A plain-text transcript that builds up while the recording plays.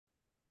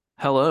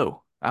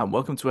Hello, and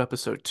welcome to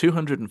episode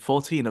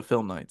 214 of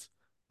Film Night.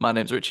 My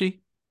name's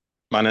Richie,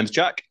 My name's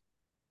Jack.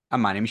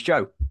 And my name's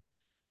Joe.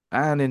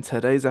 and in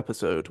today's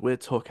episode, we're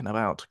talking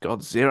about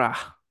Godzilla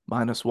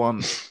minus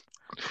one.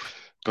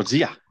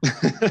 Godzilla.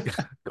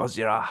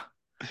 Godzilla.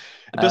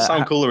 It does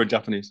sound Ha cooler in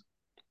Japanese.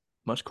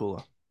 much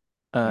cooler.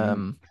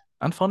 Mm.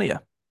 And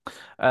funnier.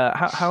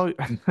 How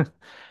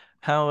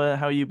how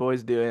are you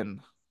boys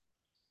doing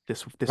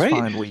this Great.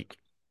 fine week?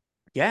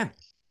 Yeah,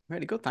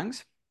 really good,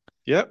 thanks.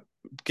 Yep.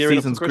 Gearing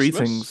up for Season's Christmas.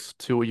 greetings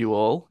to you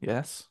all.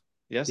 Yes.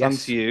 Yes, and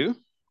to Yes, you.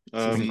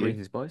 season Thank you.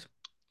 greetings, boys.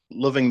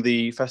 Loving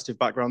the festive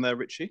background there,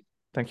 Richie.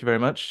 Thank you very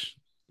much.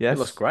 It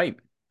looks Yes. great.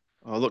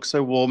 Oh, it looks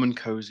so warm and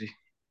cozy.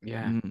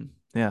 Yeah, and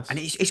Yes.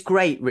 it's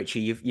great,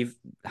 Richie. You've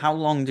how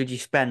long did you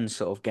spend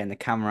sort of getting the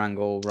camera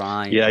angle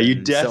right Yeah, you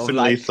and sort of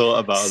definitely like thought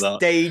about that.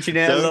 staging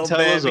it a Don't little tell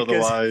bit us because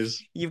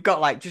otherwise. you've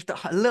got like just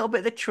a little bit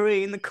of the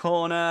tree in the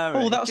corner Oh,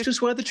 and it's that's just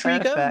just where the tree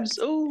goes. perfect.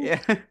 Oh. Yeah,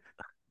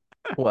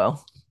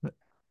 Well,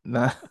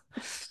 nah.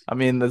 I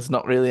mean, there's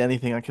not really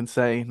anything I can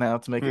say now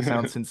to make it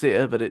sound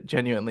sincere, but it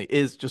genuinely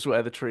is just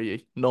where the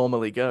tree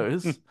normally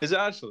goes. Is it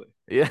actually?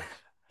 Yeah.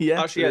 Yes,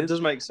 Actually, it yeah, it is.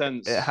 does make It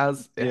sense.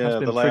 has Yeah, the been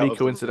pretty layout of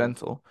the room.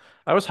 coincidental.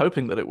 I was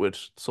hoping that it would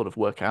sort of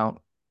work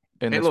out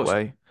in it this looks.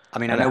 way, I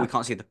mean, I and know we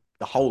can't see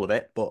the whole of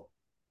it, but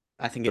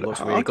I think it but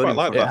looks I really good quite in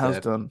like front it of that. has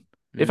the. done.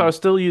 If I Mm, was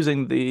still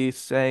using the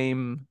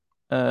same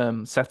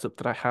setup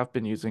that I have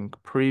been using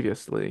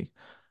previously,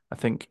 I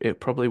think it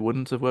probably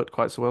wouldn't have worked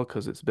quite so well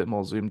because it's a bit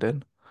more zoomed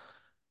in.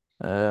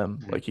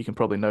 mm, Like you can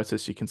probably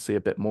notice, you can see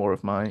a bit more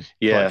of my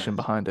Yeah. collection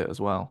behind it as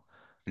well.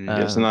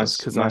 Yeah, it's a That's nice,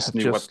 because nice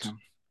new webcam.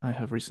 I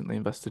have recently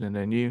invested in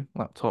a new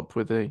laptop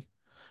with a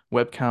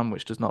webcam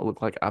which does not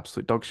look like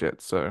absolute dog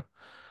shit. So,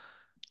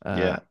 uh,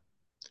 Yeah,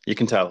 you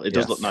can tell. It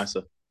does look yes,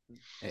 nicer.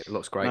 it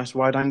looks great. Nice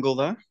wide angle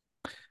there.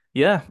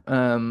 yeah.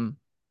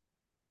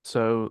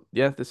 So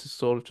yeah, this has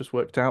sort of just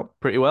worked out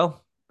pretty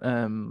well.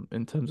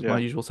 In terms of my Yeah.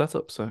 usual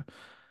setup. So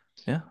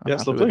yeah, I'm Yeah,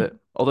 it's happy with lovely. it.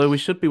 Although we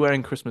should be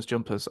wearing Christmas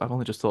jumpers. I've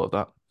only just thought of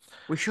that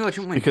We should,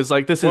 shouldn't we? because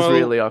like this is Well,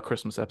 really our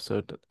Christmas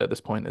episode at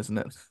this point, isn't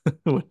it?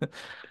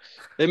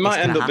 it It's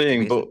might gonna end up have to being,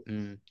 be, isn't but it?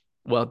 Mm.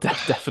 Well, de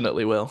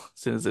definitely will,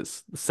 since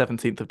it's the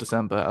 17th of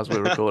December as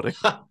we're recording.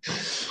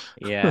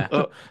 Yeah.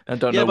 And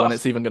don't yeah, know when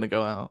it's even going to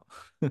go out.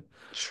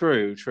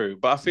 true, true.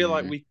 But I feel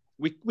like Mm.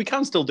 we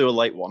can still do a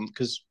late one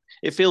because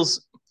it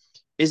feels.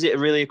 Is it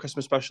really a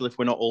Christmas special if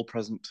we're not all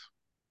present?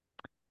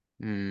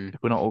 Mm.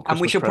 If we're not all And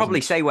we Christmas should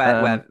probably presents. say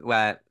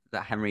where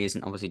that Henry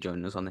isn't obviously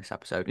joining us on this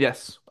episode.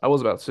 Yes, I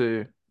was about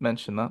to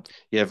mention that.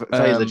 Yeah,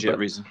 very legit But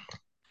reason.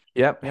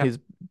 yep, Yeah. he's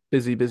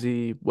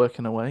busy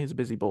working away. He's a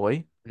busy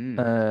boy. Mm.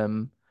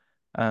 Um,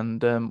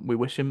 and we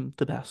wish him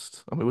the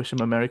best and we wish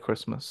him a Merry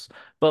Christmas.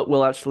 But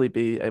we'll actually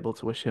be able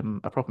to wish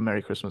him a proper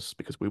Merry Christmas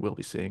because we will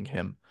be seeing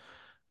him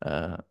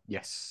uh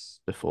Yes.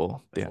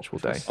 before the Before actual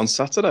day. On Christmas.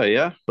 Saturday,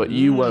 yeah. But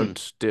you Mm.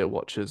 won't, dear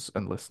watchers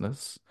and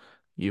listeners.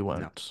 You No,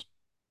 won't.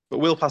 But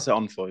we'll pass it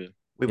on for you.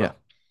 we Yeah. will.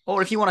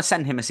 Or if you want to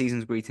send him a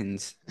season's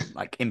greetings,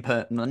 like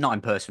not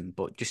in person,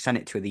 but just send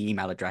it to the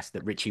email address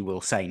that Richie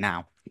will say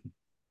now.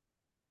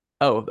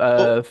 Oh,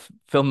 Or,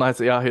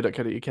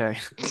 filmnights@yahoo.co.uk.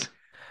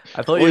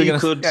 I thought you or were you gonna.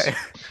 could,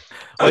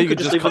 Or you you could could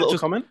just just leave a little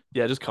just comment.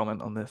 yeah, just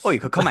comment on Or this. you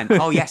could comment.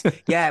 Oh yes,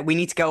 yeah, we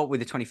need to go up with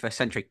the 21st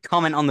century.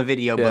 Comment on the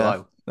video Yeah,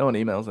 below. no one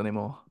emails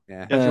anymore.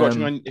 Yeah. Yeah,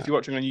 Um, if you're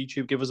watching on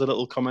YouTube, give us a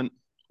little comment.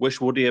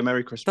 Wish Woody a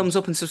Merry Thumbs Christmas.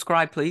 up and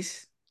subscribe,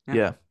 please. Yeah.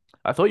 yeah.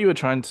 I thought you were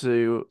trying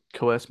to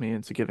coerce me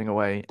into giving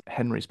away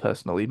Henry's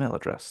personal email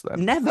address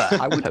then, Never.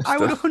 I would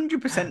Pepster.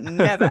 100%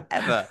 never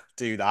ever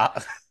do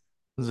that.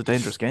 This is a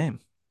dangerous game.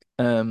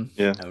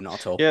 Yeah, No,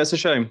 not at all. yeah, it's a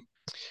shame,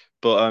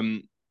 but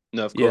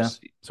no, of Yeah. course,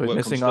 So we're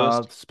work comes missing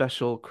our first.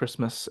 special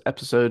Christmas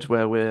episode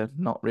where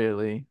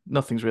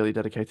nothing's really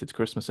dedicated to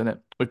Christmas in it.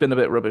 We've been a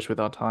bit rubbish with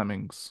our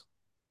timings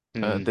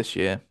Hmm. this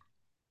year,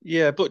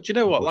 Yeah, but do you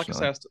know what? Like I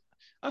say, unfortunately.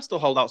 I still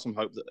hold out some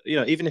hope that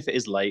even if it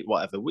is late,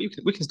 whatever, we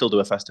can still do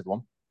a festive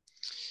one.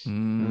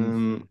 Mm,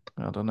 Um,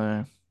 I don't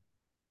know.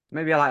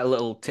 Maybe I like a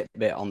little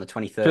tidbit on the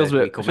Feels 23rd. a We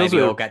bit, it could feels a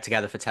maybe all bit, get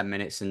together for 10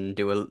 minutes and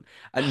do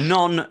a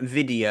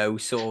non-video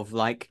sort of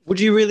like. would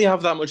you really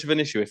have that much of an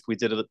issue if we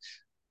did a?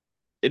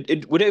 We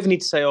don't even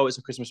need to say, oh, it's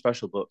a Christmas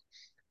special, but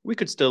we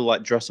could still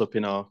like dress up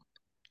in our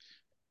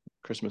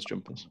Christmas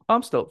jumpers.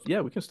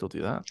 yeah, we can still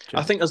do that. I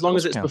Yeah, think as of long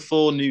course as we it's can.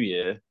 before New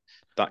Year,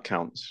 that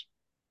counts.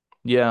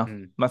 Yeah.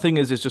 Hmm. My thing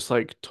is just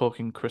like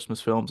talking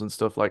Christmas films and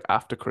stuff like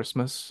after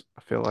Christmas.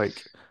 I feel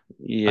like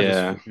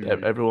Yeah,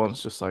 Hmm.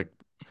 everyone's just like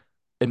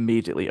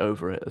immediately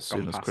over it as Gone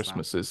soon as past that.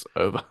 Christmas is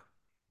over.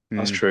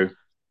 that's Hmm. true.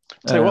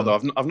 Tell you what, though,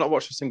 Um, I've not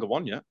watched a single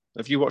one yet.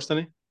 Have you watched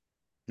any?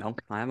 No,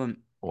 I haven't.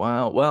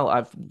 wow. Well,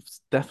 I've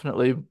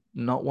definitely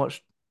not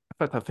watched. In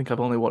fact, I think I've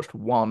only watched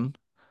one,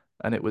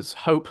 and it was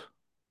Hope.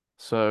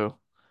 So,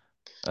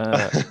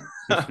 uh,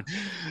 maybe.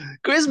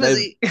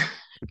 Christmassy.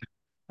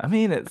 I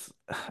mean, it's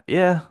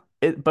yeah.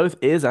 It both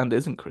is and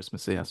isn't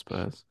Christmassy, I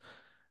suppose.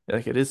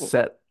 Like it is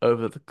set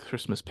over the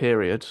Christmas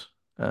period,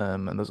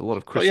 and there's a lot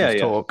of But yeah, Christmas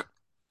yeah. talk.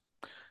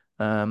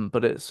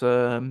 But it's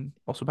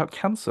also about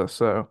cancer.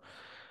 So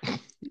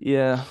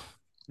yeah,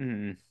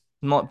 Hmm.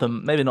 Not the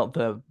maybe not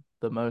the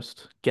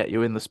most get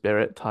you in the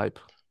spirit type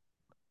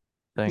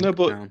thing. No,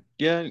 but No.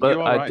 yeah, But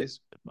you are right. It's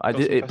I got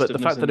did some it. But the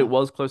festiveness fact in that it there.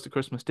 was close to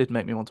Christmas did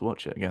make me want to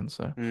watch it again.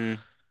 So Mm.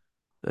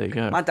 there you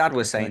go. My dad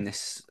was Okay. saying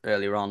this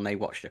earlier on. They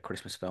watched a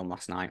Christmas film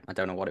last night. I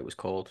don't know what it was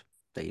called.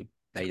 They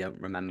don't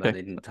remember. Okay.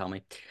 They didn't tell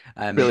me.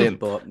 Brilliant.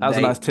 But That was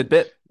a nice they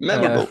tidbit. yeah.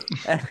 Memorable.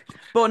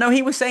 But no,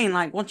 he was saying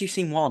like once you've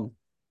seen one,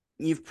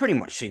 you've pretty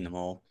much seen them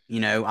all. You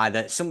know,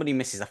 either somebody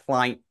misses a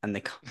flight and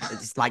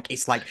it's like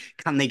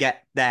can they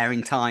get there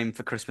in time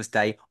for Christmas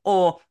Day,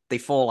 or they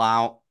fall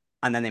out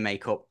and then they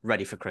make up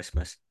ready for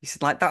Christmas. He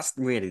said like that's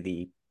really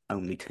the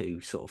only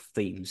two sort of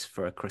themes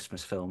for a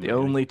Christmas film, The really.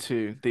 only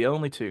two. The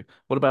only two.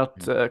 What about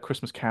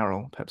Christmas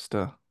Carol,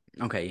 Pepster?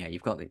 Okay, yeah,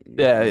 you've got the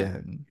Yeah, yeah. yeah.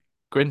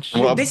 Grinch.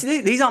 What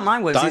These aren't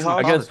my words. Die These are my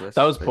Hard? Again, father's words.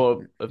 that was So,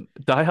 poor.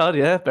 Die Hard,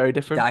 yeah, very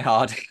different. Die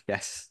Hard,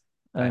 yes,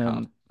 Die Hard.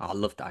 Um, Oh, I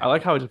love Die I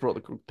like Hard. how I just brought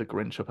the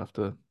Grinch up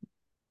after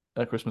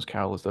A Christmas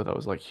Carol, as though that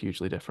was like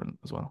hugely different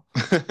as well.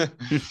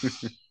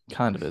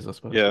 Kind of is, I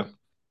suppose. Yeah.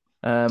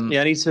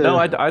 Yeah, No,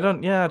 I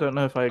don't. Yeah, I don't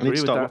know if I I need to agree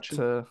start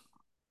watching.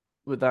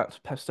 with that,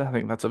 Pester. I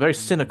think that's a very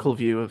cynical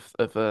view of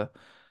the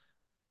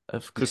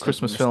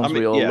Christmas Mr. I films we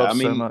mean, all yeah, love I so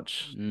mean,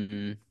 much.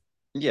 Mm,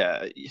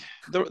 yeah,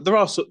 there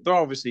are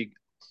obviously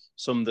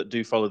some that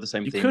do follow the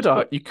same themes,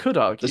 but You could there's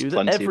argue that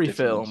plenty of every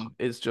different ones. film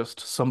is just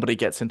somebody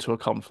gets into a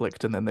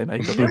conflict and then they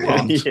make up you a know what?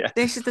 bond. Yeah.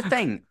 This is the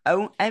thing.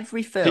 Oh,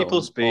 every People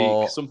film speak,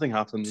 or something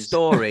happens.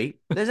 story,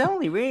 there's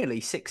only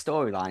really six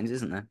storylines,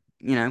 isn't there?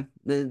 You know,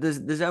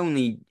 there's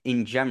only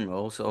in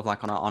general, sort of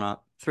like on a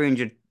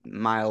 300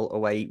 mile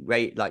away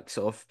rate, like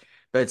sort of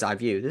bird's eye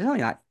view. There's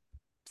only like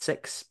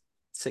six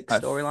I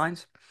th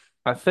storylines.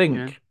 I You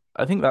know.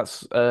 think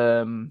that's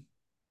a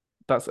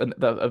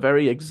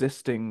very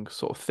existing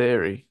sort of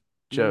theory,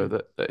 Joe,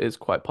 Mm. that is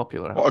quite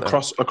popular out What,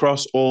 there.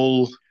 across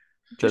all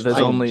Just like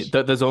films?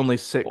 There's only full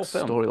six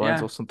film, storylines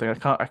yeah. or something. I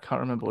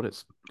can't remember what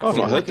it's Oh, I I've not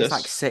feel heard like called. it's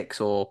like this.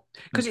 six or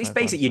I'm because it's trying to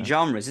find it basically now.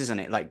 genres, isn't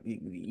it? Like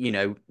you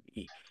know,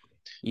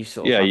 you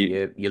sort of Yeah,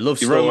 have your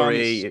love your story,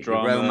 romance, your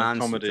drama, romance,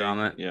 your comedy.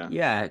 drama. Yeah,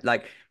 Yeah,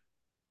 like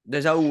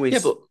there's yeah,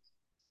 always but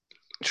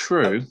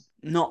true.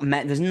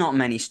 there's not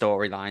many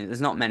storylines.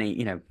 There's not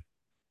many,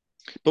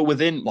 But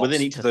within plots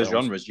each to of those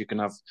films. genres, you can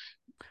have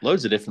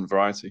loads of different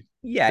variety.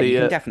 Yeah, you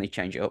The can definitely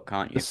change it up,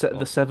 can't you? the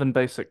But seven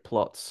basic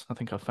plots. I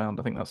think I found.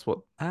 I think that's it.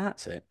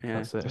 Yeah.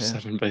 that's it The here.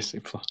 seven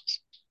basic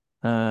plots.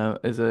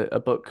 Is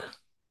a book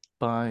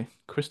by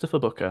Christopher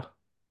Booker.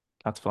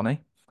 That's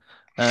funny.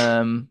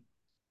 Um,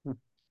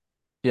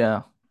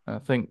 yeah, I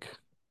think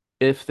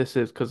if this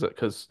is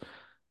because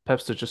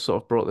Pepster just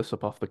sort of brought this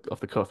up off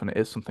the cuff, and it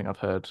is something I've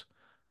heard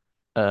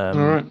All um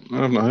right,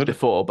 I've not heard it.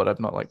 before, but I've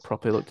not like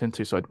properly looked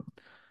into. So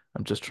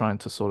I'm just trying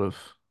to sort of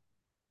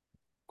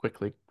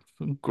quickly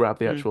grab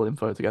the Mm. actual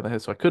info together here.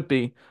 So I could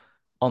be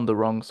on the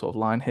wrong sort of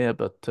line here,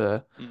 but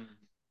Mm.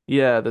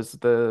 yeah, there's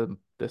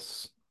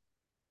this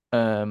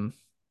um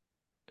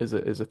is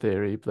a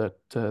theory that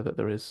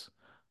there is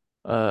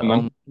And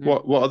only then Yeah.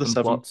 what are the seven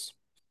seven? plots.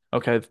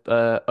 Okay,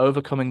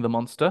 overcoming the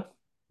monster,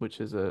 which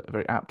is a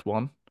very apt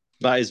one.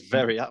 That is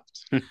very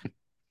apt.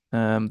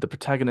 The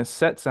protagonist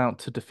sets out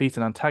to defeat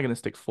an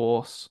antagonistic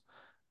force,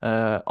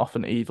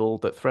 often evil,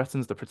 that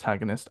threatens the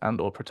protagonist and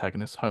or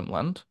protagonist's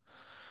homeland.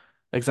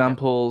 Yeah.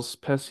 Examples: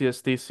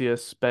 Perseus,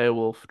 Theseus,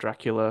 Beowulf,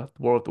 Dracula,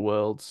 War of the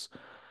Worlds,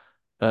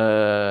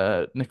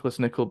 Nicholas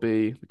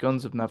Nickleby, The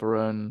Guns of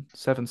Navarone,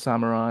 Seven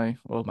Samurai,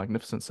 or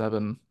Magnificent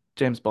Seven,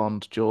 James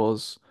Bond,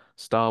 Jaws,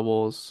 Star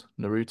Wars,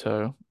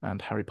 Naruto,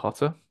 and Harry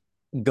Potter.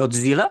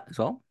 Godzilla as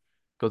well.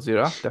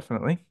 Godzilla,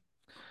 definitely.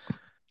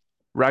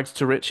 Rags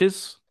to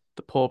riches.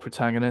 The poor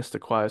protagonist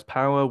acquires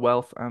power,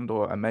 wealth, and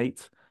or a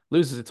mate,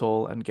 loses it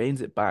all, and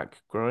gains it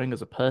back, growing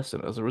as a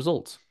person as a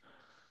result.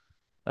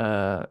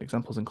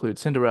 Examples include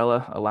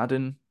Cinderella,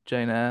 Aladdin,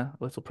 Jane Eyre,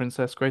 Little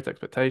Princess, Great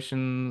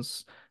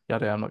Expectations,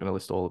 yada yada. I'm not going to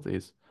list all of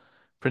these.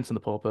 Prince and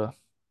the Pauper.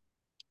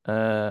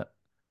 Uh,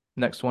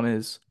 Next one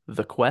is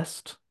The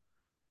Quest.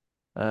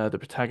 The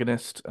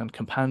protagonist and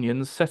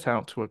companions set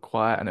out to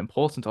acquire an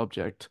important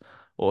object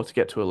or to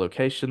get to a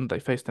location. They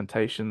face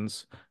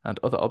temptations and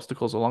other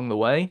obstacles along the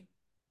way.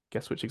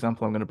 Guess which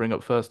example I'm going to bring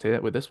up first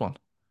here with this one.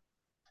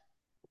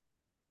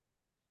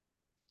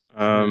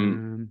 Um,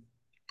 Um,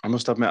 I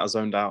must admit, I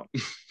zoned out.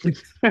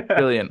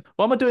 Brilliant.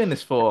 What am I doing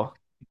this for?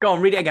 Go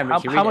on, read it again,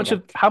 Richie. Read it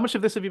again. How much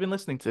of this have you been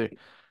listening to?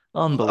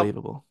 Well,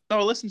 Unbelievable. no,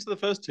 I listened to the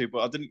first two, but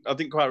I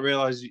didn't quite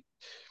realize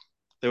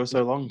they were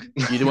so long.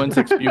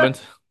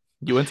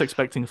 You weren't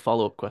expecting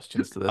follow-up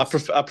questions to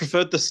this. I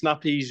preferred the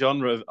snappy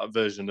genre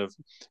version of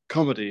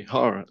comedy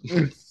horror.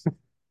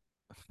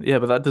 Yeah,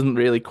 but that doesn't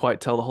really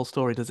quite tell the whole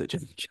story, does it,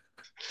 Jim?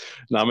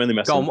 No, I'm really Go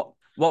on. messing.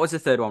 What was the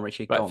third one,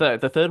 Richie? Right, Go on.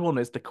 the third one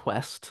is The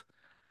Quest.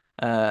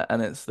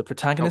 And it's the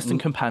protagonist and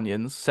Oh,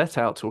 companions set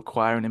out to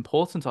acquire an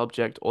important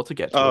object or to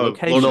get to a Oh,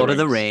 Lord of the Lord of location.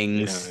 the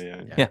Rings. Yeah, Rings.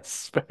 yeah. Yeah.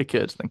 Yes, very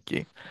good, thank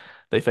you.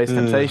 They face Ugh.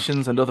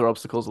 temptations and other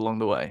obstacles along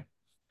the way.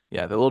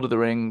 Yeah, The Lord of the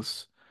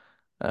Rings,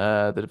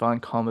 The Divine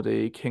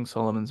Comedy, King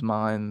Solomon's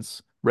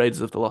Mines,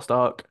 Raiders of the Lost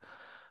Ark,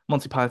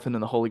 Monty Python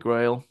and the Holy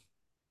Grail,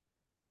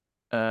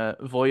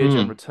 Voyage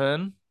and Hmm.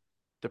 Return,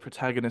 The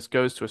protagonist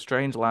goes to a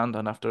strange land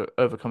and after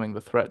overcoming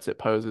the threats it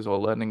poses or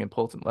learning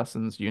important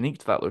lessons unique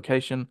to that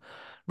location,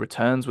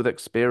 returns with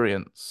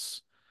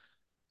experience.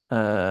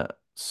 Uh,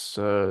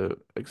 so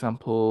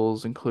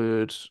examples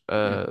include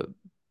Mm.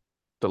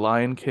 The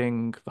Lion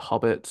King, The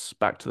Hobbit,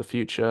 Back to the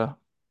Future,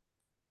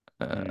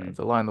 Mm.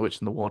 The Lion, the Witch,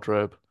 and the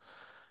Wardrobe.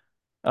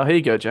 Oh, here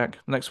you go, Jack.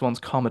 Next one's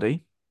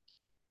comedy.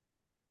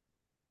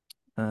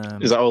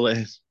 Is Um, that all it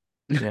is?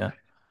 yeah.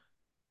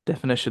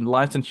 Definition: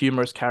 light and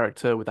humorous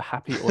character with a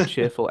happy or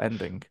cheerful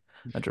ending.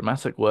 A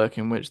dramatic work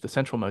in which the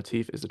central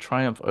motif is a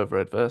triumph over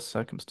adverse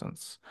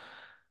circumstance,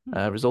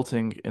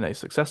 resulting in a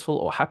successful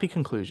or happy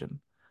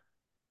conclusion.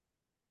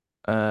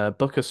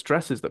 Booker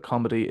stresses that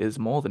comedy is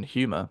more than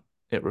humor.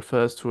 It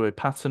refers to a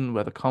pattern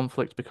where the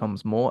conflict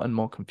becomes more and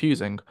more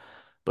confusing,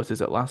 but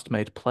is at last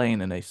made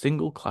plain in a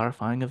single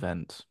clarifying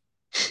event.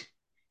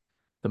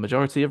 The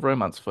majority of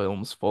romance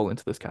films fall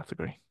into this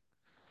category.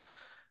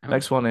 Oh.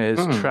 Next one is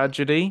Oh.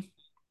 tragedy.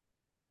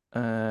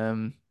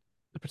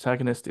 The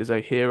protagonist is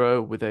a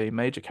hero with a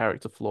major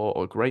character flaw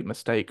or great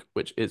mistake,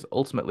 which is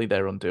ultimately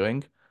their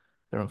undoing.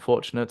 They're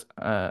unfortunate,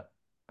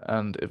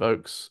 and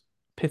evokes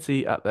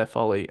pity at their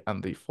folly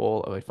and the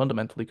fall of a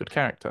fundamentally good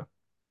character.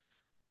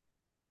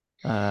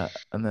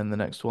 And then the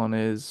next one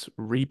is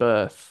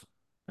rebirth.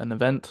 An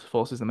event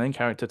forces the main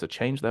character to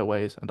change their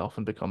ways and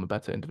often become a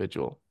better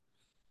individual.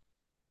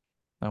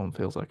 That one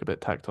feels like a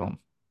bit tacked on.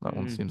 That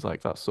one Mm. seems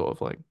like that's sort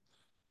of like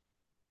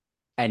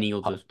Any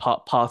others?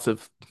 part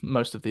of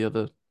most of the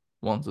other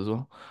ones as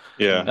well.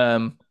 Yeah. Mm.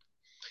 Um,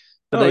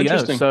 but Oh, there you go.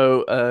 interesting.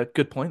 So,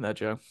 good point there,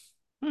 Joe.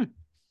 Hmm.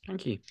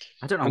 Thank you.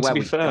 I don't know And to where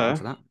be we got fair,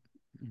 onto that.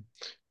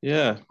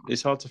 yeah,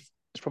 it's hard to.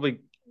 It's probably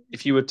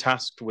if you were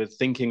tasked with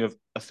thinking of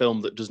a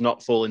film that does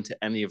not fall into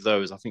any of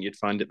those, I think you'd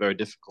find it very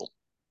difficult.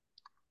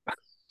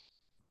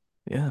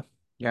 Yeah,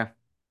 Yeah.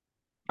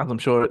 as I'm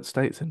sure it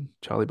states in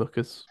Charlie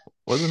Booker's.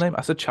 What was the name?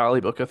 I said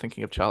Charlie Booker,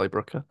 thinking of Charlie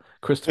Brooker.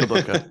 Christopher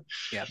Booker.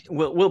 Yeah.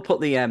 We'll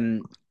put the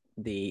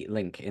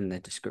link in the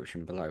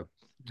description below.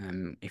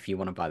 If you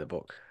want to buy the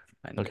book,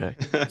 then Okay.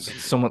 you can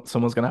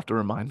Someone's gonna have to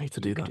remind me to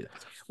you do could that. do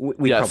that.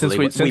 We Yeah, probably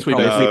since we basically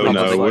just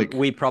no, like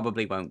we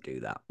probably won't do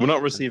that. we're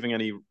not receiving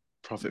any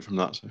profit from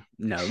that. So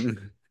No.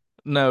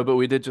 no, but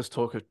we did just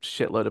talk a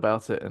shitload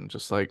about it and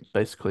just like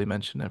basically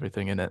mention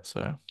everything in it,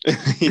 so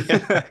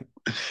yeah,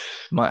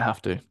 might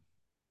have to.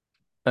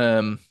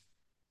 Um,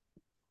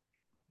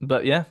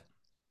 but yeah.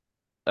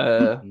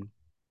 Uh,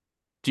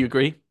 do you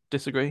agree?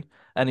 Disagree?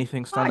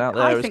 Anything stand out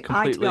I there as think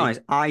I to be completely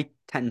honest, I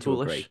tend to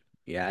agree. foolish?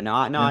 Yeah, no,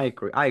 Yeah. I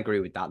agree. I agree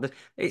with that.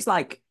 It's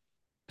like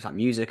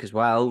music as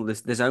well.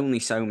 There's only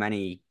so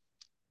many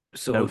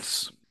sort of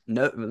Notes.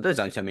 no. There's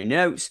only so many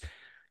notes.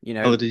 You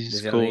know,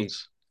 melodies, there's only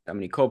chords. so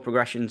many chord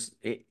progressions.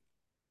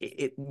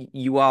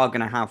 You are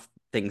going to have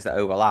things that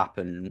overlap,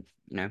 and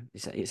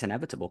it's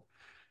inevitable.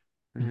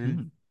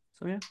 Hmm.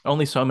 So yeah,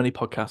 Only so many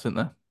podcasts, isn't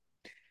there?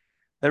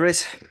 there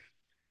is.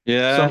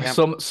 Some Yeah, Yeah,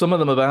 some some of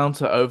them are bound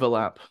to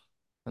overlap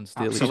and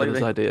steal each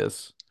other's absolutely.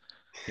 ideas.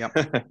 Yep.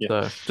 yeah,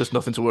 So just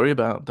nothing to worry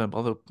about. Don't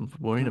bother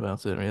worrying No,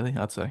 about it, really,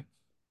 I'd say.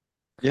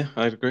 yeah.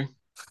 I'd agree.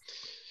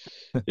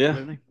 Yeah.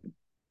 absolutely.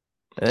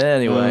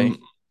 Anyway, Um.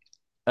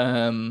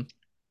 um,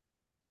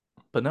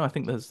 but no, I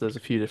think there's a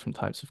few different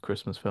types of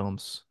Christmas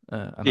films,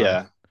 and I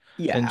Yeah.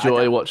 Yeah, I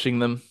enjoy don't. watching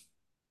them.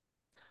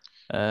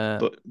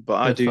 But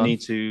I They're do fun.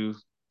 need to.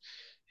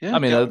 Yeah. I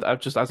mean, Get. I've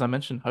just as I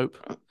mentioned, Hope,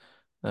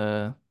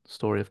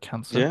 story of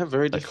cancer Yeah.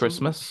 Very at different.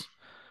 Christmas,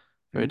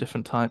 very Mm.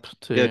 different type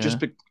to Yeah.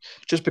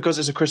 Just because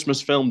it's a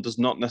Christmas film does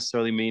not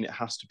necessarily mean it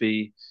has to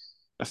be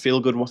a feel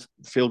good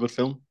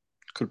film.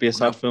 Could be a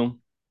sad No.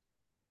 film.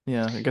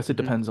 yeah. I guess it Hmm.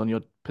 depends on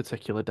your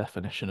particular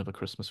definition of a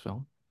Christmas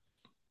film.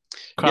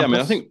 Yeah. I mean,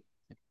 I Krampus, think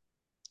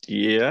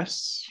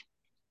yes,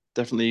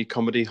 definitely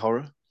comedy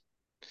horror.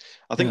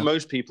 I think yeah.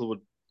 most people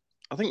would.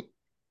 I think.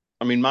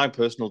 I mean, my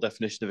personal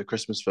definition of a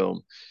Christmas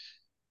film.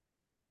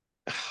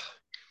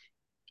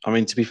 I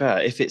mean, to be fair,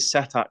 if it's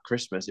set at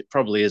Christmas, it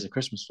probably is a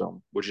Christmas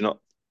film. Would you not?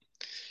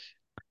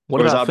 What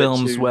Or is that about a bit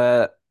films too?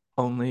 where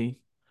only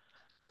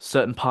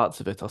certain parts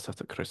of it are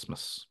set at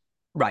Christmas?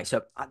 Right.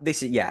 So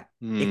this is yeah.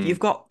 If you've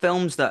Hmm. got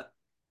films that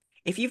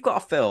if you've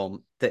got a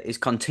film that is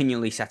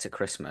continually set at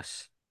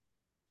Christmas,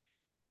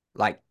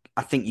 like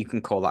I think you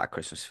can call that a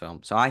Christmas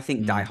film. So I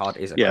think Die Mm. Hard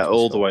is a Yeah, Christmas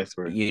all the film. way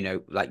through.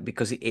 Like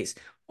because it's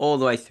all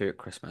the way through at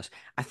Christmas.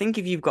 I think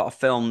if you've got a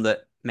film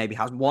that maybe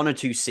has one or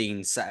two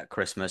scenes set at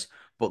Christmas,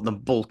 but the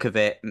bulk of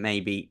it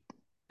maybe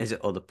is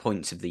at other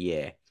points of the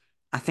year,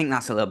 I think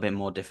that's a little bit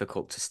more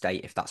difficult to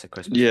state if that's a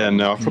Christmas Yeah, film or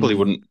no, I not. probably Mm.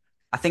 wouldn't.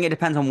 I think it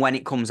depends on when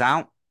it comes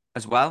out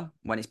as well,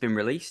 when it's been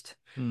released.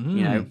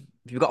 You know, Mm.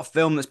 if you've got a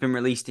film that's been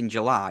released in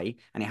July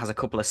and it has a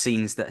couple of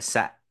scenes that are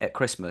set at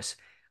Christmas,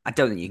 I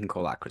don't think you can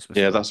call that a Christmas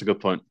Yeah, film. that's a good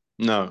point.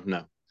 No,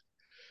 no.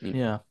 You know,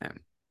 Yeah.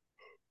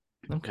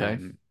 Okay.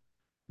 um,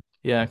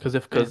 Yeah, because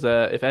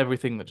Yeah. if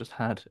everything that just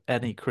had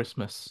any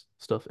Christmas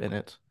stuff in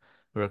it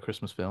were a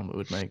Christmas film, it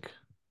would make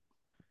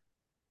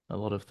a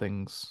lot of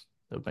things.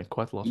 It would make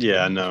quite a lot of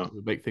Yeah, things. no. It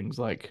would make things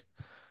like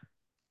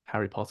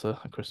Harry Potter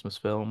a Christmas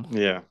film.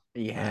 Yeah.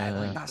 yeah,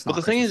 like Uh, that's But not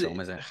a the thing Christmas is, film,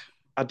 is it?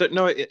 I don't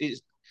know.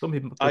 It's Some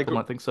people I people agree.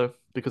 might think so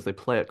because they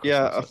play at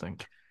Yeah, Christmas, I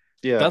think.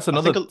 yeah. That's I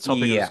another think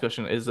topic of Yeah.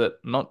 discussion is that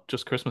not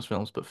just Christmas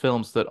films, but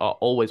films that are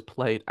always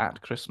played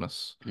at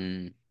Christmas,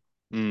 Mm.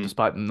 mm,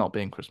 despite them not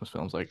being Christmas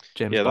films, like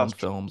James yeah, that's Bond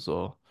true. films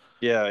or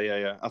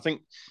Yeah. I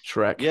think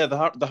Shrek. yeah,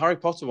 the Harry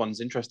Potter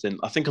one's interesting.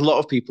 I think a lot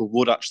of people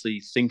would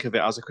actually think of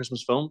it as a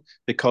Christmas film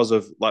because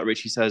of, like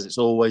Richie says, it's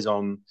always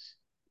on.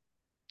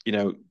 You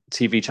know,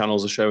 TV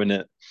channels are showing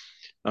it,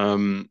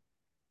 um,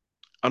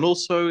 and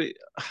also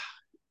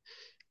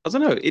I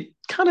don't know, it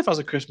kind of has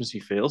a Christmassy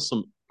feel.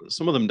 Some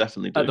of them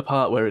definitely At do. the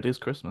part where it is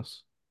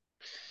Christmas.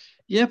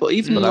 Yeah, but But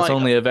even that's Mm. like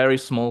only a very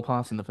small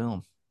part in the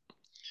film.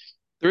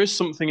 there is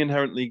something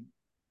inherently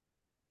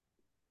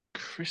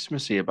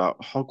Christmassy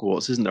about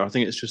Hogwarts, isn't there? I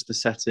think it's just the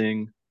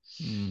setting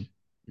Mm,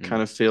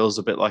 kind Mm. of feels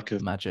a bit like a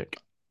magic.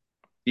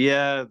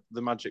 yeah,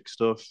 the magic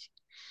stuff.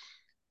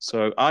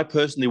 So I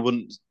personally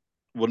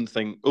wouldn't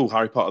think, oh,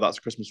 Harry Potter, that's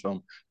a Christmas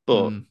film.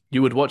 But Mm.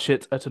 You would watch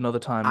it at another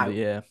time of I the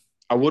year.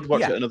 I would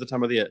watch yeah. it another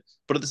time of the year.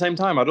 But at the same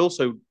time, I'd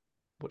also,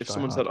 Watch if Die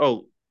someone said, Hard.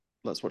 oh,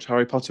 let's watch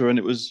Harry Potter and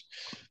it was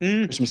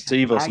Mm. Christmas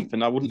Eve or I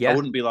something, I yeah.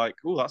 wouldn't be like,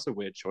 oh, that's a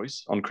weird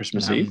choice on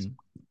Christmas No. Eve.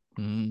 Mm,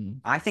 mm.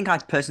 I think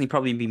I'd personally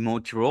probably be more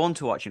drawn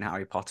to watching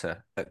Harry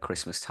Potter at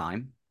Christmas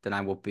time than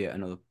I would be at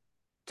another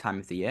time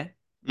of the year,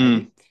 Mm.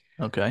 maybe.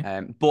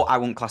 Okay. But I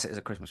wouldn't class it as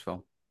a Christmas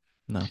film.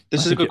 No.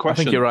 This is a good I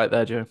think you're question. right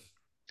there, Joe.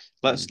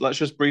 Mm. Let's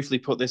just briefly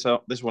put this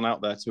one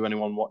out there to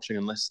anyone watching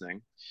and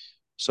listening.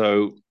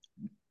 So,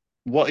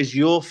 what is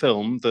your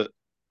film that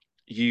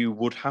you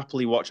would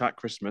happily watch at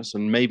Christmas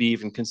and maybe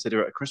even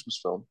consider it a Christmas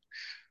film,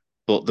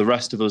 but the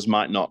rest of us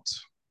might not?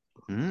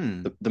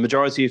 Mm. The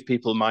majority of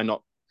people may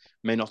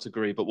not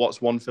agree. But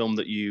what's one film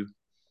that That's you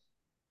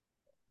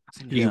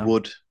Yeah. interesting.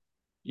 would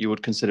you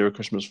would consider a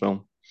Christmas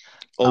film,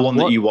 or And one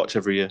that what you watch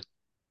every year?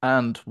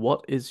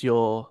 what is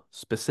your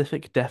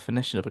specific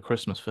definition of a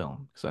Christmas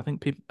film? Because I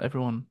think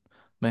everyone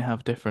may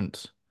have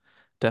different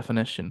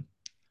definition.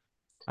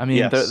 I mean,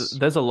 Yes,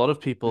 there's a lot of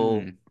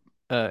people,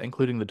 Mm.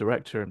 including the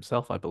director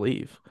himself, I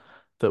believe,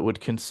 that would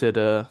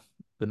consider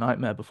The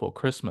Nightmare Before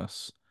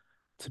Christmas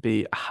to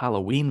be a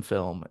Halloween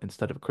film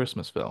instead of a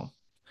Christmas film,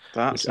 which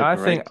that's a I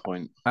think, great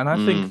point. and I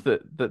think Mm.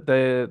 that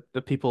they're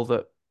the people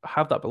that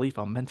have that belief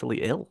are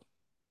mentally ill.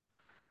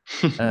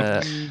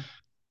 Uh, Mm.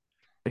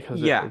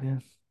 because Yeah. yeah,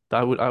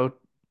 I would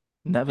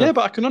never Yeah,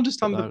 but put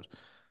that.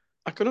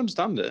 I can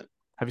understand it.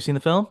 Have you seen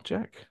the film,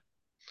 Jack?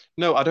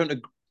 No, I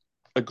don't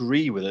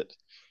agree with it.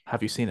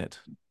 Have you seen it?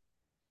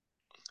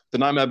 The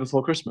Nightmare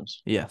Before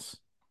Christmas. Yes.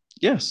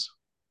 Yes.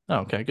 Oh,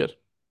 okay, good.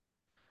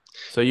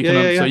 So Yeah. It you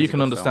is a can good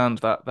film. understand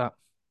that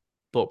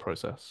thought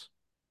process.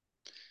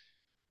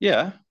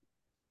 Yeah.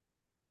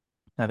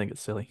 I think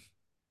it's silly.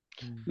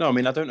 Mm. No, I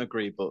mean I don't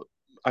agree, but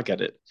I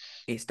get it.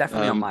 It's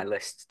definitely on Um, my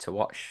list to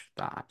watch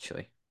that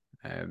actually.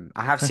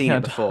 I have seen Yeah.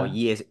 it before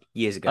years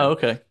Oh, ago.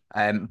 okay.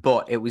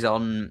 But it was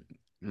on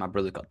my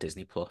brother got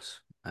Disney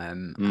Plus.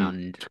 mm.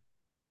 And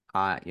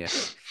yeah.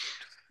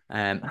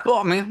 But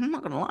I mean, I'm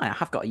not gonna lie, I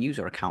have got a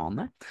user account on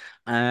there.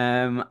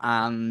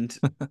 And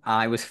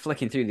I was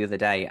flicking through the other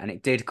day, and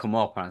it did come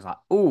up, and I was like,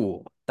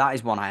 "Oh, that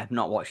is one I have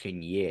not watched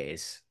in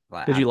years."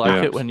 Like, Did you like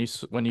Yeah. it when I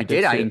you did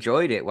did, I see it?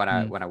 enjoyed it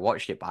Hmm. when I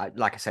watched it, but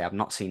like I say, I've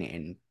not seen it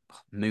in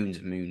moons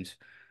and moons.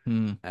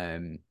 Hmm.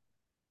 Um,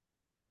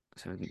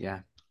 so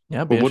yeah,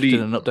 Yeah, I'd be Well, interested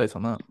in an update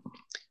on that.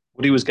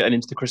 Woody was getting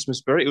into the Christmas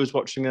spirit. He was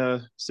watching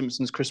a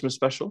Simpsons Christmas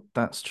special,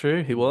 That's true.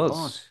 He he was.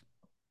 was.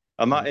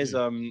 and that is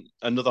Mm.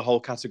 another whole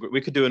category.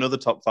 We could do another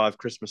top five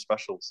Christmas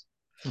specials.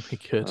 We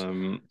could.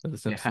 Um, The Yeah.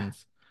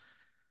 Simpsons.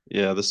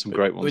 yeah, there's some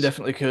great We ones.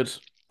 definitely could.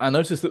 I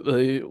noticed that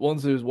the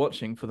ones he was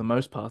watching, for the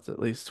most part at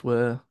least,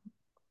 were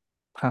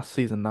past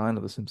season 9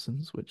 of The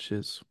Simpsons, which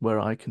is where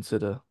I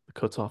consider the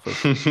cutoff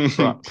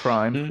of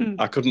prime. Mm.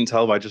 I couldn't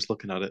tell by just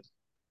looking at it,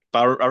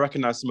 but I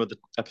recognize some of the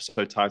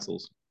episode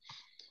titles.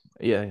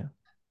 Yeah, yeah.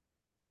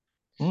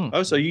 Mm.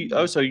 Oh,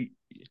 so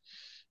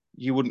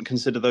you wouldn't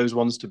consider those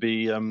ones to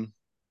be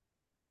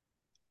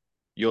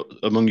your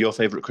among your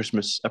favorite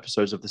Christmas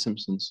episodes of The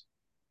Simpsons?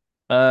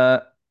 Uh,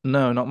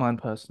 no, not mine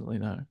personally,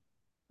 no.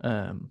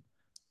 Um,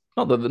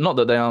 not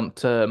that they aren't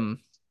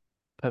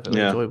perfectly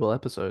Yeah. enjoyable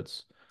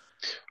episodes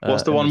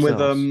What's the in one with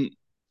themselves.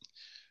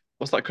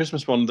 what's that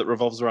Christmas one that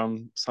revolves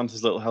around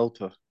Santa's little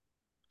helper?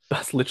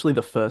 That's literally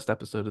the first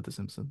episode of The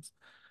Simpsons.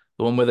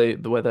 The one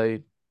where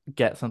they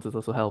get Santa's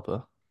little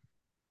helper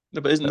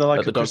No, but isn't there at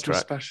like a the dog Christmas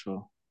track.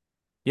 special?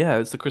 Yeah,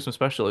 it's the Christmas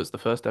special. It's the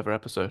first ever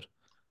episode.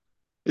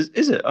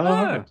 Is it? Oh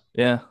right. Oh,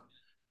 Yeah.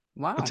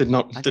 I wow. I did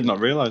didn't. not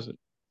realize it.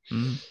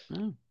 Mm.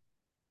 Oh.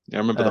 Yeah,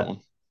 I remember that Uh, one.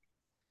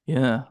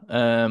 yeah.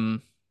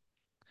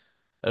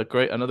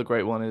 Another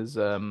great one is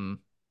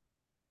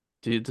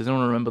does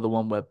anyone remember the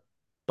one where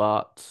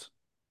Bart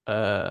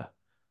uh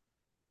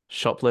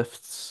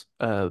shoplifts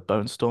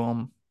Bone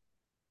Storm,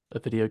 a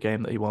video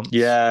game that he wants?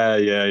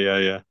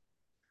 Yeah.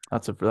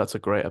 That's a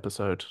great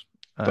episode.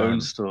 Bone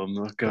Um, Storm.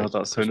 Oh great god,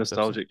 that's so Christmas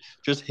episode. nostalgic.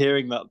 Just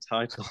hearing that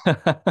title.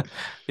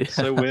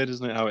 So Yeah. weird,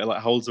 isn't it? How it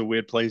like holds a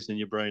weird place in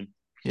your brain.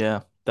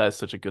 Yeah, that is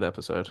such a good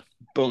episode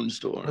Bone with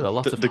Storm. a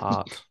lot of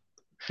heart.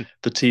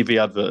 The TV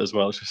advert as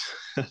well. Just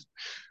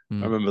I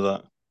Hmm. remember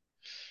that.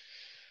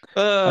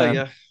 Um,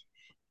 Yeah.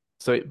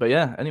 but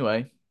yeah,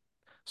 anyway,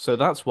 so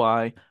that's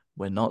why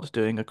we're not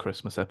doing a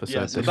Christmas Yeah,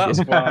 episode so this year. that's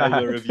why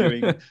we're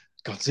reviewing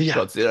Godzilla.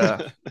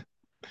 Godzilla.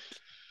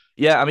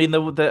 Yeah, I mean,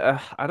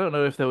 I don't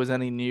know if there was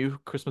any new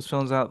Christmas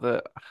films out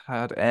that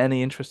had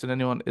any interest in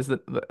anyone. I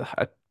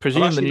I've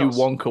presume the actually new not.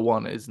 Wonka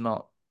one is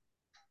not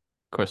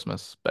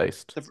Christmas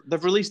based.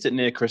 They've released it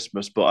near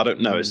Christmas, but I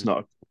don't know. It's Mm.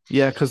 not.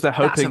 Yeah, because they're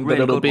That's a hoping that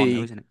really it'll good one, though,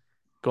 be. isn't it?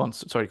 Go on,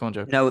 sorry, go on,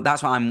 Joe. No,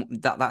 that's what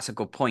that's a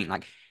good point.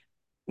 Like,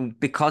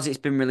 because it's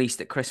been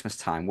released at Christmas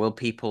time, will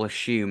people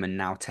assume and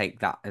now take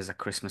that as a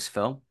Christmas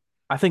film?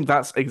 I think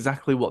that's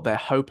exactly what they're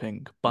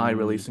hoping by Mm.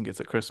 releasing it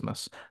at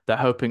Christmas. They're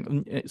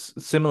hoping it's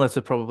similar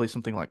to probably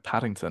something like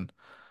Paddington.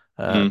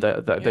 Mm,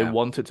 They Yeah.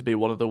 want it to be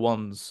one of the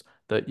ones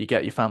that you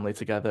get your family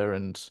together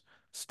and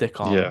stick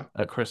on yeah,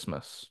 at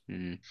Christmas.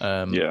 Mm.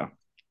 Um, yeah.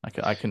 I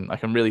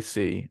can really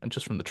see, and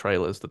just from the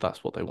trailers, that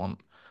that's what they want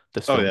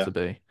this Oh film yeah. to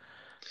be.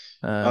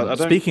 I don't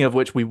Speaking of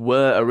which, we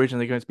were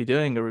originally going to be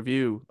doing a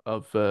review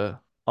of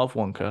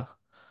Wonka,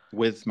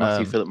 with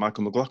Matthew um, Philip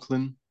Michael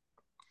McLaughlin.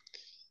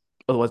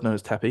 otherwise known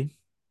as Teppy.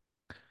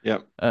 Yeah.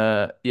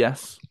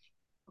 Yes,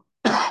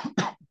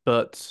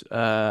 but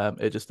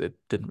it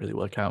didn't really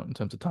work out in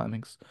terms of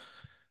timings.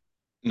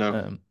 No,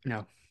 Um,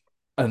 No.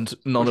 and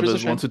none which of was a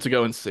us shame. wanted to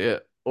go and see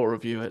it or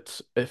review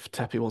it if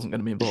Teppy wasn't going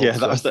to be involved. Yeah, that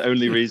So, was the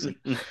only reason.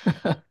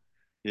 Yeah,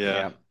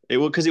 Yeah. it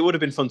would because it would have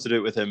been fun to do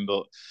it with him,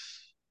 but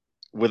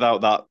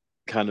without that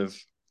kind of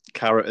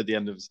carrot at the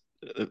end of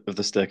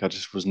the stick, I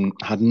just wasn't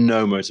had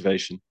no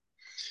motivation.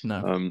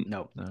 no, Um,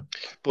 No. no.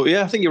 but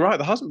yeah, I think you're right.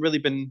 There hasn't really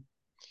been.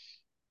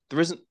 There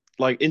isn't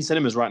like in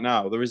cinemas right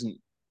now. There isn't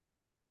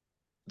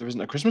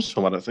a Christmas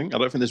film. I don't think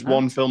there's No?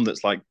 one film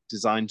that's like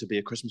designed to be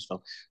a Christmas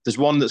film. There's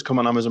one that's come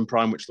on Amazon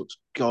Prime which looks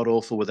god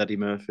awful with Eddie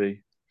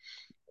Murphy.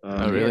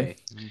 Oh, really? Really?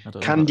 Mm. I don't know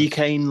about Candy this.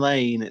 Cane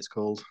Lane, it's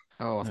called.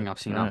 Oh, I think No, I've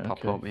seen that right, pop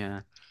okay. up.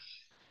 Yeah.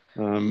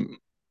 Um,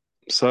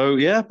 so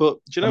yeah, but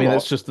do you I know mean,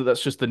 what?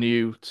 that's just the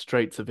new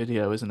straight to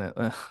video, isn't it?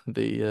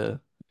 The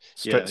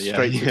Yeah,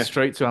 yeah, yeah,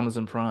 straight to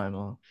Amazon Prime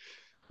or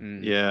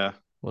Mm. yeah.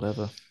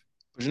 whatever.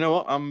 But you know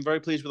what? I'm very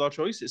pleased with our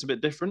choice. It's a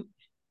bit different,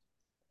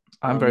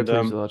 I'm very and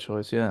pleased with our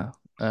choice. Yeah.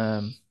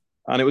 and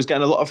it was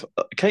getting a lot of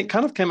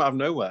kind of came out of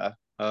nowhere.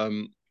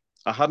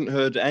 I hadn't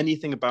heard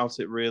anything about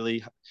it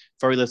really,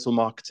 very little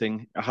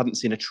marketing. I hadn't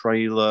seen a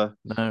trailer,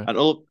 No. and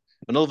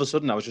all of a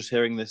sudden I was just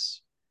hearing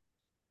this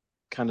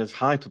kind of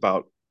hype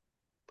about.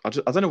 I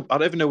don't know. I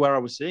don't even know where I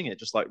was seeing it.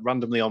 Just like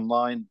randomly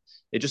online,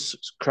 it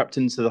just crept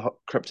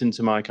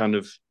into my kind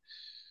of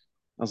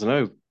I don't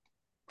know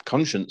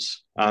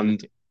conscience,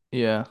 Mm.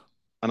 Yeah.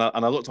 and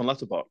I looked on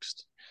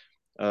Letterboxd.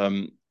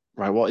 Um,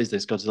 right, what is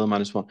this Godzilla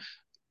minus one?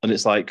 And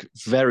it's like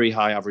very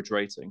high average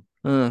rating.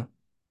 Uh,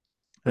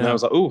 And I yeah.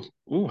 was like, oh,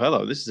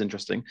 hello, this is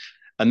interesting.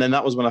 And then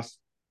that was when I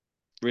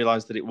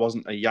realized that it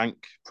wasn't a Yank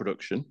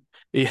production.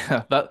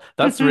 Yeah.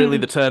 That's really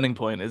the turning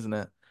point, isn't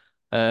it?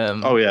 Oh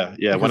Um, yeah,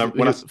 yeah. When because I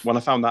when I because when I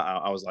found that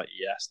out, I was like,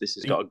 yes, this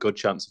has got a good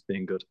chance of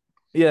being good.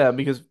 yeah,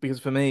 because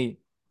for me,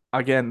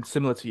 again,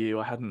 similar to you,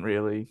 I hadn't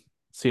really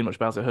seen much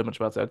about it, heard much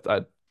about it.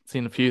 I'd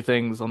seen a few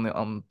things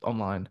on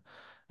online,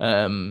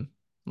 um,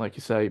 like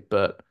you say,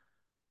 but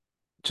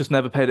just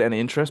never paid it any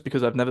interest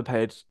because I've never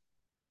paid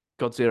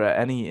Godzilla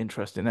any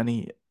interest in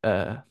any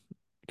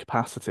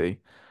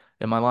capacity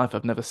in my life.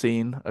 I've never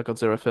seen a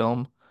Godzilla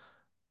film.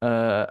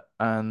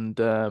 And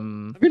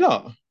Have you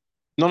not?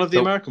 None of the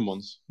nope, American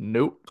ones.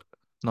 nope,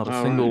 not a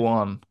All single right.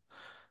 one.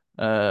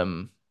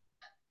 Um,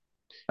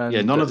 Yeah,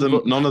 and none of them.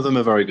 but None of them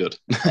are very good.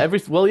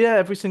 yeah,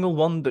 every single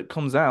one that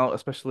comes out,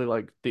 especially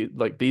like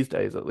these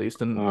days at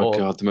least, and Oh or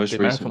god, the the most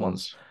recent American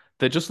ones, ones.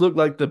 they just look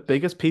like the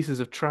biggest pieces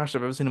of trash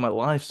I've ever seen in my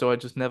life. So I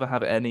just never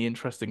have any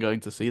interest in going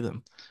to see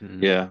them.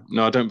 Mm. Yeah,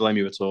 no, I don't blame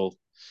you at all.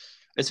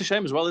 It's a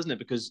shame as well, isn't it?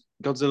 Because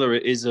Godzilla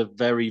is a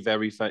very,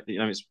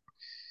 it's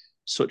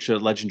such a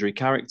legendary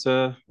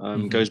character.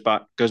 Hmm. Goes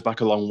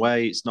back a long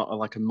way. It's not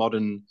like a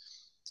modern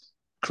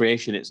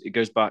creation. It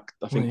goes back,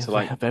 I Well, think, yeah, to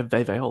like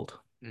very old.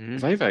 Mm.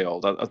 very very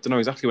old. I don't know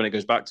exactly when it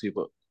goes back to,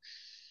 but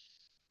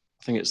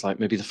I think it's like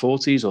maybe the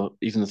 40s or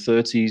even the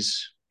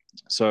 30s.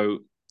 So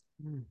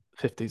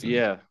 50s, I think.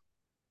 yeah,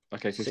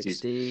 okay, 50s.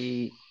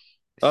 60,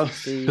 Oh,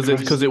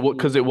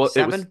 Because it was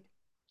 67?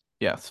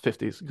 yeah, it's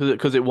 50s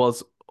because it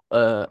was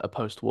a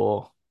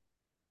post-war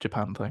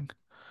Japan thing.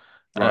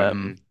 right, Mm.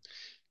 Um,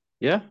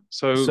 yeah.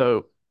 So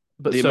so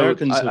but the so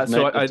Americans have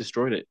I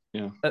destroyed it.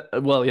 Yeah.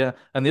 well, yeah,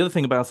 and the other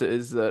thing about it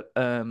is that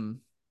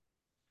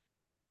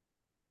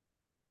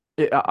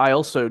I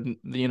also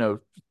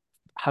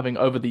having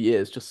over the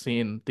years just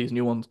seen these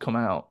new ones come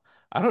out.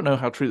 I don't know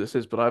how true this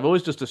is, but I've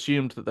always just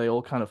assumed that they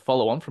all kind of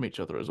follow on from each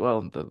other as well,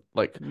 and the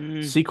like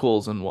Mm.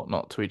 sequels and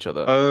whatnot to each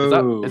other. Is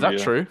Oh that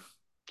yeah. true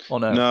or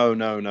no? No,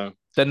 no, no.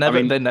 I They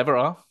mean, never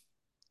are.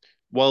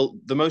 well,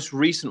 the most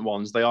recent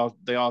ones, they are.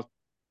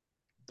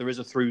 There is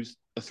a through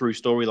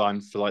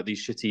storyline for like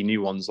these shitty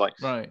new ones. Like,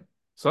 Right.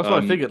 So that's what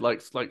I um, figured,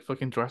 like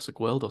fucking Jurassic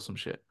World or some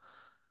shit.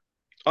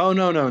 oh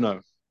no, no,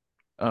 no.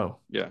 Oh,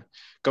 Yeah,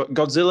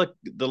 Godzilla.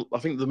 I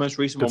think the most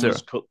recent one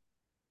was Godzilla.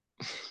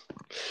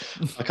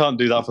 I can't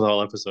do that for the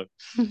whole episode.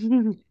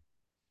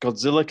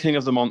 Godzilla King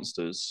of the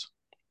Monsters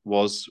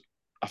was,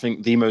 I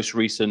think, the most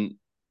recent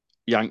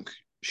Yank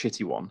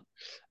shitty one.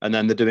 And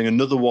then they're doing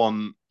another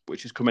one,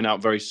 which is coming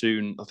out very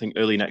soon, I think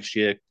early next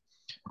year,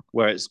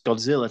 where it's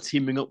Godzilla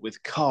teaming up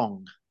with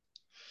Kong.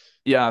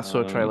 Yeah, I saw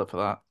a Um, trailer for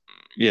that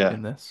yeah.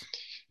 in this.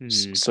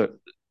 Hmm. So,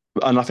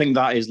 and I think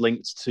that is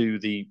linked to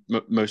the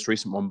most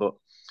recent one. But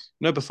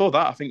no, before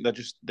that, I think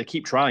they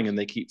keep trying and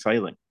they keep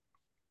failing.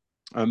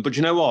 But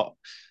you know what?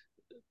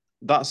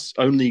 That's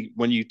only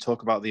when you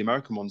talk about the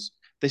American ones.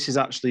 This is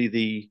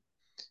actually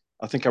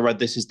I think I read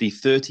this is the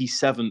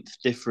 37th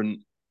different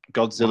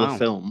Godzilla Wow.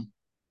 film.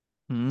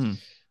 Hmm.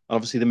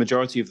 Obviously, the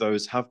majority of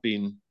those have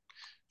been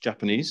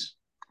Japanese.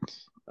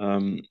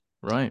 Um,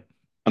 Right.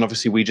 and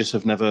obviously, we just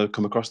have never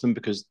come across them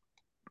because,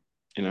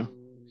 you know,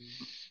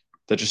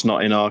 they're just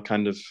not in our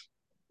kind of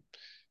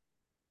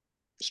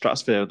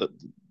stratosphere, that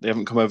they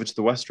haven't come over to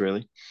the West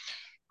really.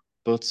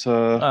 But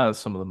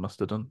Some of them must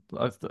have done.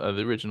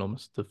 The original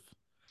must have.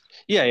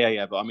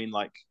 yeah. But I mean,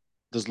 like,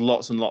 there's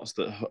lots and lots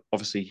that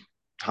obviously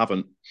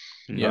haven't.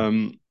 Hmm. Yeah.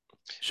 Um,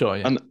 Sure.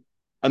 Yeah.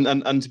 and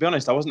and to be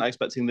honest, I wasn't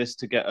expecting this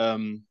to get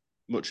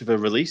much of a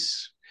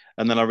release,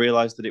 and then I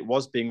realised that it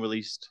was being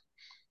released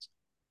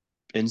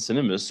in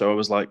cinemas. So I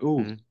was like,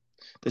 oh, Hmm.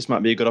 this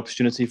might be a good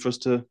opportunity for us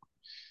to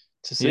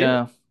see it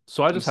Yeah.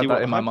 So I and just see had what that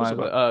the in my hype was mind.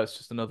 Like, about. oh, it's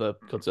just another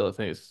Godzilla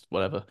thing. It's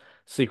whatever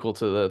sequel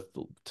to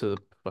the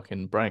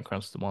fucking Bryan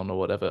Cranston one or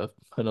whatever.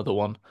 Another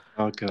one.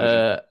 Oh god,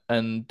 yeah.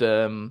 And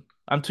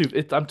I'm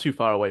too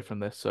far away from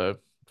this, so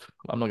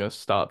I'm not going to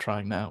start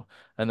trying now.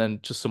 And then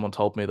just someone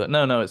told me that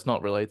no, it's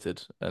not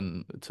related.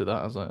 And to that,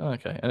 I was like, oh,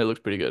 okay. And it looks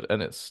pretty good,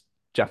 and it's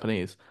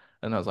Japanese.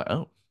 And I was like,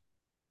 oh,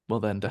 well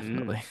then Hmm.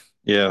 definitely,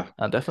 Yeah,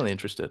 I'm definitely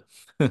interested.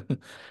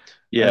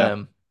 yeah.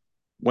 Um,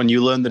 When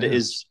you learn that it yeah.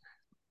 is,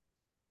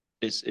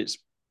 it's it's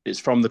it's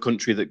from the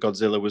country that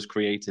Godzilla was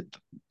created.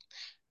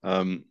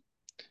 Um,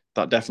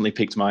 that definitely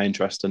piqued my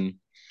interest, and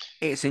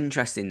It's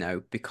interesting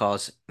though,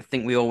 because I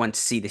think we all went to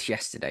see this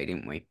yesterday,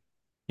 didn't we?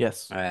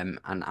 Yes. And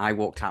I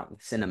walked out of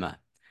the cinema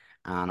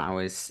and I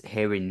was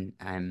hearing,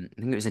 I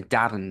think it was a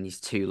dad and his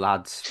two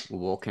lads were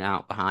walking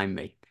out behind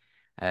me.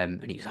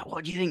 And he was like,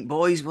 "What do you think,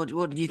 boys? What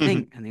did you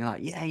think?" And they're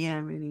like, "Yeah, I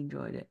really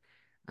enjoyed it."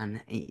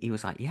 And he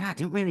was like, "Yeah, I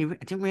didn't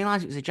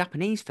realize it was a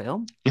Japanese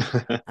film."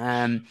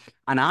 And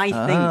I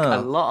think a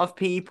Oh, lot of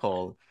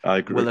people I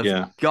will agree. have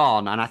Yeah,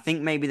 gone, and I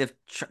think maybe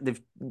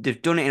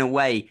they've done it in a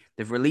way.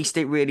 They've released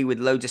it really with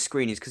loads of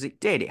screenings because it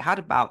did. It had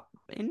about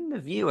in the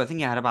view, I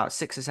think it had about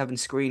 6 or 7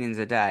 screenings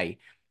a day,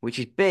 which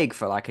is big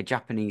for like a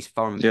Japanese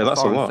yeah. That's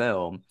a foreign lot.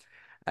 film.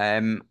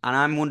 And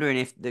I'm wondering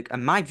if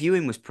and my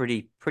viewing was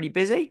pretty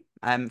busy.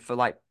 For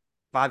like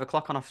 5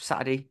 o'clock on a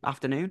Saturday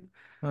afternoon.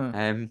 huh.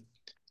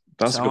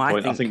 That's a So good I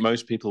point. I think think,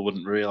 most people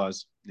wouldn't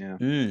realize. Yeah.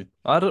 mm,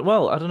 I don't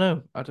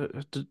know. I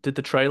don't, did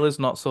the trailers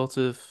not sort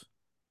of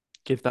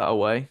give that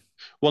away?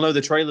 Well, no,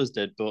 the trailers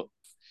did, but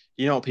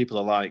you know what people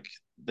are like.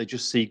 They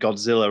just see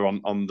Godzilla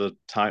on the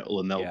title,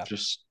 and they'll yeah,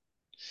 just.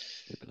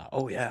 people are like,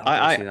 oh yeah,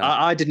 I'll go see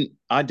that.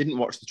 I didn't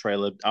watch the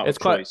trailer out It's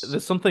of quite, choice.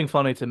 there's something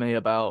funny to me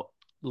about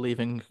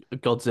leaving a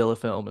Godzilla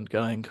film and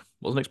going,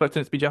 wasn't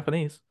expecting it to be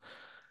Japanese.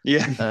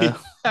 Yeah, Uh,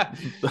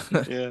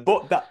 yeah,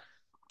 But that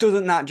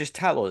doesn't that just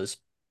tell us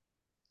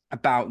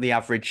about the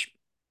average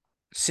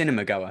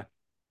cinema goer?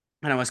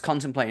 And I was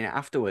contemplating it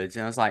afterwards,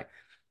 and I was like,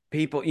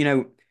 people,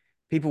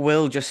 people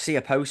will just see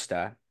a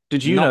poster,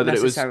 did you know not that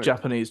it was necessarily.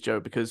 Japanese, Joe?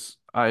 Because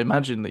I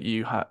imagine that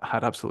you had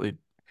absolutely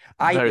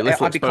very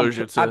little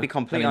exposure I'd be to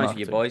completely any honest with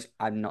you, marketing. boys.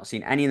 I've not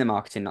seen any of the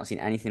marketing, not seen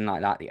anything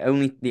like that. The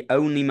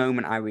only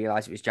moment I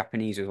realized it was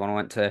Japanese was when I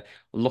went to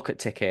look at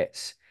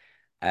tickets,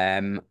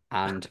 and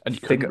And you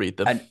couldn't figure read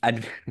them.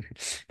 and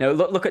no,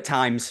 look at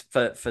times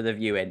for the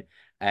viewing,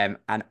 and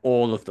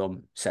all of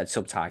them said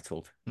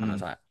subtitled, and I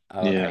was Hmm. like,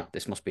 oh, yeah. okay,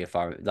 this must be a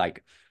foreign,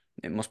 like,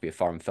 it must be a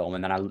foreign film.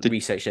 And then I Did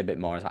researched it a bit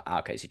more. I was like,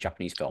 okay, it's a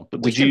Japanese film,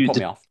 but which did didn't you put me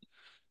did off.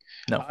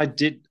 No. I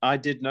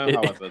did know, It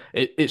however.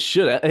 it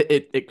should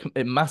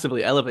it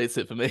massively elevates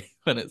it for me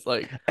when it's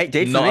like It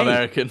did for not me.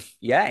 American.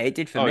 Yeah, it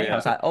did for Oh me. I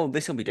was yeah, like, oh,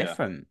 this will be yeah.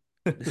 different.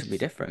 This will be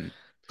different.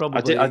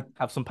 I did I Probably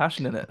have some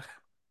passion in it.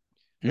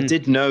 Mm.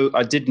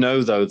 I did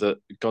know though that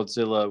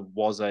Godzilla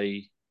was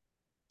a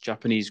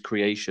Japanese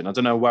creation. I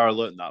don't know where I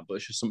learned that, but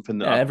it's just something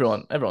that Yeah, I.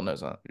 everyone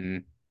knows that.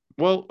 Mm.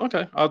 Well,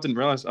 okay, I didn't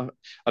realize. I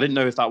didn't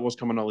know if that was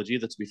common knowledge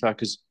either. To be fair,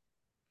 because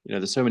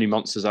there's so many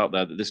monsters out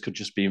there that this could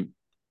just be,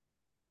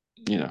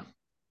 you know.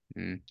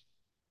 Mm.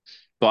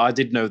 But I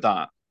did know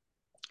that.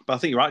 But I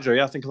think you're right, Joe.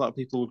 Yeah, I think a lot of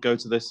people would go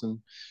to this and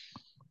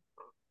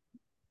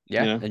you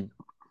Yeah, know, and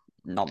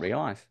not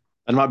realize.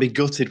 and might be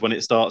gutted when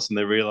it starts and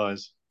they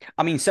realize.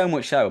 I mean, so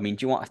much so. I mean,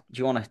 do you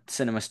want a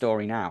cinema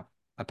story now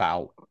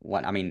about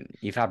when? I mean,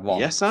 you've had one,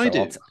 Yes, I so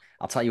do.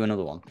 I'll tell you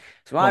another one.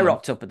 So Go I on then.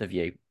 rocked up at the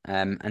View,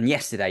 and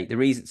yesterday the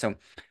reason. So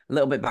a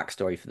little bit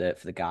backstory for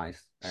the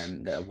guys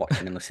that are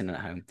watching and listening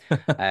at home.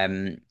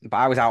 But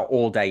I was out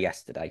all day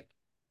yesterday.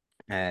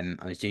 I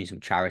was doing some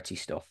charity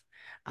stuff,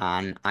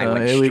 and I Oh,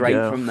 went here we straight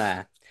go. from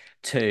there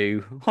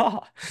two.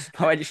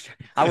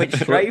 I went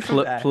straight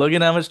from there.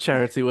 Plugging how much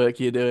charity work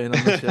you're doing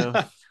on the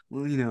show.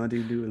 Well, I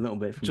do a little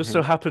bit from Just so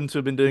here. happened to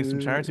have been doing some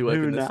charity work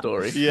Here in and this that.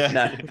 story. Yeah, No,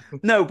 yeah.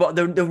 no, but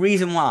the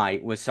reason why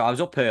was so I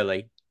was up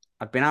early.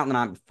 I'd been out the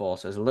night before,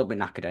 so I was a little bit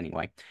knackered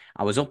anyway.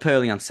 I was up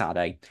early on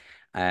Saturday,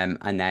 and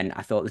then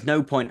I thought there's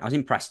no point. I was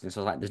in Preston,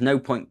 so I was like, there's no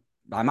point.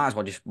 I might as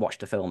well just watch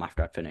the film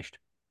after I'd finished.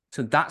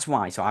 So that's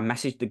why. So I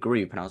messaged the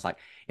group and I was like,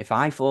 if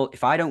I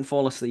don't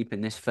fall asleep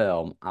in this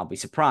film, I'll be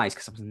surprised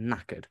because I was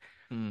knackered.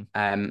 Hmm.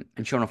 And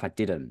sure enough, I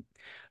didn't.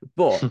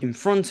 But in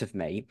front of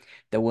me,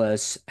 there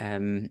was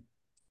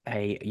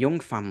a young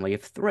family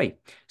of three.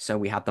 So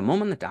we had the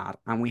mum and the dad,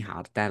 and we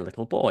had their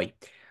little boy.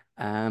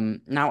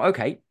 Now,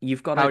 okay,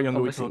 you've got How to young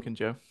are we obviously talking,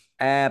 Joe?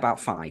 about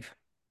five.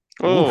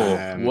 Oh, Oof.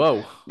 Um,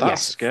 Whoa. that's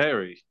yes,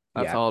 scary.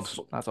 That's yeah. odd.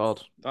 That's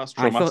odd. That's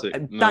I thought,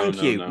 traumatic. No, thank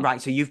no, you. no.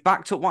 Right, so you've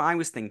backed up what I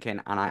was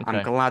thinking, and I'm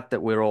Okay. glad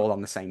that we're all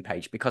on the same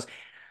page because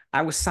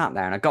I was sat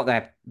there and I got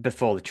there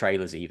before the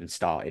trailers even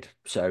started.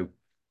 So,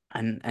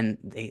 and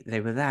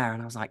they were there,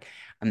 and I was like,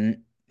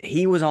 and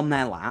he was on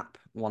their lap,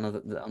 one of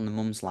on the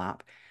mum's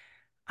lap,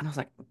 and I was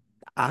like,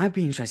 I'd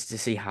be interested to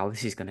see how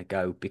this is going to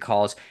go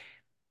because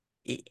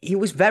he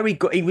was very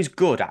good. He was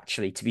good,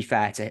 actually, to be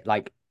fair to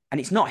like, and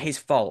it's not his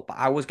fault, but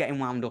I was getting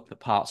wound up at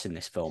parts in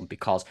this film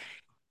because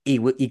he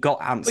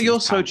got ants But in his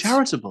you're so pants.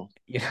 charitable.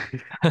 Yeah.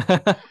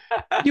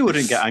 You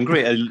wouldn't get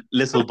angry at a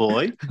little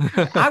boy.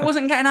 I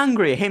wasn't getting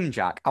angry at him,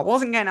 Jack. I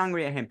wasn't getting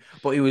angry at him,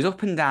 but he was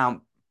up and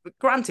down. But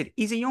granted,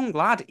 he's a young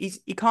lad. He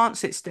can't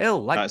sit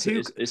still. Like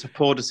who? It's a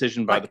poor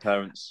decision by the Like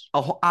parents.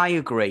 oh, I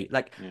agree.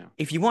 Like Yeah.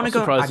 if you want I'm to go,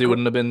 surprised he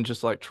wouldn't have been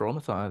just like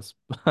traumatized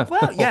by the well,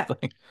 whole yeah.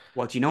 thing.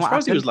 Well, do you know I'm what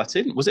surprised he was happened? let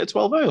in. Was it a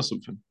 12A or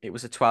something? It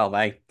was a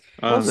 12A.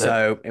 Oh, Was okay. it?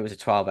 So it was a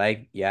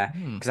 12A, yeah.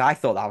 Hmm. Because I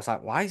thought that I was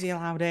like, why is he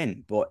allowed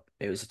in? But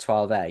it was a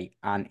 12A,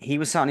 and he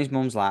was sat on his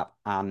mum's lap,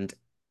 and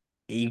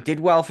he did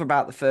well for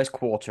about the first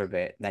quarter of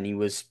it. Then he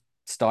was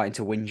starting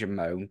to whinge and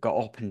moan, got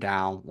up and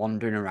down,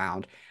 wandering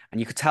around, and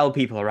you could tell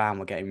people around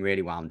were getting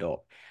really wound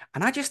up.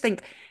 And I just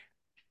think,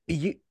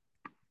 you,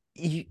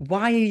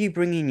 why are you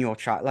bringing your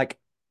child? Like,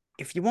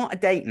 if you want a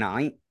date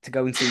night to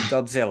go and see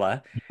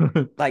Godzilla,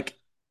 like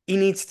he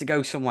needs to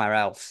go somewhere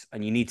else,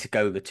 and you need to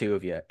go the two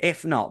of you.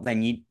 If not,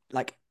 then you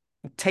like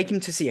take him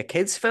to see a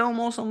kids' film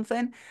or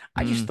something.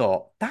 I just Hmm.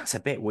 thought that's a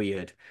bit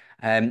weird.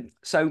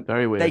 So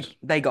Very weird.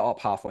 they got up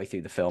halfway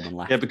through the film and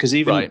Yeah, left. because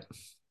Right.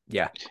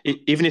 Yeah.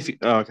 even if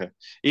oh, okay,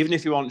 even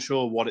if you aren't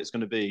sure what it's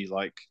going to be,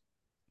 like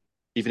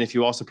even if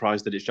you are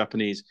surprised that it's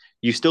Japanese,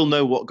 you still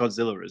know what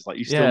Godzilla is. Like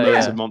you still Yeah, know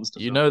it's a Yeah. yeah. monster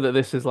You film. know that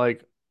this is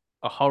like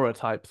a horror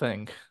type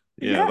thing,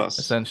 Yeah, Yeah.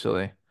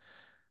 essentially.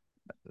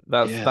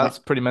 That's yeah, that that's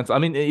pretty mental. I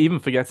mean, even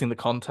forgetting the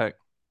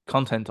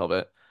content of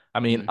it. I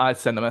mean, Mm. I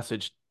sent a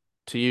message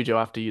to you, Joe,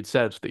 after you'd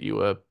said that you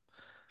were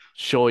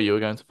sure you were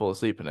going to fall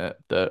asleep in it,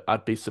 that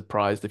I'd be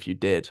surprised if you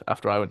did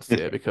after I went to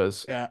see it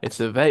because Yeah. it's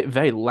a very,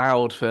 very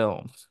loud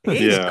film.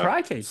 It is, yeah,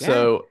 crikey. Yeah.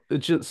 So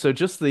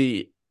just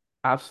the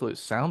absolute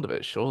sound of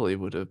it surely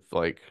would have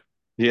like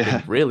been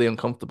yeah, really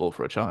uncomfortable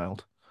for a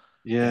child.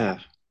 Yeah.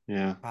 yeah,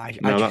 yeah. I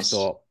No, just that's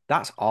thought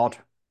that's odd.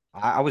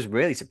 I was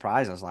really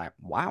surprised. I was like,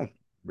 wow,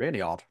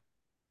 really odd.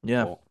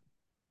 Yeah. But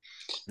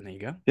there you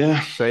go.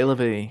 yeah. C'est la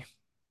vie.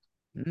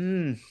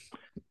 Mm.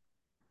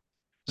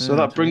 So Oh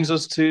that dear. brings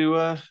us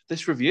to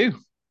this review.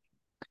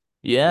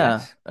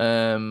 Yeah.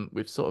 Yes.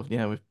 We've sort of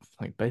we've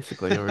like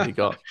basically already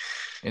got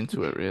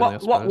into it really, I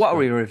suppose, What are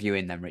we but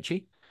reviewing then,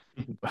 Richie?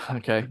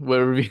 okay.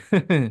 We're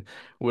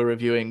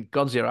reviewing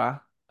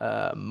Godzilla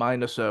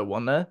minus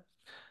one there.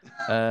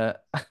 Uh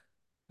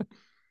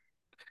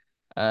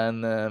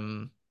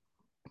and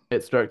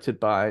it's directed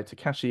by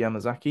Takashi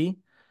Yamazaki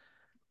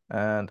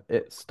and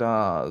it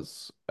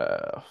stars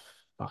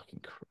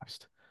fucking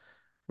Christ.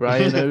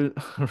 Ryuno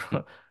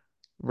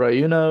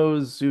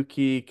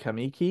Ryunozuki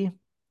Kamiki,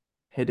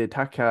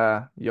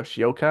 Hidetaka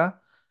Yoshioka,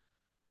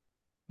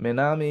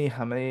 Minami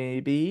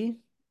Hamebi,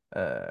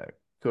 uh,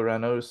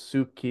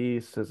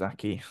 Kuranosuke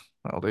Sasaki.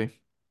 That'll do.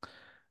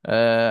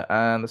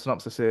 And the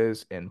synopsis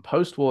is in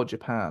post-war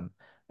Japan,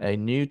 a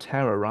new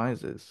terror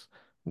rises.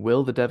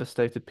 Will the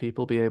devastated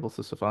people be able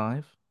to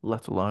survive,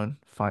 let alone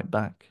fight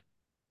back?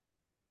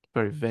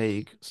 Very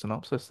vague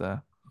synopsis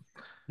there.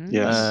 Hmm.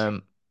 Yes,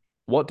 Um,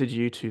 what did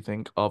you two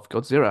think of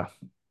Godzilla?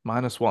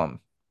 Minus one.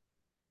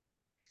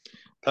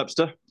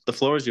 Pepster, the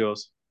floor is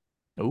yours.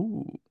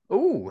 Ooh.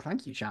 Oh,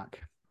 thank you,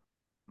 Jack.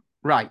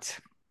 Right.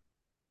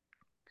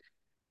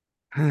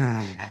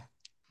 I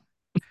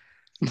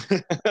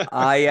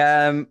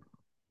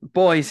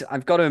boys,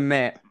 I've got to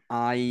admit,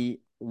 I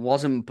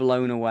wasn't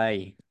blown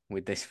away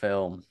with this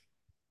film.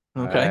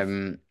 Okay.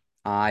 Um,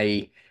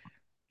 I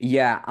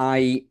yeah,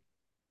 I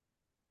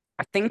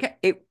think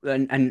it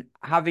and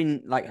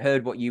having like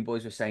heard what you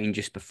boys were saying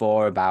just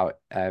before about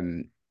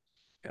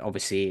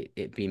obviously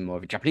it being more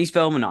of a Japanese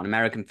film and not an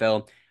American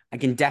film, I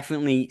can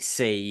definitely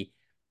see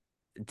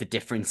the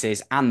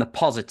differences and the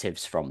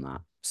positives from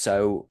that.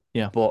 So,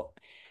 Yeah. but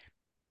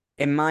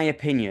in my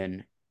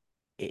opinion,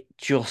 it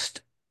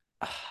just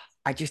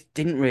I just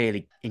didn't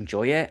really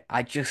enjoy it.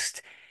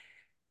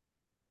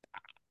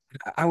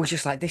 I was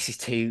just like, this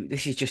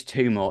is just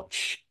too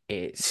much.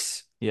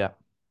 It's Yeah.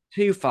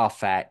 too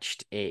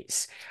far-fetched.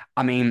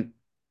 I mean,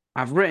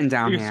 I've written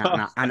down Too here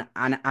far.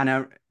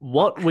 I,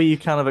 What were you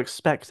kind of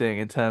expecting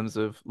in terms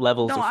of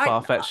levels no, of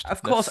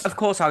far-fetchedness? of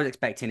course I was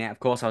expecting it. Of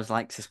course I was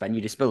like, suspend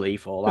your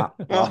disbelief, all that,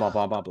 blah, blah,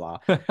 blah, blah, blah.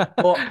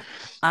 But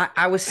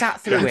I was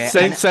sat through it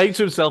Saying and saying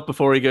to himself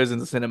before he goes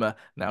into cinema,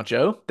 now,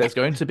 Joe, there's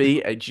going to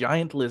be a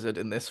giant lizard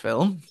in this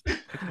film,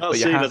 That but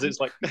scene as it's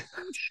like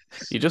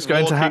you're just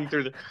going to walking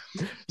through the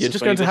you're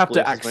just going to have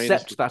to suspend your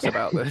accept disbelief. that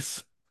about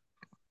this.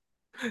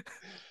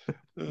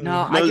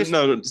 no,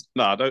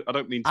 No, I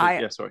don't mean to. I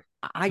Yeah, sorry.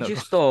 I No.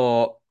 just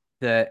thought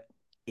that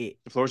it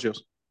The floor is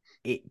yours.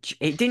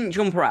 it didn't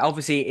jump right.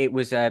 Obviously, it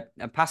was a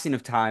passing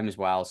of time as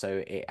well,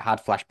 so it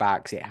had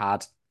flashbacks. It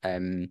had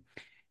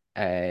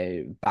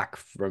back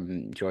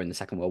from during the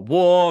Second World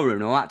War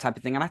and all that type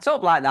of thing. And I sort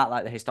of like that,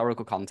 like the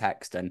historical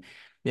context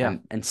Yeah.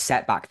 and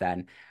set back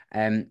then.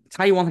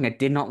 Tell you one thing I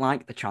did not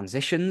like the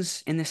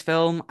transitions in this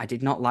film. I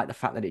did not like the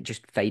fact that it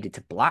just faded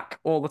to black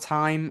all the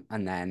time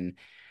and then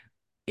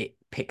it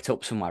picked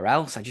up somewhere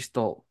else. I just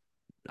thought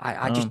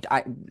I Um, just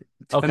I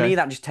for me okay.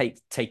 that just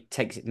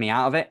takes me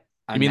out of it.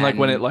 You And mean like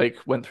when it then like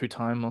went through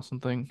time or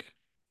something?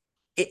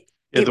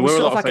 Yeah, it there was were a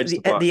sort lot of of like fades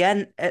to at black. the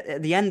end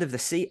at the end of a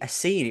scene,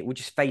 it would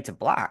just fade to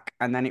black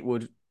and then it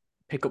would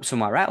pick up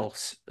somewhere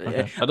else.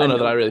 Okay. I don't know And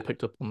that I really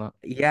picked up on that.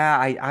 yeah,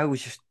 I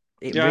was just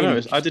it Yeah, I really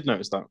noticed. I just did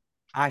notice that.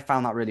 I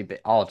found that really a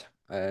bit odd.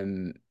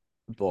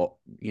 But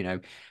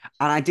and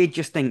I did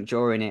just think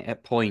during it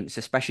at points,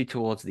 especially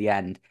towards the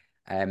end,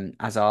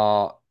 as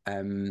our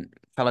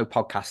fellow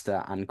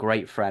podcaster and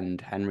great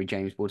friend Henry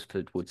James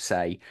Woodford would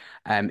say,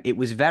 it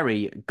was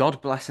very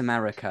God bless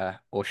America,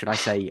 or should I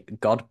say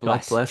God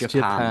God bless bless Japan.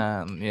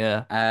 Japan.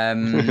 Yeah.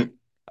 Um,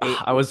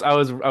 it I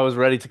was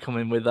ready to come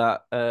in with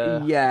that. I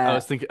yeah,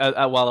 was thinking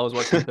while I was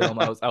watching the film,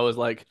 I was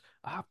like,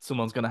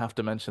 someone's gonna have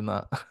to mention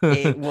that.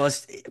 it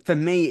was for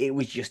me. It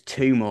was just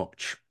too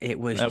much. It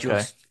was Okay.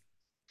 just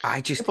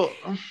I Yeah, just but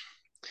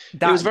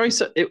it was that very.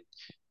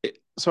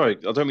 Sorry,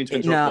 I don't mean to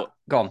interrupt, no but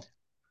gone.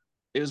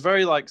 it was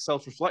very like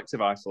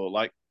self-reflective. I thought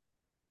like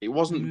it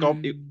wasn't God.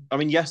 Mm. I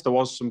mean, yes, there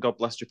was some God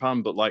bless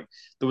Japan, but like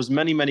there was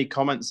many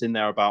comments in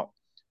there about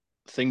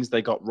things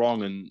they got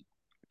wrong and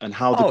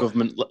Oh,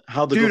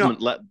 how the do not.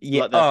 government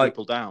Yeah. let their Oh,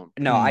 people down.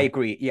 no, I Hmm.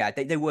 agree. Yeah,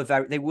 they were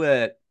very. They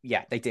were.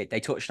 Yeah, they did. They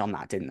touched on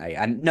that, didn't they?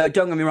 And no,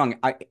 don't get me wrong.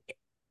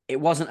 It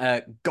wasn't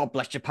a God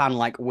bless Japan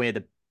like we're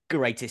the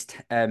greatest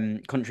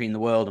country in the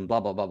world and blah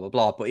blah blah blah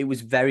blah. But it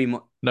was very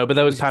much. No, but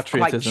there It was was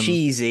quite patriotism,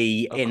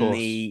 cheesy of in course.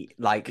 the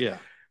like Yeah,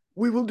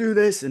 we will do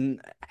this,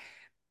 and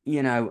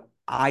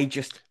I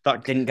just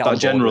that didn't get that on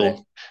board with it.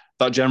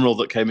 general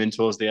that came in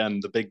towards the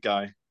end, the big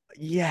guy,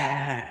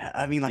 Yeah,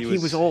 I mean, like he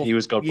was he all,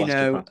 was God bless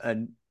Japan.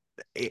 and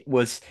it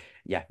was,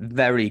 yeah,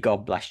 very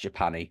God bless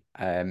Japani.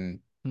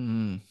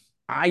 Hmm.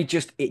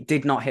 It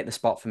did not hit the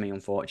spot for me,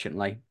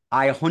 unfortunately.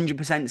 I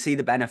 100% see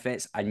the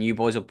benefits, and you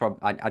boys will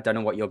probably, I don't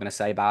know what you're going to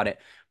say about it,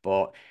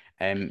 but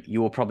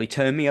you will probably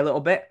turn me a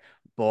little bit.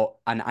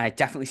 And I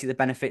definitely see the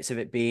benefits of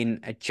it being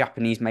a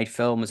Japanese made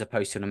film as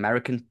opposed to an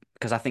American,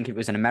 because I think if it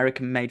was an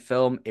American made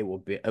film, it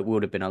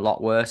would have been a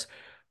lot worse.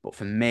 But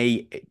for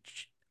me,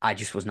 I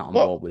just was not on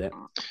What? board with it.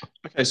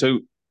 Okay, so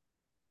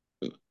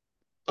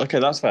okay,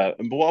 that's fair.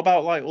 But what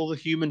about like all the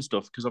human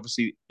stuff? Because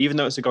obviously, even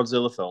though it's a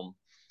Godzilla film,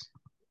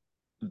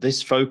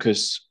 this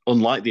focus,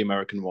 unlike the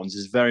American ones,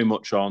 is very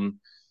much on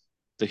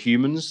the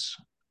humans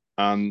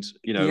and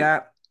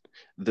Yeah,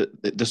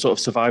 the sort of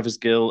survivor's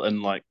guilt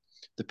and like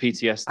the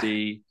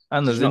PTSD.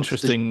 And Did there's you not?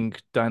 interesting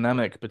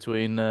dynamic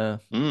between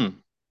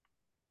Mm,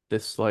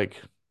 this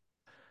like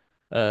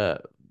uh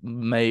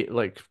mate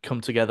like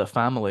come together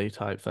family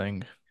type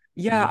thing as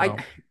yeah.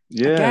 well.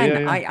 yeah, yeah, Again,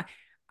 yeah.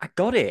 I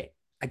got it.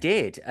 I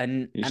did,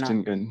 and You just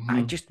didn't go.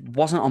 I Mm. just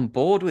wasn't on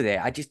board with it.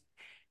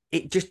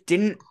 It just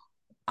didn't.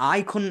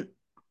 I couldn't.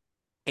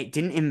 It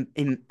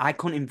didn't. I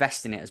couldn't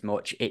invest in it as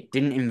much. It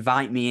didn't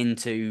invite me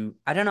into.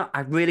 I don't know.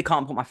 I really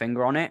can't put my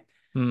finger on it.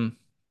 Hmm.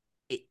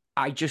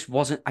 I just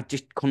wasn't. I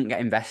just couldn't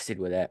get invested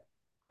with it.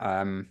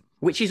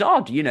 Which is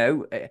odd, you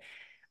know.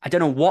 I don't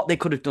know what they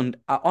could have done.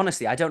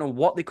 Honestly, I don't know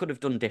what they could have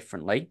done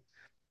differently.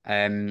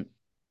 Um,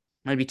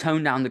 maybe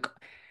tone down the.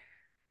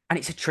 And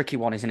it's a tricky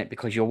one, isn't it?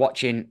 Because you're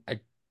watching a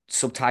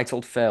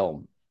subtitled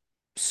film,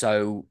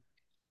 so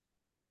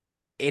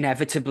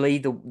inevitably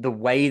the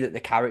way that the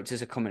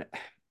characters are coming,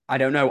 I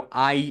don't know.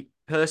 I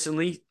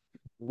personally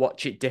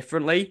watch it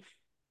differently.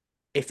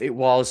 If it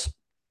was,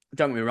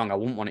 don't get me wrong, I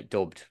wouldn't want it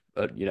dubbed,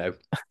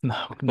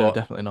 No, no, but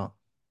definitely not.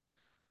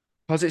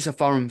 because it's a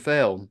foreign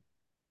film,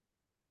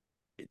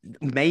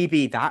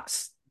 maybe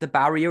that's the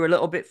barrier a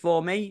little bit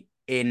for me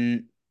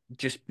in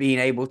just being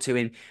able to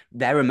in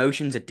their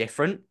emotions are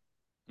different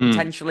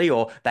Mm. potentially,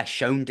 or they're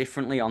shown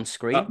differently on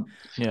That screen,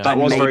 Yeah. that and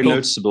was very Cult maybe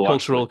noticeable,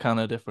 cultural actually. kind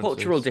of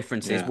cultural differences.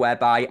 differences Yeah,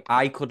 whereby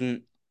I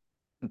couldn't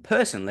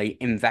personally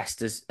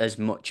invest as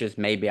much as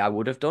maybe I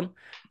would have done.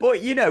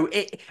 But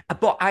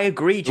but I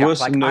agree, there were Jack.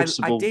 some Like I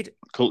noticeable did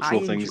I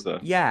cultural enjoy things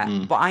there. yeah,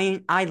 Mm. but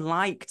I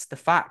liked the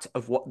fact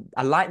of what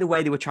I liked the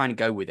way they were trying to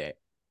go with it.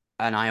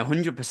 and I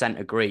 100%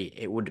 agree.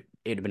 It'd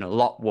have been a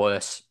lot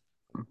worse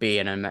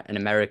being an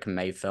American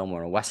made film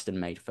or a Western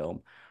made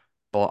film,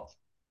 but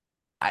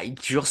I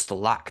just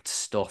lacked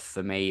stuff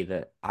for me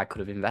that I could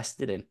have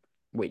invested in,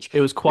 which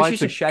It was which quite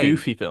is a a shame.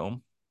 goofy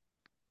film.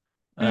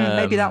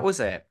 Maybe that Um, was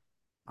it.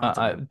 I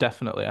don't I know.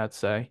 definitely I'd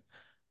say,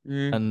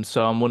 Mm, and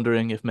so I'm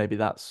wondering if maybe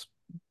that's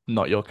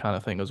not your kind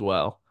of thing as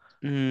well.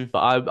 mm,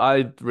 But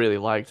I really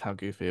liked how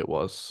goofy it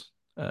was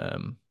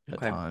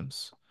at okay.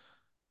 times.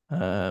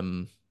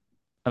 Um,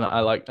 and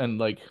I like and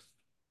like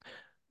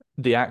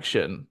the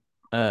action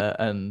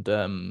and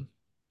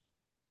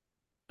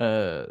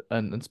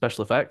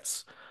special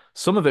effects.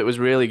 Some of it was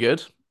really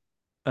good.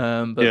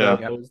 But Yeah.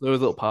 Yep. there was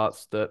little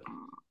parts that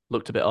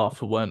looked a bit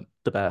off or weren't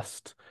the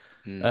best.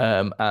 Mm,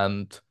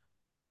 And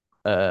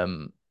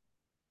um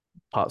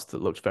parts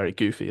that looked very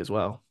goofy as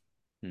well.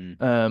 mm,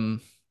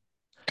 Um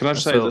Can I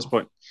and just say at this so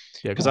point,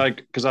 yeah, go on.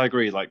 because I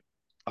agree. Like,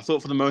 I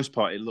thought for the most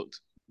part it looked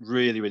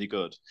really, really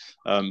good.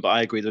 But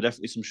I agree there were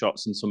definitely some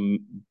shots and some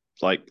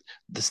like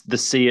the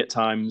sea at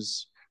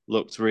times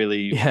looked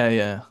really Yeah,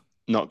 yeah.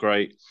 not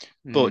great.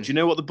 But mm. do you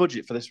know what the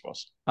budget for this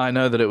was? I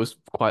know that it was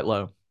quite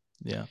low.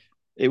 Yeah.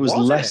 It was Was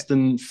less it?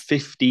 than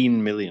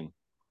 15 million.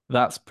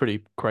 That's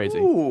pretty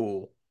crazy.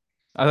 Ooh,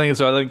 I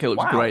think it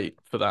looks wow. great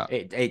for that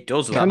It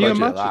does look that Can you good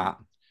budget. for imagine? that.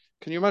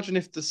 Can you imagine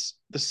if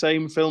the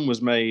same film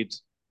was made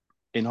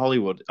in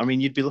Hollywood? I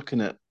mean, you'd be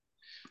looking at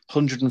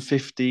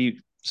 150.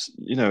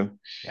 You know,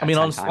 I Yeah, mean,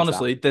 10 times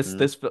that. honestly,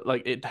 Mm,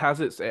 like it has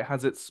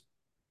its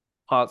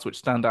parts which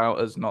stand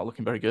out as not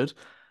looking very good,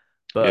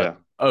 yeah,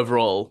 but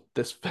overall,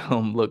 this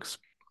film looks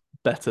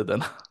better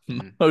than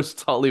mm.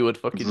 most Hollywood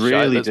fucking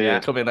shite really that's Yeah.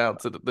 did. coming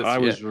out this I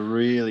year. was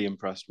really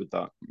impressed with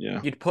that.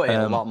 Yeah. You'd put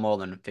it a Um, lot more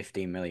than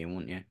 15 million,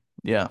 wouldn't you?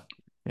 yeah,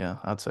 yeah,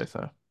 I'd say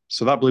so.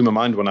 So that blew my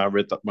mind when I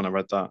read that. When I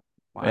read that,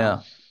 Wow.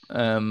 Yeah.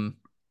 Um,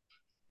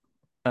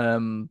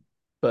 um,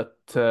 but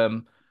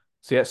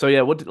so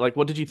yeah,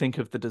 what did you think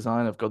of the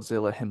design of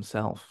Godzilla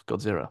himself,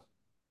 Godzilla?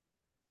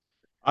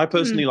 I Mm,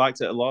 personally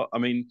liked it a lot. I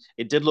mean,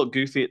 it did look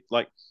goofy,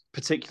 like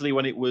particularly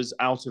when it was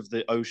out of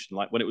the ocean,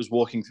 like when it was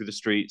walking through the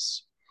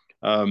streets,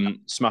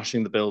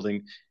 smashing the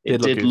building. Did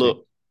It look did goofy.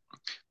 look,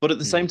 but at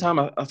the same mm. time,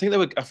 I think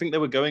they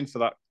were going for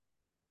that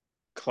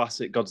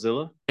classic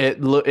Godzilla,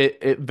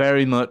 It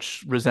very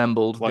much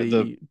resembled like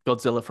the the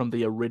Godzilla from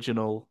the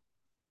original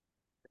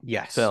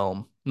Yes.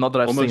 film. Not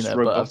that I've seen almost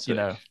it, but robotic.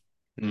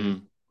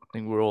 Mm. I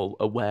think we're all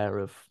aware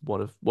of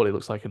what he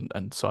looks like, and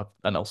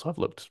also I've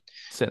looked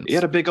He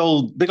had since. a big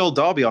old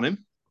Derby on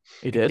him.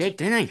 He He did. did,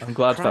 didn't he? I'm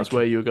glad that's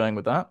where Crikey. you were going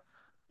with that.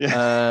 Yeah.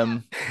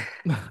 Um,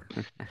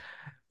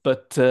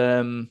 but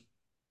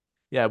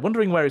yeah,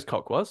 wondering where his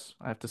cock was,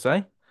 I have to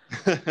say.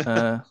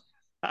 Uh,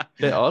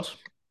 Bit odd.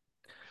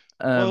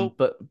 Well,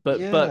 But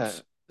yeah,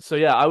 so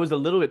yeah, I was a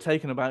little bit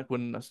taken aback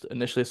when I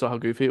initially saw how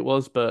goofy it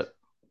was, but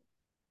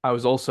I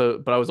was also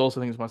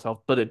thinking to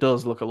myself, but it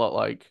does look a lot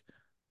like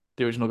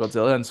the original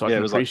Godzilla, and so I yeah. It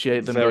can was like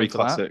appreciate them very going for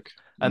that. classic.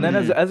 And then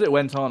Mm. Mm. as it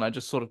went on, I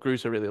just sort of grew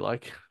to really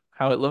like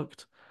how it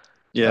looked.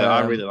 Yeah,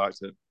 I really Um,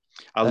 liked it.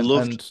 I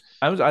loved.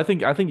 I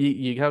think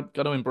you have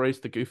got to embrace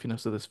the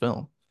goofiness of this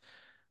film.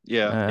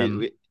 Yeah,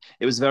 Um,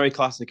 it was very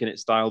classic in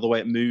its style. The way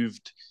it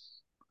moved,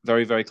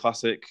 very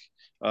classic.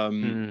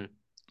 Um, Mm.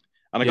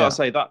 and I gotta yeah,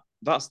 say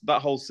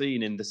that whole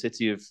scene in the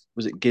city of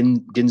was it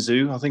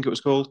Ginzu, I think it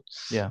was called.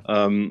 yeah,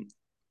 Um,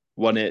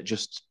 when it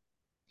just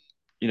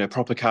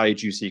proper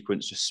kaiju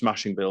sequence, just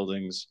smashing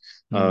buildings,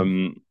 mm,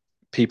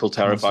 people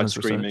terrified, consonance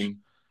research. screaming,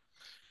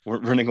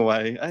 running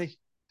away. Hey,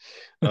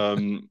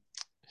 um,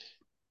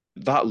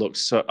 that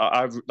looks so.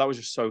 That was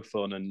just so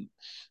fun, and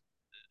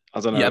I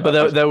don't Yeah, know.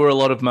 but there were a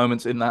lot of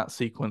moments in that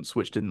sequence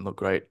which didn't look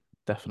great.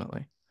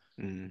 Definitely.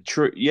 Mm.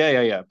 True.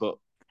 Yeah.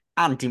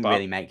 And didn't But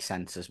really make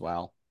sense as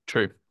well.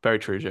 True. Very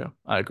true, Joe.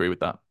 I agree with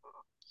that.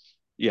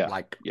 yeah,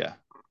 Like, yeah,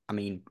 I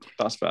mean,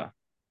 that's fair.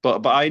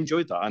 But I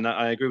enjoyed that, and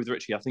I agree with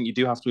Richie. I think you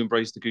do have to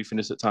embrace the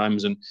goofiness at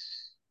times, and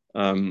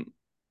um,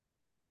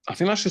 I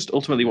think that's just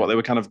ultimately what mm. they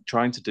were kind of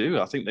trying to do.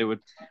 A I think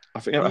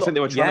lot, they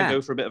were trying to yeah.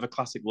 go for a bit of a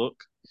classic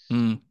look.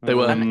 They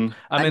were. And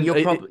I and mean, you're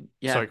probably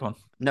yeah. sorry, go on.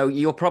 No,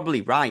 you're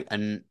probably right.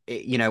 And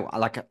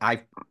like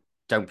I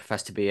don't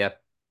profess to be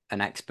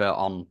an expert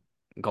on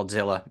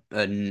Godzilla,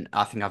 and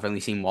I think I've only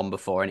seen one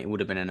before, and it would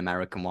have been an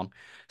American one.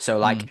 So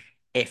like, Mm,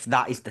 if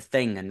that is the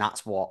thing, and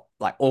that's what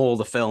like all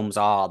the films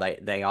are,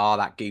 they are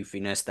that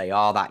goofiness, they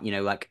are that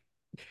like,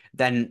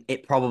 then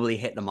it probably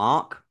hit the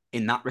mark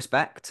in that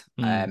respect.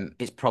 mm.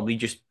 It's probably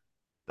just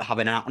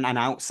having an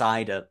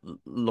outsider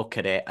look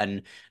at it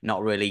and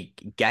not really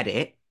get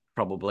it,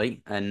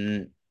 probably,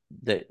 and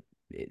that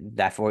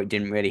therefore it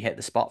didn't really hit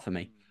the spot for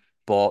me.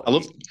 But I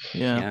love,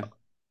 Yeah. yeah,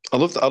 I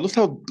loved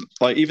how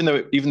like even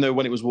though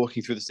when it was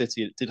walking through the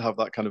city, it did have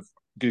that kind of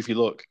goofy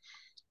look.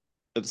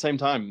 At the same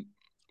time,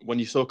 when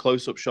you saw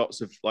close up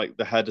shots of like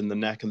the head and the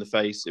neck and the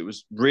face, it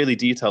was really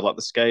detailed, like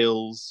the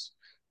scales.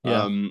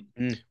 Yeah.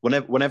 mm,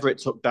 Whenever it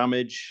took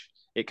damage,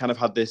 it kind of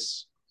had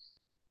this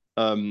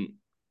um,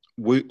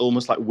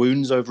 almost like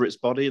wounds over its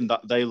body, and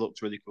that they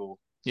looked really cool.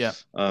 Yeah.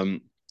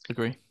 Um,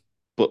 Agree.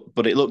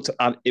 but it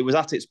was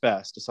at its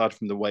best aside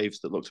from the waves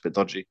that looked a bit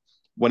dodgy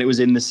when it was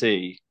in the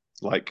sea,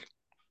 like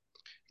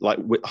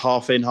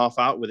half in, half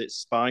out with its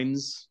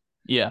spines.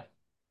 Yeah.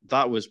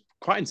 That was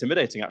quite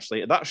intimidating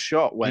actually. That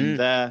shot Mm,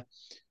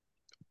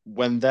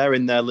 when they're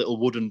in their little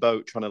wooden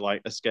boat trying to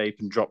like escape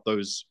and drop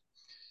those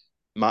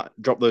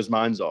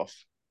mines off,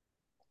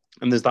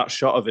 and there's that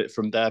shot of it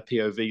from their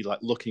POV, like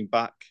looking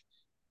back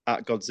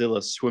at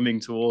Godzilla swimming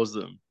towards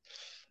them,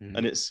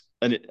 and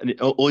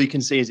mm, all you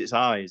can see is its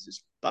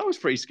eyes. That was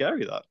pretty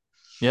scary. That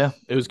Yeah,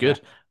 it was yeah.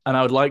 good. And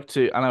I would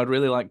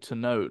really like to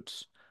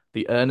note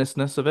the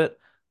earnestness of it.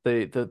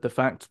 The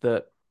fact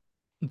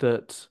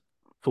that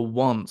for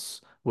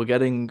once we're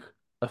getting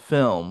a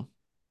film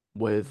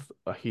with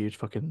a huge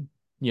fucking,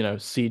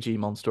 CG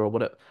monster or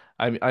whatever.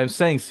 I'm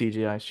saying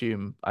CG, I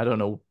assume. I don't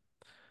know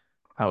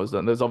how it was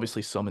done. There's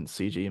obviously some in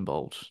CG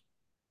involved,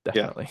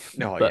 yeah, definitely.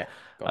 Oh yeah.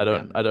 But I God,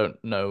 yeah. don't I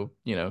don't know,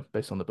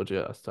 based on the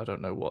budget, I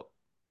don't know what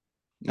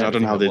I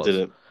don't know everything how that they did was.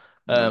 it.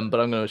 No, But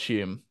I'm gonna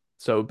assume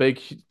so big,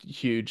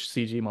 huge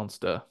CG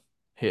monster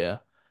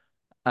here.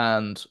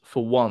 And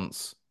for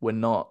once, we're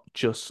not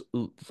just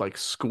like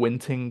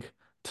squinting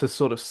to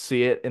sort of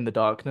see it in the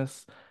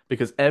darkness,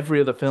 because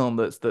every other film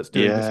that's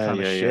doing this yeah, kind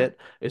of yeah, yeah, shit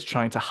is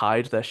trying to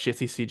hide their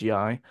shitty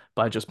CGI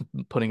by just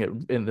putting it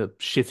in the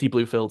shitty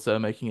blue filter,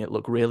 making it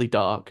look really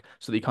dark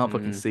so that you can't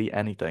fucking Mm, see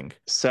anything.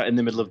 set in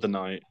the middle of mm, the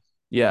night.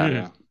 Yeah,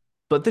 Yeah,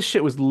 but this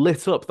shit was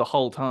lit up the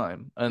whole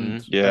time and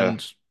mm, yeah,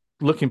 and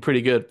looking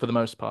pretty good for the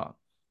most part.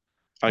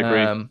 I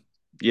agree. Um,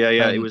 Yeah,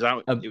 yeah, and it was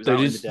they're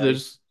out in the just they're day.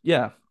 just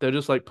yeah, they're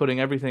just like putting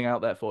everything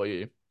out there for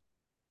you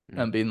mm.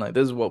 and being like,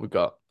 "This is what we've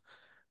got."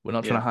 We're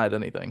not trying to Yeah, hide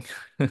anything.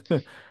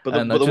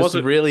 And I but there just was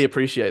a really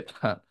appreciate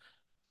that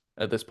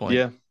at this point.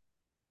 yeah.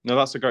 No,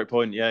 that's a great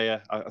point. Yeah, yeah,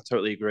 I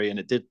totally agree. And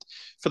it did,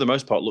 for the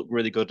most part, look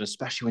really good, and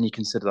especially when you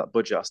consider that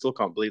budget. I still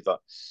can't believe that.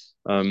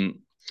 Um,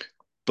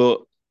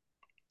 but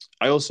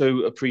I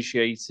also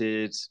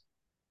appreciated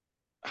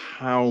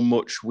how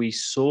much we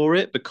saw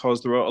it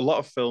because there are a lot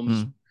of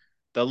films Mm,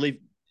 they'll leave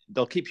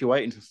they'll keep you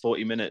waiting for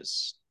 40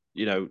 minutes,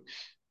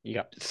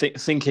 Yeah.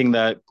 thinking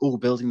they're all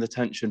building the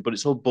tension, but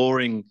it's all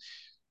boring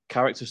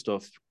character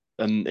stuff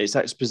and it's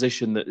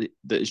exposition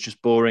that is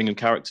just boring and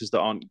characters that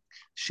aren't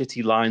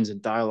shitty lines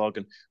and dialogue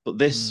but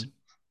mm,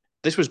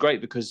 this was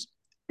great because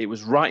it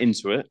was right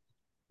into it.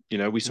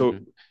 We saw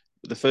Mm,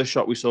 the first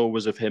shot we saw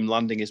was of him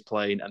landing his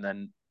plane and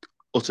then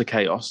utter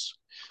chaos.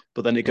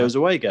 But then it yeah. goes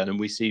away again, and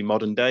we see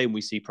modern day, and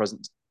we see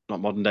present,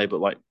 not modern day, but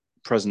like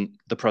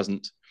the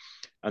present,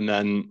 and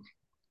then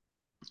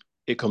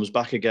it comes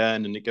back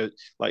again, and it goes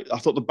like I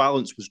thought the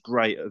balance was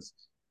great of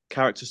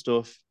character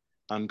stuff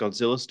and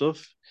Godzilla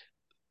stuff.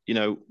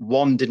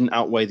 One didn't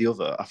outweigh the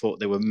other. I thought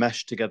they were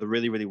meshed together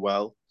really, really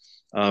well,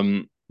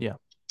 um, Yeah.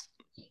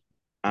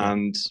 Yeah.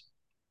 and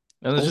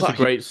And there's all just a that.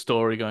 great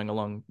story going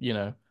along,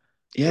 Yeah,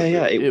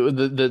 yeah,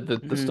 the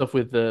mm. stuff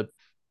with the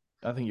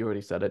I think you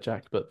already said it,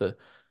 Jack, but the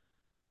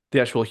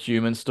actual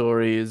human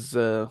story is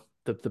the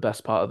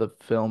best part of the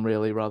film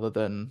really, rather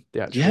than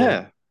the actual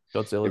yeah. It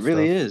Godzilla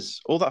really stuff.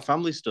 is all that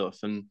family stuff,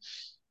 and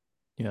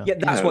Yeah. Yeah,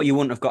 you that's know, what you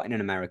wouldn't have got in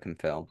an American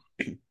film.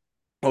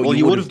 Or well,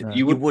 you would have Yeah.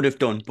 you would have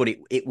done, but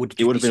it would it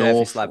just would be have been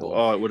surface awful. level,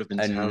 Oh, it would have been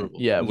and terrible.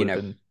 Yeah, it would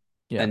have been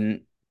yeah.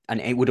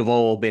 and it would have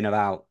all been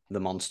about the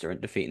monster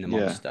and defeating the Yeah.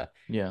 monster.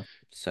 Yeah.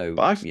 So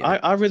But yeah.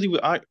 I really,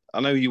 I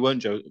know you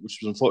weren't, Joe, which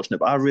was unfortunate,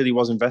 but I really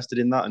was invested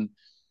in that. And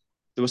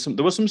there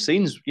were some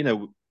scenes,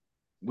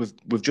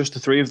 with just the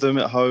three of them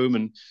at home.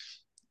 And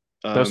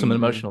There was some um,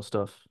 Mm, emotional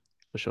stuff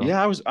for sure.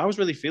 yeah, I was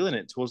really feeling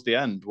it towards the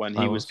end when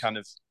I he was was. kind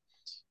of,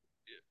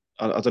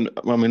 I don't,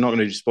 well, we're not going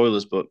to do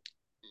spoilers, but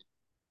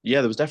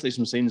yeah, there was definitely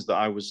some scenes that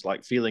I was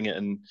like feeling it.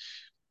 And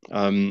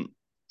um,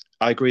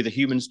 I agree, the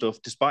human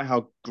stuff, despite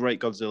how great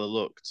Godzilla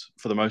looked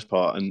for the most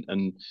part,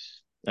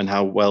 and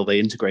how well they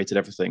integrated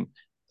everything,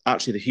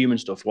 actually the human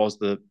stuff was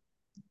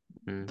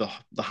mm,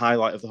 the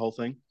highlight of the whole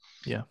thing.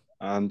 Yeah.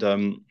 And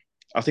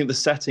I think the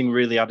setting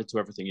really added to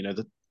everything.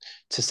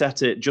 To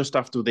set it just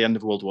after the end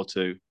of World War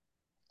II,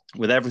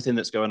 with everything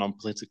that's going on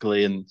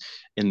politically and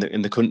in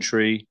the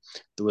country,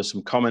 there were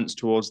some comments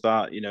towards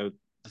that.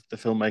 The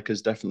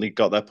filmmakers definitely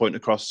got their point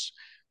across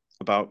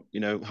about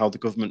how the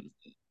government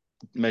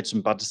made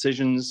some bad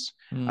decisions,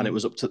 and Mm. it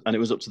was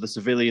up to the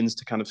civilians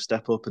to kind of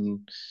step up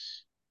and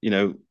you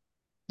know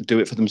do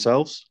it for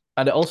themselves.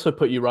 And it also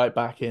put you right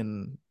back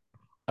in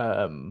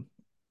um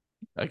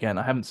again,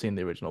 I haven't seen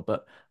the original,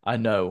 but I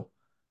know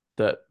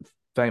that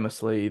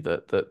famously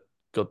that the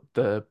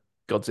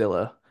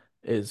Godzilla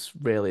is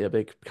really a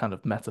big kind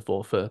of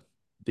metaphor for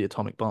the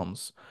atomic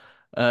bombs.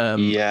 Uh,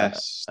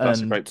 Yes,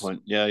 that's a great and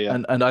point. Yeah, yeah,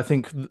 and I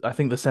think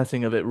the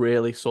setting of it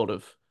really sort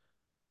of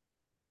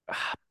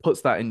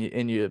puts that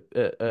in your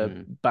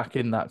mm, back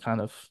in that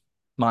kind of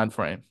mind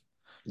frame.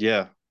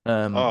 yeah.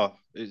 Um, Oh,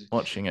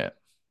 watching it.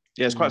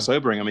 yeah, it's quite mm,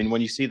 sobering. I mean,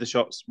 when you see the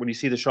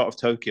shot of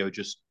Tokyo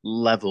just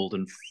leveled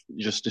and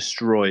just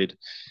destroyed,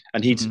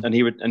 Mm,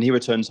 and he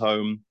returns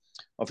home.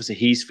 Obviously,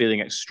 he's feeling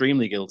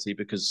extremely guilty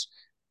because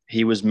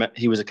he was a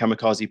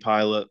kamikaze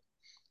pilot,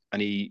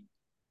 and he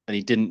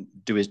didn't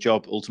do his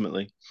job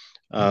ultimately.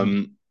 mhm.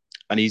 Um,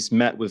 and he's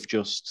met with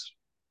just,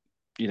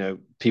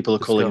 people are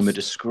calling him a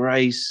Disgust.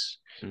 disgrace.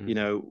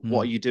 Mm. What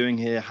Mm, are you doing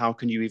here? How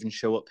can you even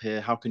show up here?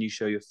 How can you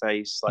show your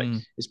face? Like,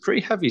 mm, it's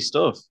pretty heavy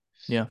stuff.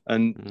 yeah.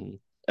 And Mm.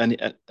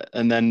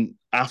 and then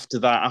after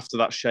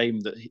that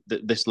shame that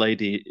this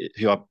lady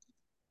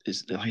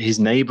is his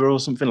neighbor or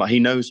something, like he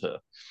knows her,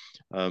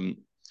 um,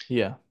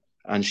 Yeah.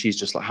 and she's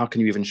just like, how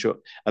can you even show?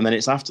 And then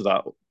it's after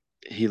that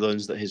he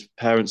learns that his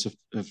parents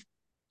have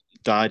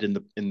died in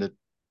the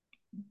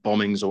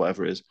bombings or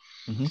whatever it is.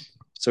 Hmm.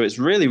 So it's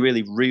really,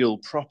 really real,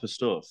 proper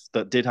stuff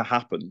that did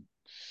happen.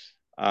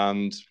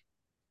 And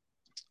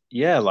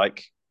yeah,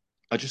 like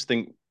I just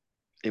think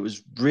it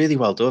was really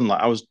well done.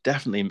 Like I was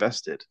definitely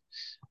invested,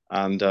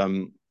 and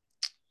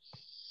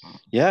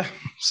yeah,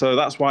 so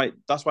that's why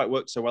it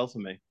worked so well for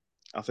me.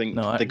 I think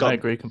No, they I got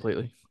agree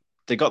completely.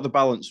 they got the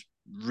balance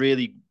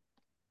really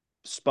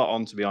spot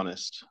on. To be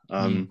honest,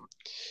 Mm,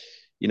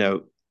 you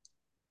know,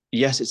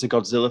 yes, it's a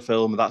Godzilla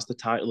film. That's the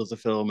title of the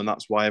film, and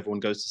that's why everyone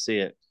goes to see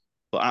it.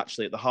 But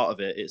actually, at the heart of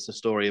it, it's a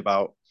story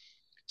about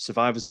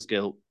survivor's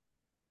guilt,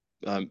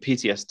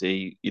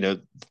 PTSD.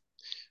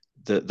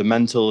 The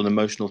mental and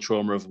emotional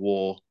trauma of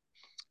war,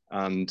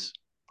 and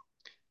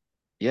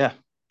yeah,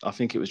 I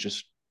think it was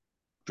just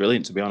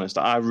brilliant. To be honest,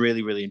 I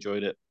really, really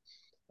enjoyed it.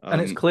 and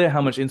it's Um, clear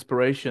how much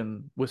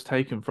inspiration was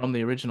taken from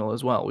the original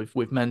as well.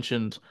 We've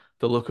mentioned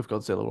the look of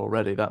Godzilla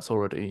already. That's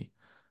already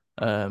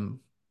um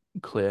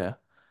clear.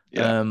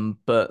 yeah.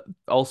 But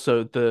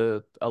also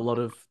the a lot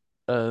of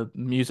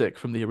music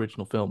from the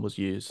original film was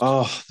used.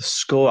 Oh, the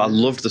score! I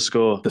loved Mm. the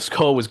score. The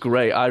score was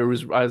great. I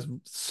was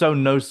so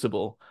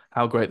noticeable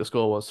how great the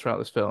score was throughout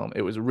this film.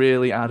 It was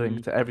really adding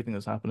Mm. to everything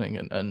that's happening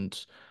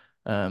and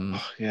um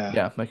Oh, yeah,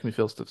 yeah, making me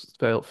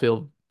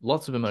feel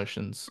lots of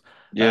emotions.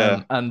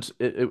 yeah,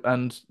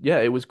 And yeah,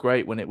 it was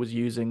great when it was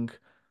using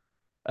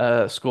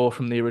score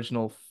from the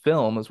original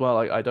film as well.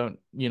 I don't,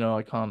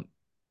 I can't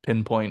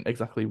pinpoint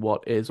exactly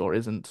what is or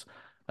isn't.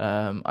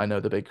 I know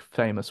the big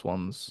famous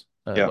ones,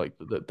 yeah. like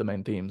the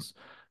main themes.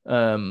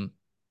 Um,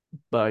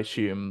 but I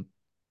assume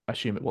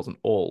it wasn't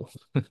all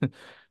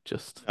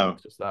just No,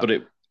 just that. but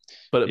it,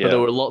 But there yeah.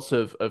 were lots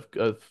of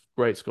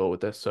great score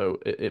with this, so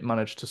it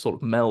managed to sort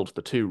of meld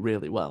the two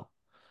really well.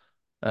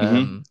 Mm-hmm.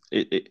 Um,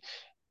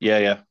 Yeah,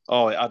 yeah.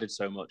 Oh, it added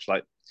so much.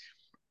 Like,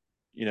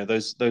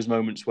 those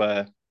moments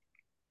where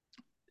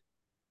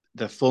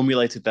they've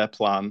formulated their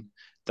plan,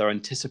 they're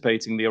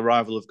anticipating the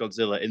arrival of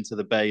Godzilla into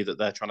the bay that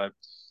they're trying to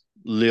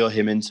lure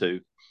him into,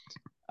 Mm.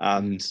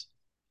 and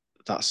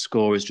that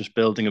score is just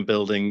building and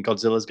building.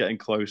 Godzilla's getting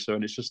closer,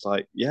 and it's just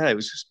like, yeah, it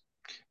was just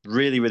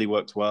really, really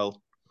worked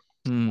well.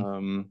 hmm,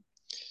 Um,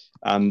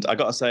 and I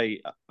gotta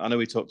say, I know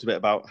we talked a bit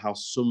about how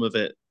some of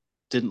it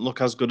didn't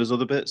look as good as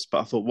other bits, but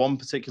I thought one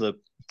particular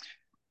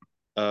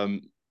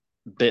um,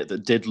 bit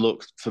that did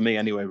look, for me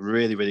anyway,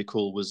 really, really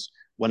cool was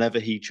whenever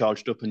he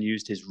charged up and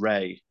used his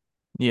ray,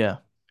 yeah,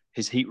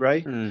 his heat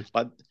ray, Mm.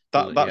 like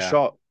that Well, that yeah.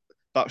 shot.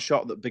 That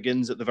shot that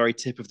begins at the very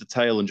tip of the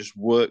tail and just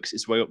works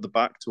its way up the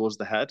back towards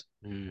the head,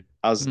 Mm.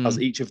 as hmm, as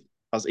each of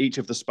as each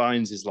of the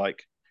spines is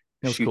like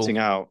it was cool. shooting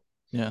out.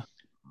 Yeah,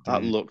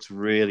 That Mm. looked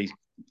really,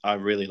 I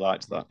really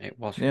liked that. It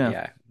was, yeah,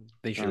 yeah.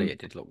 Visually, Um, it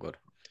did look good.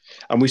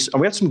 and we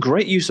had some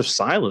great use of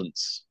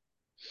silence.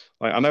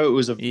 Like I know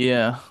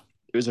yeah.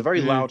 it was a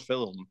very Mm. loud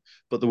film,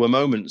 but there were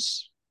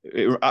moments.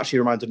 It actually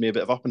reminded me a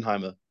bit of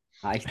Oppenheimer,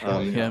 I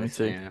thought it um, Yeah, me was,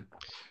 too. yeah.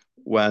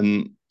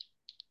 when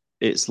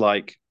it's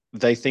like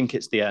they think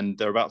it's the end.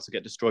 They're about to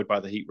get destroyed by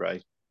the heat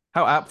ray.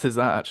 How apt is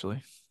that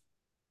actually?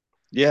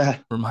 Yeah,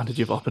 Reminded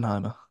you of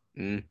Oppenheimer.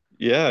 Mm.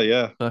 yeah,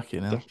 yeah.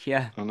 Fucking hell.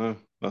 Yeah. I know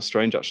that's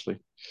strange actually.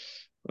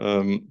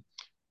 Um,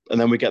 and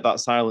then we get that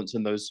silence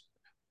and those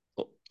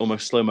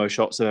almost slow mo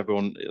shots of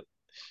everyone.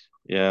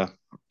 Yeah,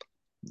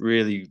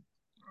 really,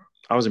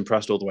 I was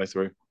impressed all the way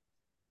through.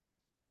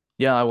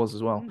 Yeah, I was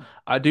as well. Mm.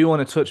 I do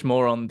want to touch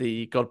more on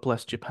the God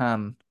Bless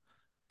Japan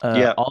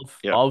Yeah, of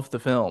yeah. of the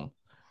film,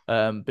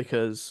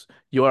 because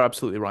you are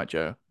absolutely right,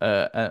 Joe.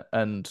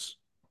 And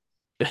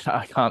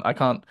I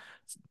can't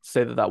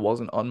say that that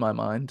wasn't on my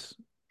mind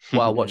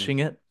while Mm. watching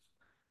it.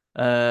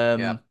 Yeah.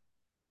 Um,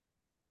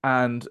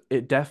 and there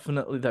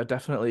are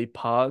definitely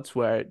parts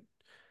where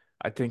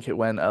I think it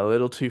went a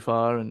little too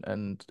far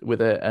and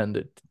with it, and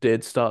it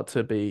did start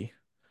to be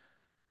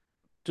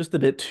just a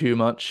bit too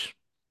much.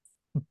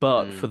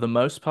 But for Mm. the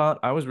most part,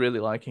 I was really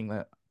liking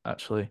that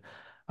actually.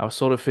 I was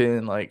sort of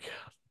feeling like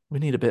we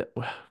need a bit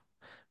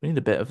we need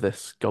a bit of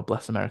this God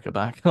bless America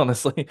back,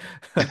 honestly.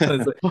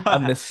 Honestly,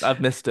 I've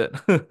missed it.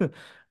 Are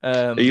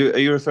Um you are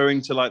you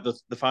referring to like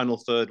the final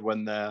third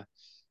when they're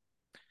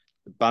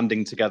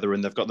banding together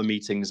and they've got the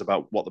meetings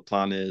about what the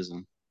plan is,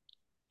 and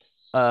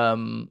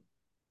um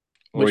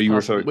or are you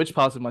referring which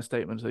part of my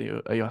statement are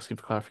you asking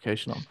for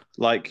clarification on?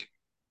 like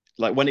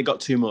when it got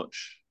too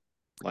much,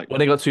 like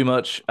When it got too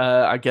much,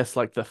 I guess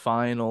like the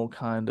final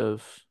kind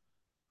of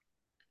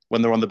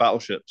when they're on the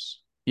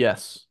battleships?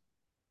 yes.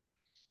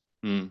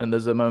 Hmm. And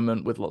there's a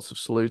moment with lots of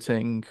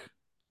saluting.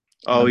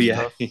 Oh and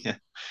yeah, stuff. yeah,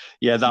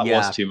 yeah. That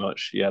was Yeah. too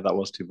much. Yeah, that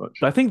was too much.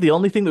 But I think the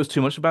only thing that was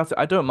too much about it,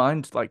 I don't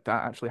mind like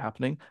that actually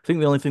happening. I think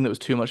the only thing that was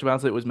too much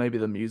about it was maybe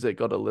the music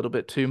got a little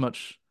bit too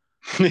much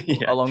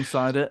Yeah,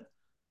 alongside it.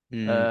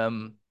 Mm.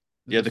 Um,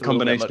 it was yeah. The just a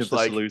little bit combination of much the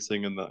like,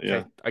 saluting and that.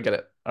 Yeah, okay, I get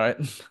it. All right.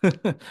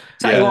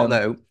 Tell you yeah, what, Um,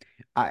 though,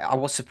 I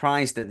was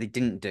surprised that they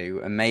didn't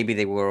do, and maybe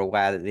they were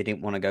aware that they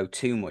didn't want to go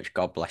too much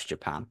God bless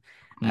Japan.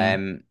 mm,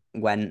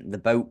 When the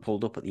boat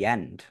pulled up at the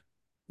end,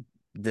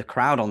 the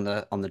crowd on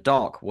the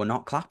dock were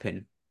not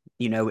clapping.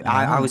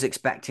 I was oh,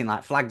 expecting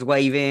like flags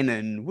waving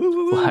and woo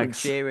woo woo and flags.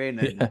 cheering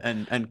and, Yeah.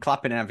 and and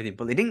clapping and everything,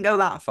 but they didn't go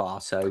that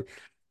far. So,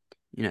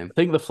 you know, I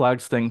think the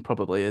flags thing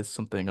probably is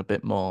something a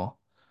bit more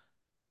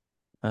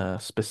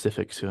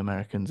specific to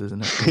Americans,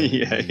 isn't it, really?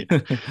 yeah, mm,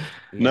 yeah.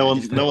 yeah,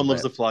 just a No little one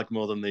loves the bit. flag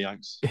more than the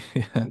Yanks.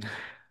 Yeah.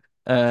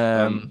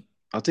 Um, Um,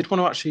 I did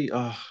want to actually.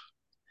 Are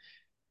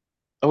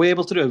we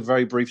able to do a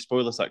very brief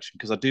spoiler section?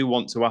 Because I do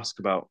want to ask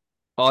about.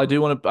 I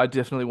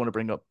definitely want to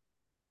bring up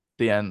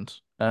the end.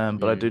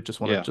 But I Mm. do just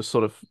want to Yeah. just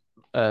sort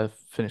of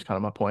finish kind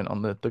of my point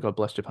on the God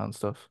Bless Japan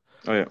stuff.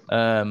 Oh yeah.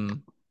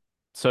 Um,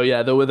 so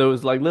yeah, there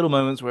was like little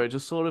moments where it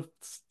just sort of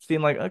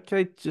seemed like,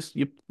 okay, just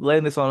you're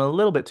laying this on a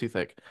little bit too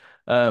thick.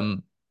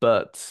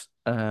 But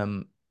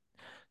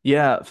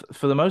yeah,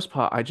 for the most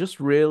part, I just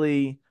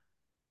really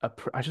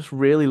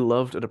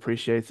loved and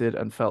appreciated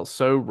and felt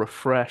so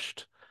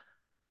refreshed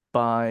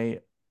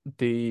by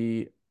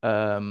the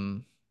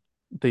um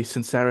the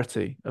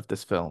sincerity of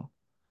this film.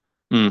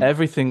 Mm.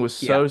 Everything was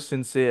Yeah, so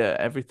sincere.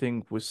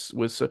 Everything was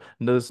so,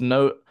 there's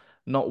no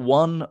not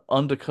one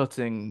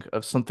undercutting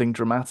of something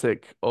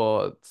dramatic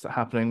or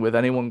happening with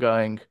anyone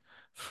going,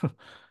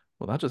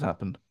 well, that just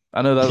happened.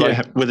 I know that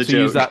Yeah, like with a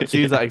joke. to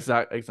use that Yeah,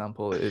 exact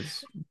example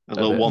is a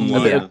little one a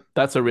bit liner.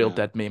 that's a real Yeah,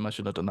 dead meme. I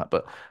shouldn't have done that,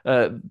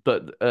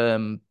 but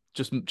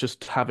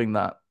just having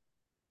that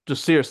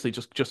just seriously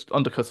just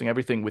undercutting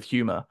everything with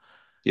humor.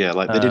 yeah.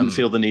 Like they didn't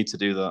feel Um the need to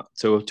do that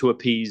to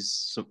appease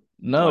some,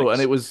 no, like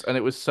and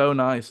it was so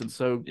nice and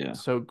yeah.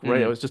 so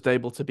great. I Mm. was just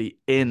able to be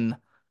in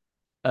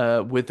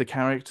with the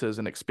characters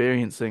and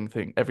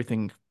experiencing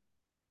everything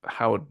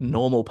how a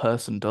normal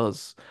person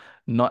does.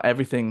 Not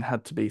everything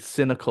had to be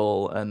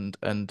cynical and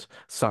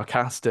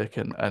sarcastic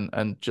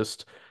and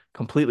just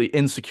completely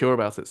insecure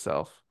about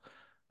itself.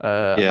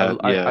 Yeah,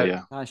 yeah,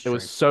 yeah. that's It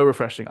was true. so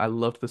refreshing. I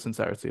loved the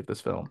sincerity of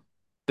this film.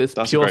 This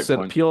That's a great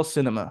point. pure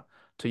cinema,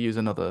 to use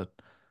another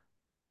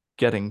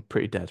getting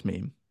pretty dead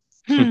meme.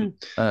 Hmm.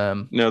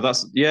 No,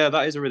 that's yeah,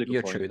 that is a really good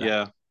You're point. true there.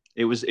 Yeah.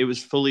 It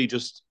was fully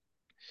just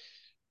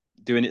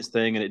doing its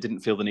thing and it didn't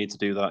feel the need to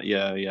do that.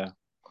 Yeah, yeah.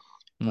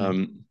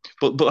 Mm.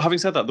 But having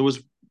said that,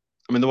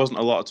 I mean there wasn't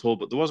a lot at all,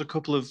 but there was a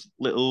couple of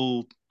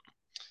little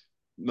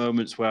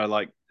moments where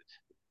like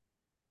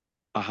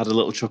I had a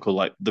little chuckle,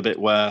 like the bit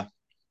where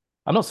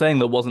I'm not saying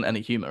there wasn't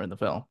any humor in the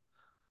film.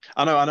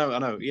 I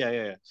know. Yeah,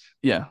 yeah, yeah.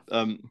 Yeah.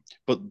 Um,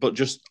 but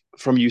just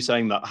from you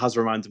saying that has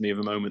reminded me of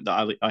a moment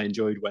that I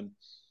enjoyed when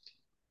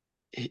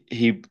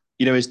you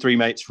know, his three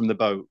mates from the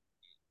boat,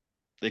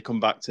 they come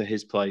back to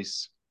his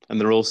place and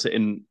they're all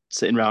sitting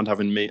around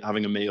having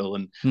a meal,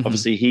 and Hmm.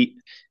 obviously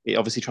it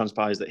obviously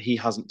transpires that he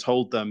hasn't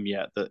told them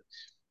yet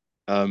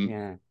um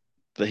Yeah.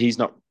 that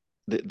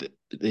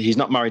he's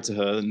not married to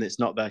her and it's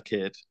not their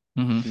kid.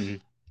 Hmm.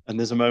 Mm. And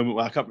there's a moment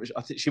where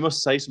I think she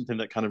must say something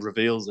that kind of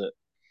reveals it,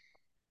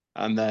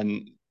 and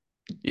then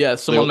Yeah,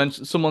 they all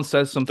someone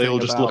says they all something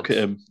just look at about,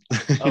 him.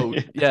 oh,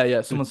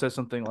 yeah, someone says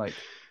something like,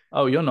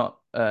 "Oh, you're not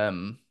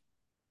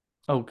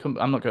oh, come,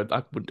 I'm not going I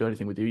wouldn't do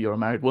anything with you. You're a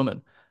married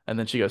woman." And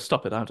then she goes,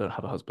 "Stop it. I don't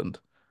have a husband."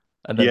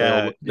 And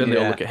Yeah, then they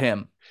all look Yeah. at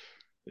him.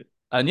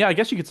 And yeah, I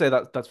guess you could say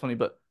that that's funny,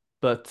 but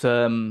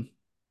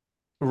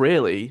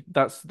really,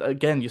 that's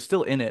again, you're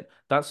still in it.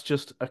 That's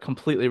just a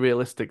completely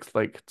realistic,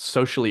 like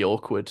socially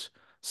awkward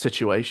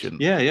situation.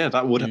 yeah, yeah.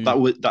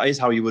 Mm. That is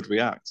how you would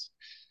react.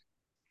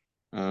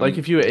 Like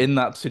if you were Yeah, in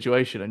that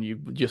situation and you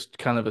just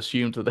kind of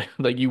assumed that they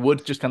like you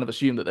would just kind of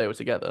assume that they were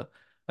together,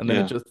 and then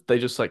yeah. they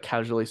just like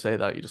casually say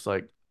that, you're just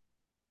like,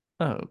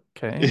 oh,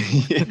 okay.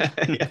 Yeah,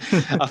 yeah.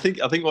 I think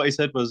what he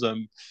said was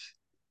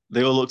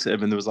they all looked at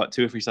him and there was like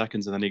 2 or 3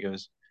 seconds and then he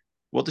goes,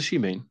 "What does she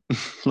mean?"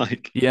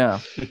 like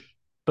Yeah,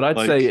 but I'd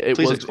say like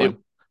please explain.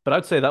 but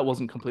I'd say that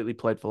wasn't completely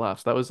played for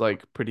laughs. That was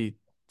like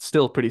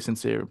still pretty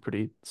sincere and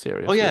pretty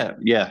Oh serious yeah,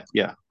 yeah,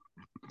 yeah.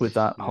 with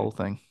that Mm. whole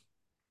thing.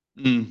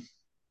 Mm.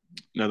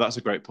 No, that's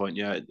a great point.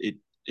 Yeah,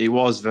 it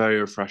was very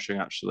refreshing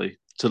actually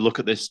to look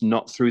at this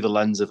not through the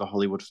lens of a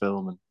Hollywood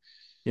film, and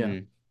Yeah.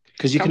 Mm.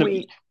 because you Can can,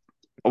 we?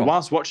 Go on.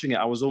 whilst watching it,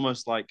 I was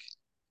almost like,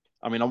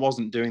 I mean, I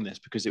wasn't doing this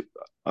because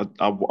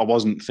I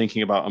wasn't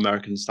thinking about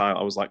American style.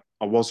 I was like,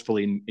 I was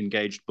fully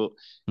engaged, but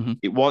Hmm.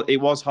 it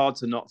was hard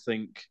to not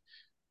think,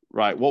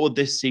 right, what would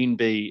this scene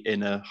be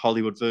in a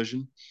Hollywood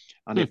version?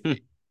 And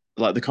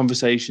like the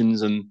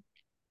conversations and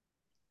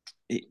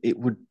it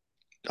would,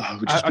 oh, it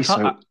would just I be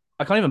can't so,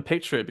 I can't even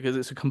picture it because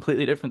it's a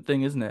completely different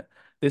thing, isn't it?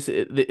 This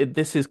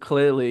is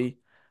clearly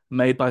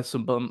made by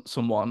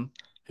someone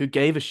who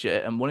gave a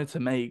shit and wanted to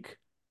make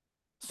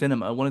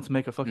cinema, wanted to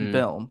make a fucking Mm.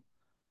 film,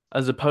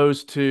 as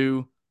opposed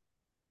to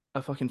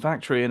a fucking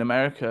factory in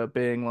America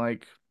being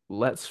like,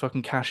 let's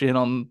fucking cash in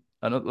on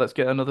another, let's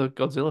get another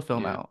Godzilla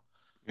film Yeah. out.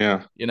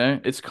 Yeah. You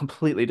know, it's a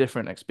completely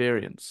different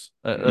experience.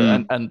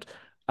 Mm. And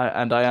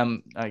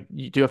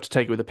you do have to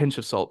take it with a pinch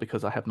of salt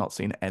because I have not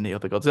seen any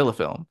other Godzilla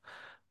film,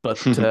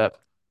 but I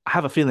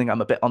have a feeling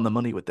I'm a bit on the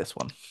money with this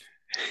one.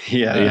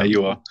 Yeah, yeah,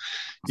 you Um, are.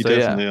 You so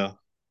yeah, definitely are.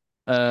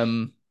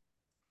 um,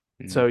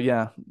 so Mm.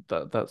 yeah,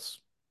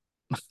 that's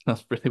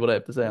that's really what I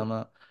have to say on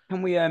that.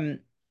 Can we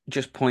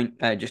just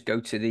go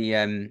to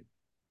the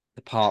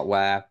part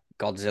where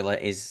Godzilla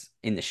is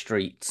in the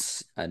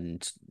streets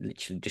and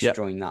literally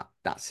Yep, destroying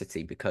that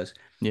city? Because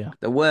yeah,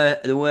 there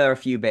were a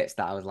few bits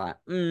that I was like,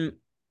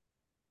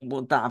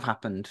 would that have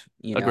happened?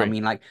 I agree.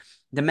 mean, like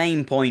the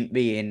main point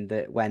being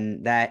that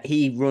when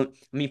he run,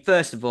 I mean,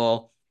 first of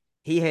all,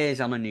 he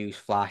hears on a news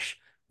flash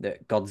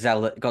that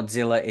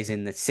Godzilla is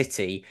in the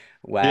city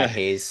where Yeah.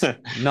 his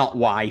not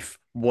wife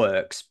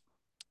works.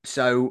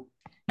 So,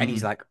 and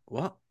he's Hmm. like,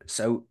 what?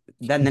 So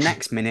then the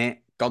next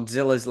minute,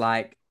 Godzilla's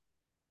like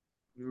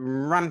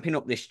ramping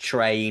up this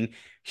train.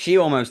 She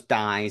almost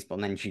dies, but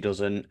then she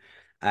doesn't.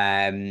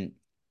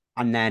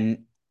 And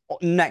then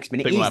next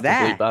minute, Think we might he's have to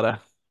bleep there.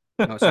 that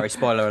Oh, sorry,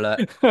 spoiler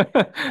alert.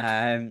 out.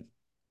 Um,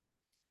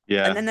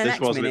 and Yeah, then the this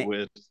next was a bit minute,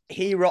 weird.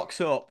 he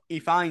rocks up. He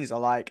finds her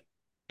like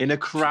In a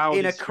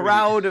in a crowded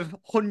street. crowd of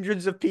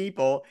hundreds of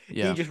people.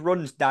 He Yeah, just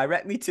runs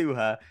directly to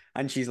her,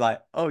 and she's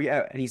like, "Oh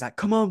yeah," and he's like,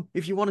 "Come on,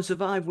 if you want to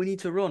survive, we need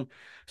to run."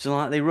 So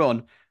like they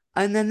run,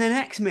 and then the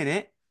next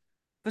minute,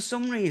 for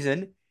some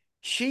reason,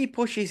 she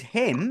pushes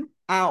him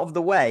out of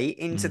the way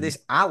into mm, this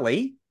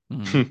alley,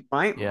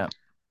 right? yeah,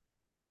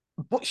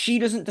 But she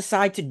doesn't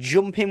decide to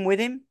jump in with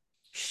him.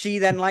 She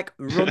then like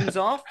runs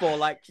off, or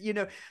like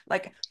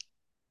like,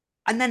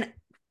 and then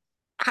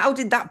how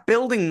did that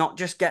building not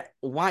just get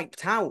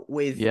wiped out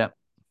with yeah.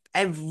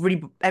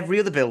 every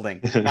other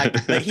building like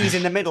that he's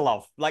in the middle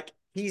of? Like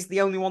he's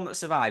the only one that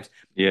survives.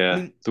 I Yeah,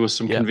 mean, there was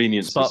some Yeah,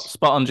 spot conveniences.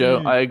 spot on,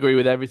 Joe. I mm, agree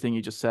with everything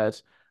you just said,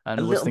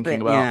 a and was little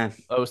thinking bit, about yeah.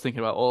 I was thinking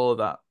about all of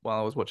that while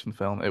I was watching the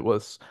film. It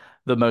was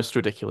the most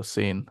ridiculous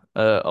scene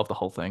of the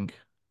whole thing.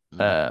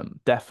 Mm,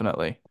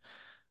 Definitely.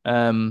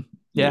 Um,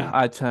 yeah, yeah.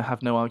 I'd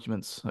have no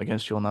arguments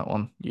against you on that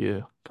one.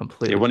 You're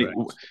Yeah, completely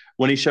correct.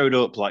 when he showed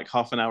up like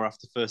half an hour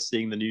after first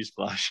seeing the news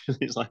flash,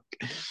 it's like,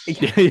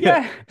 Yeah, yeah,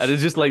 Yeah. and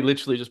it's just like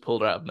literally just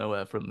pulled her out of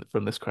nowhere from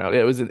this crowd.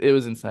 Yeah, it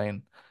was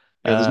insane.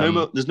 yeah,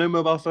 Um, there's no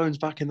mobile phones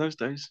back in those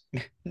days.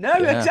 No,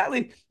 yeah,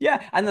 exactly.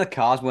 Yeah. And the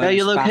cars Share weren't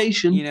your as fast,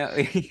 location.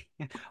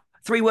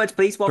 3 words,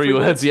 please. What three three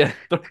words. words? Yeah,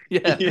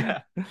 yeah.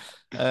 Yeah.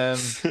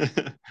 Um,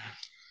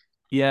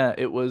 yeah,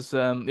 it was.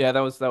 Yeah, that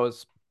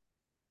was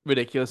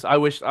ridiculous. I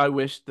wish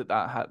that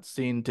had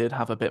scene did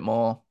have a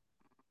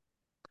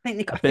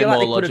I bit feel like more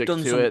they could have logic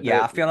done to some. it.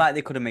 Yeah, I That feel like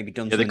they could have maybe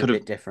done Yeah, they something a could have.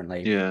 bit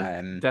differently. Yeah,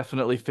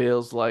 definitely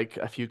feels like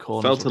a few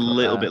corners felt were a cut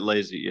little there. bit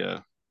lazy.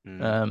 Yeah,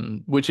 Mm,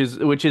 Which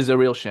is a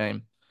real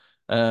shame.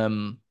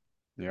 Um,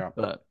 yeah.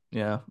 but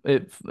yeah,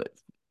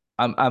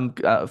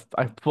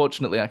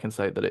 unfortunately I can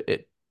say that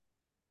it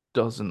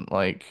doesn't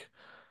like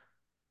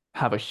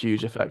have a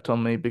huge effect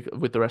on me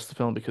with the rest of the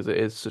film because it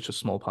is such a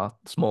small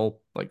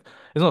like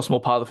it's not a small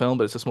part of the film,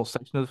 but it's a small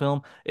section of the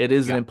film. It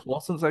is an Yeah.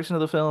 important section of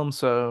the film,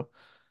 so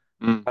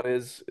mm.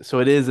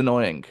 it is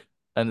annoying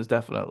and it's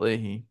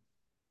definitely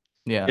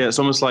yeah, Yeah. It's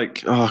almost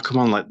like, oh, come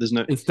on, like there's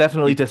no it's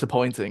definitely you.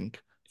 disappointing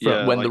from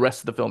Yeah, when the like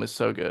rest of the film is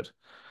so good.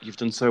 you've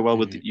done so well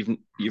with Mhm.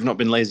 you've not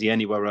been lazy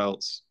anywhere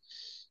else.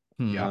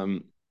 Hmm. Yeah.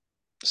 Um.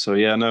 So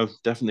yeah, no,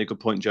 definitely a good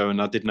point, Joe.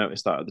 And I did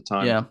notice that at the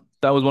time. Yeah,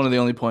 that was one of the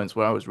only points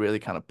where I was really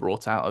kind of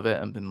brought out of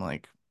it and been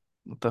like,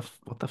 what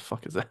the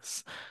fuck is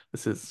this?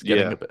 This is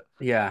getting a Yeah. bit.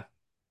 Yeah.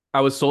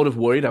 I was sort of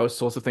worried. I was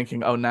sort of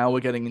thinking, oh, now we're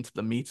getting into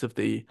the meat of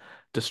the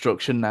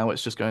destruction. Now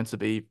it's just going to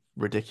be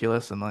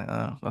ridiculous, and like,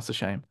 oh, that's a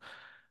shame.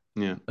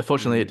 Yeah.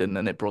 Unfortunately, it Mm, didn't,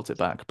 and it brought it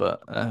back.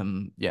 But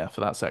yeah,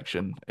 for that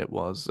section, it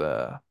was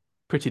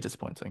pretty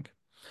disappointing.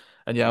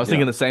 And yeah, I was mm. Yeah.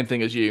 thinking the same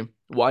thing as you.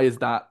 Why is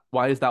that?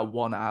 Why is that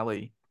one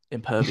alley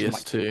impervious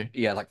Like, to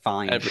yeah, like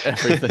fine.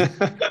 everything?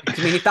 Because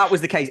I mean, if that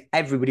was the case,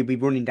 everybody would be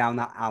running down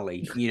that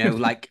alley.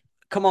 Like,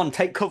 come on,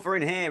 take cover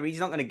in here. He's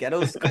not going to get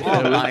us. Come Yeah,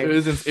 on, like,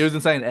 it was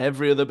insane.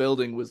 Every other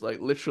building was like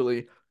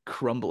literally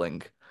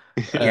crumbling,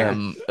 yeah.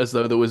 as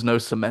though there was no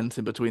cement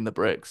in between the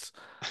bricks.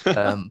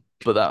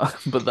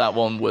 But that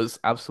one was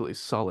absolutely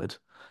solid.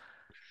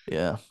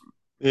 Yeah,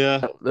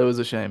 Yeah. that was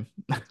a shame.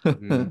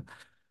 Mm,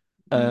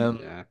 Um,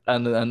 yeah.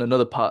 and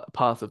another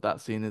part of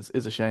that scene is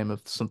a shame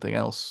of something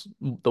else.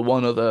 The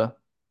one other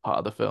part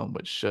of the film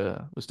which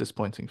was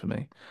disappointing for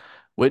me,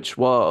 which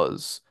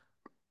was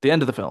the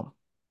end of the film.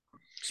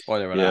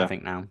 Spoiler alert, I Yeah.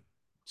 think now.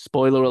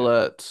 Spoiler Yeah.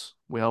 alert.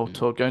 We are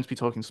Mm, going to be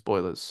talking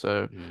spoilers,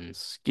 so mm,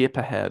 skip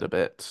ahead a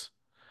bit.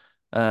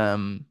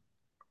 Um,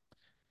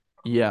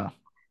 yeah.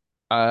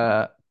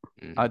 Uh,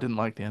 I mm. didn't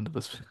like the end of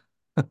this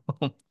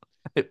film.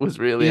 It was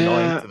really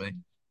annoying Yeah. to me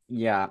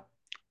Yeah.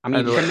 I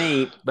and mean, for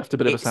me, left a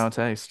bit of a it's sour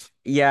taste.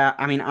 yeah.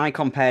 I mean, I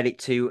compared it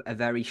to a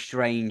very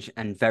strange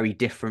and very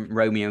different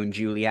Romeo and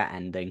Juliet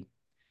ending,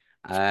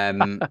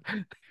 um,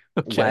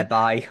 Okay.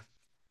 whereby,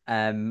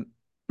 um,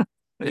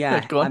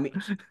 Yeah, Go I on. mean,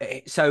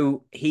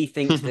 so he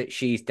thinks that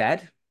she's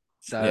dead.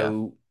 Yeah.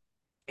 So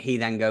he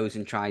then goes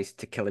and tries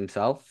to kill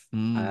himself.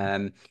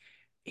 Mm.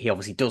 He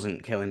obviously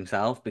doesn't kill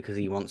himself because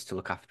he wants to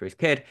look after his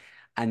kid.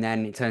 And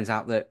then it turns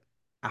out that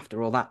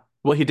after all that,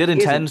 Well, he did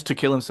he isn't. intend to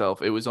kill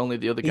himself. It was only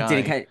the other He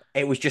didn't guy care.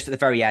 It was just at the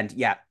very end,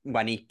 yeah,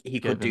 when he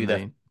could gave him do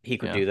the the. he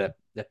could Yeah. do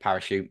the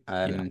parachute.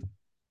 Yeah.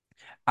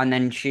 And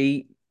then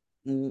she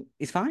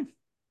is fine.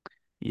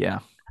 Yeah.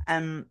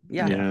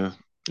 Yeah. Yeah. Yeah,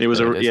 it was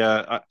It a is.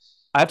 yeah.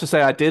 I have to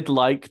say, I did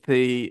like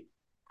the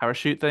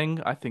parachute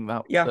thing.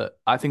 Yeah.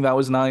 I think that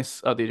was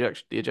nice.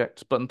 The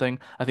eject button thing.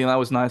 I think that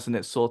was nice, and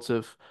it sort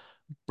of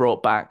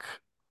brought back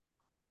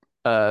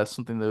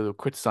something they were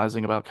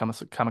criticizing about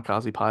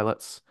kamikaze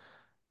pilots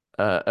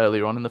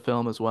earlier on in the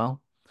film as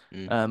well.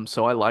 Mm,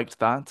 So I liked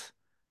that.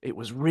 It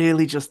was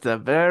really just the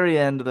very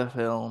end of the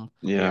film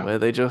Yeah, yeah. where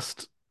they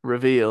just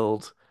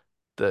revealed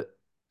that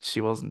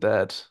she wasn't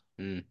dead.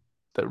 Mm,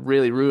 That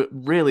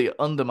really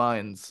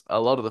undermines a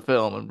lot of the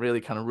film and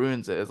really kind of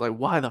ruins it. It's like,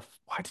 why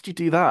did you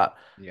do that?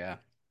 yeah.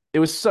 It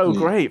was so yeah,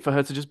 great for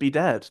her to just be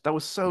dead. That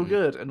was so Mm,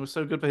 good and was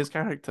so good for his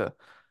character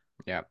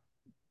yeah.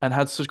 and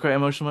had such great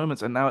emotional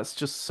moments. And now it's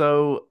just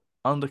so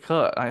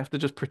undercut. I have to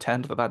just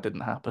pretend that that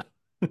didn't happen.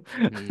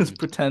 Just Mm,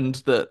 pretend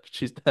that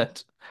she's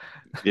dead.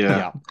 yeah.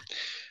 yeah.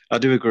 I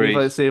do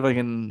agree. See if I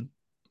can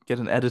get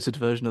an edited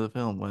version of the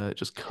film where it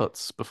just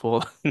cuts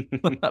before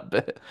that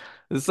bit.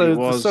 It It's so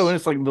was,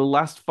 it's like the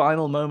last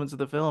final moments of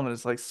the film, and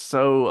it's like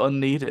so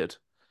unneeded.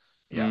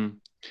 Yeah. mm.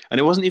 And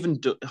it wasn't even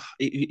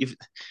if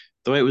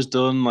the way it was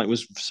done, like,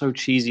 was so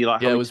cheesy.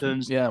 Like how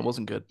Yeah, it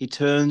wasn't good. he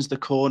turns the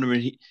corner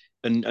and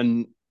and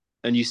and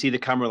and you see the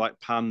camera like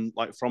pan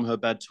like from her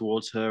bed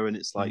towards her, and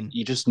it's like Mm.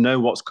 you just know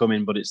what's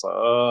coming, but it's like,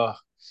 oh,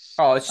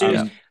 Oh,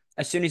 Yeah. and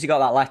as soon as he got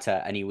that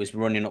letter and he was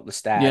running up the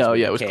stairs Yeah, oh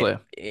with yeah, the it was kid,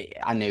 clear.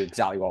 I knew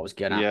exactly what was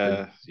going to happen.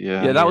 yeah,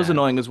 yeah, Yeah, that was Yeah.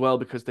 annoying as well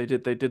because they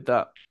did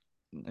that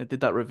it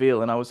did that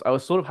reveal and I was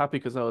sort of happy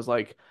because I was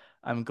like,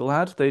 I'm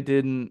glad they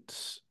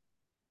didn't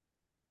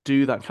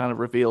do that kind of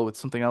reveal with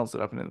something else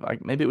that happened.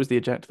 Like maybe it was the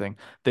eject thing.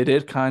 They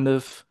did kind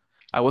of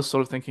I was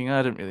sort of thinking,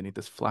 I didn't really need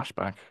this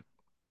flashback.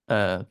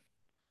 Uh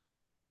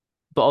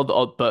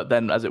but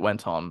then as it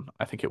went on,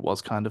 I think it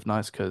was kind of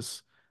nice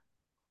because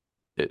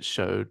it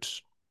showed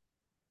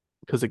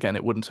because again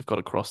it wouldn't have got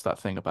across that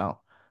thing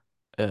about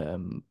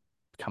um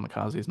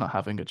kamikazes not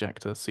having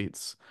ejector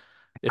seats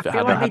I if it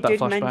feel hadn't like they had that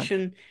did flashback.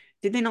 mention,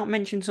 did they not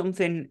mention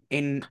something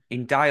in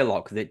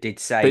dialogue that did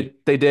say,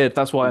 They did.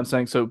 That's why I'm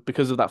saying so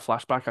because of that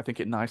flashback, I think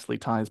it nicely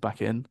ties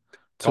back in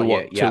to got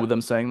you? what to Yeah.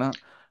 them saying that.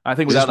 I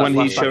think is without this that when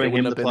he's flashback, it showing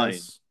wouldn't him have the been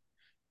plane? as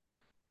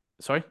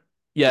sorry.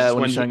 Is Yeah, this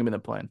when when he's showing he him in the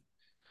plane.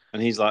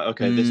 and he's like,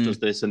 okay, this does Mm,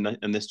 this and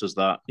this does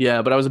that?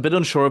 yeah, but I was a bit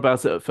unsure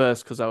about it at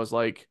first because I was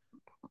like,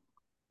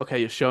 okay,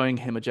 you're showing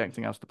him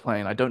ejecting out of the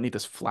plane. I don't need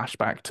this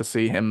flashback to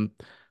see him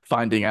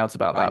finding out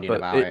about that. Finding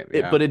But about it.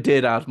 Yeah. it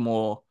did add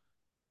more.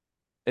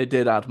 It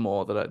did add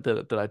more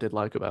that I did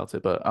like about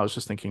it. But I was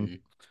just thinking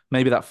Mm,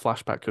 maybe that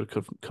flashback could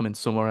come in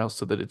somewhere else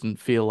so that it didn't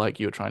feel like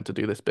you were trying to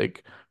do this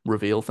big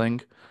reveal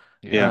thing.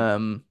 yeah. Yeah,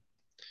 Um,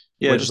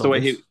 yeah, when it was just the way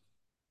obvious.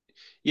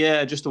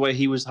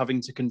 he was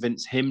having to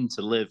convince him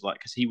to live, like,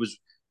 because he was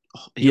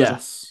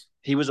Yes.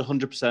 he was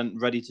 100%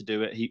 ready to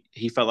do it.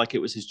 He felt like it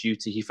was his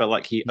duty. He felt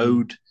like he Mm.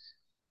 owed,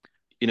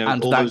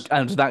 all those.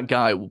 And that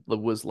guy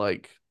was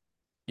like,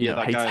 Yeah,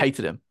 that guy.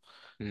 hated him,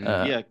 Mm,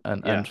 Yeah,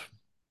 yeah, and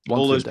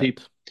all wanted him those dead.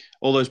 people,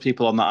 all those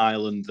people on that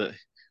island that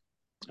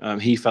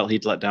he felt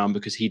he'd let down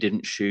because he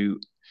didn't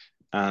shoot,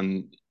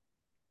 and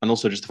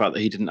also just the fact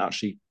that he didn't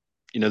actually,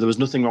 there was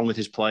nothing wrong with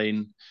his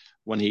plane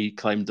when he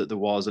claimed that there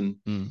was, and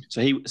Mm.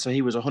 so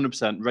he was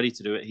 100% ready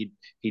to do it.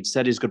 He'd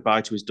said his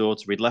goodbye to his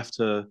daughter. He'd left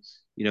her,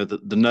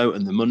 the note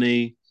and the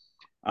money,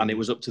 and it mm,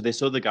 was up to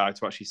this other guy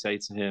to actually say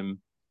to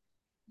him,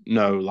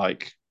 no,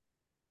 like,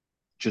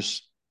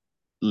 just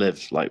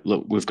live. Like,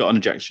 look, we've got an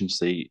ejection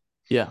seat.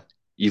 Yeah,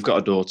 You've got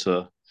a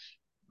daughter.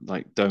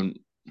 Like, don't,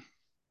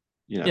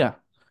 you know. yeah.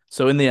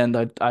 So in the end,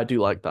 I do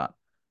like that.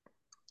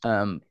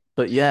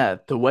 But yeah,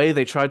 the way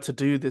they tried to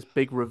do this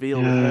big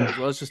reveal with her Yeah, as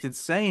well is just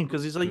insane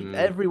because it's like mm,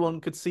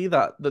 everyone could see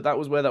that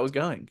was where that was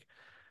going.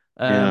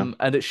 yeah.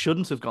 And it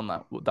shouldn't have gone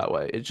that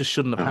way. It just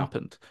shouldn't have No,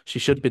 happened. She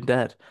should have been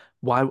dead.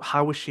 Why?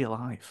 How was she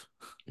alive?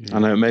 I mm.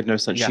 know it made no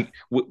sense. Yeah.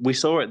 We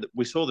saw it.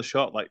 We saw the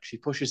shot. Like, she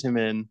pushes him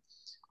in,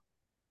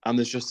 and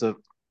there's just a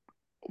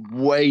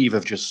wave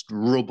of just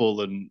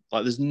rubble, and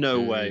like there's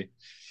no Mm, way.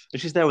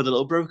 And she's there with a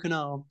little broken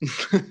arm.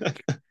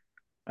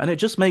 And it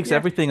just makes yeah.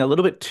 everything a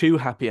little bit too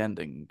happy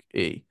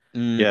ending-y.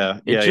 Mm, Yeah,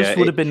 It yeah, yeah. just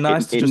would have been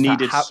nice to It just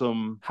needed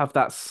some. have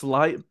that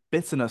slight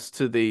bitterness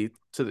to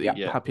yeah. the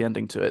Yeah, happy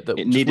ending to it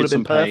it that just would needed have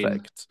been some pain.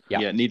 perfect. Yeah.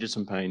 Yeah, it needed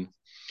some pain.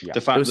 Yeah.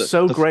 The It fact was that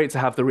so great to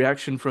have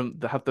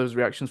have those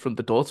reactions from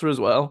the daughter as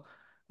well,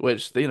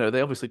 which they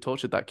obviously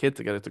tortured that kid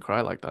to get her to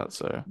cry like that.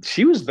 So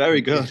she was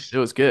very good. it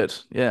was good.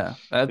 Yeah,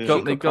 She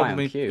Yeah, could cry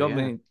on cue. got Yeah.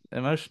 me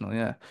emotional.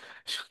 Yeah,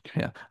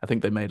 yeah. I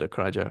think they made her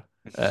cry, Joe.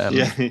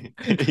 yeah,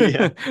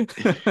 yeah.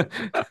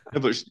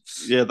 But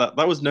yeah,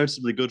 that was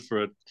noticeably good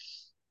for a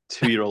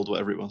 2-year old,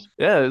 whatever it was.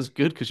 Yeah, it was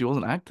good because she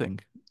wasn't acting.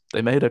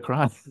 They made her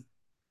cry.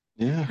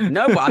 Yeah.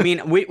 No, but I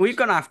mean, we're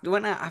gonna have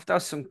to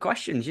ask some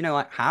questions. You know,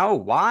 like how,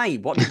 why,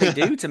 what did they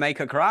do to make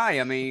her cry?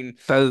 I mean,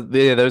 Those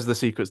are the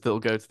secrets that'll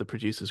go to the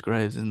producers'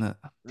 graves, isn't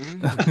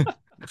mm, it?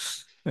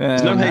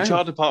 There's no Um, no.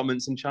 HR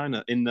departments in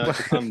China, in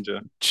Japan,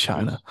 Joe.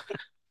 China.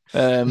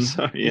 Um,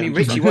 So I yeah, mean,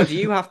 I'm just Richie, what do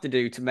you have to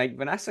do to make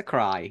Vanessa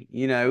cry?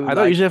 You know, I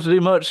don't like, usually have to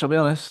do much, I'll be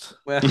honest.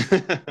 well,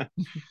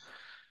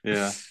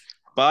 yeah.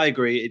 But I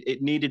agree.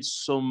 It needed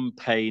some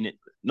pain.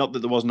 Not that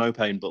there was no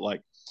pain, but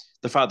like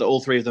the fact that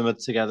all three of them are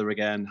together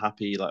again,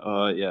 happy. Like,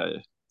 oh yeah,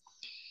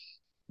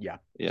 yeah,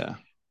 yeah.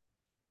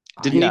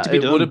 Didn't I need Yeah, to be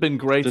it would have done. been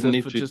Didn't greater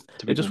need for to be just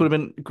to it be just would done. have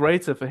been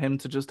greater for him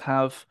to just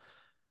have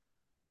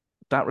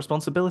that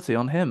responsibility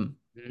on him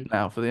mm,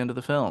 now for the end of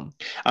the film.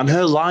 And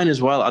her line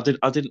as well. I didn't.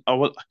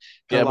 Her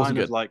Yeah, it wasn't line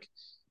of good. like,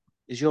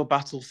 "Is your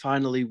battle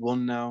finally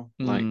won now?"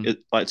 Hmm.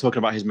 Like talking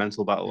about his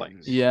mental battle. Like,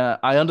 mm, Yeah,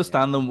 I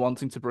understand yeah, them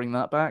wanting to bring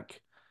that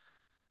back.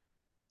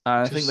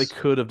 I think they just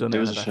could have done it it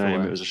in was a a better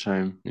shame. It way. was a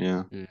shame.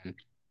 Yeah, mm.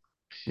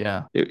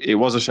 Yeah. it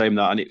was a shame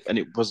that, and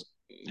it was.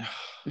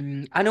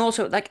 And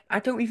also, like, I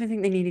don't even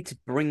think they needed to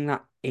bring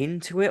that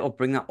into it or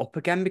bring that up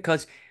again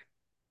because,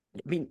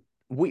 I mean,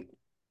 we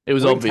It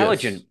was we're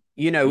obvious. intelligent.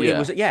 You know, it Yeah.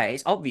 was, yeah,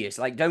 it's obvious.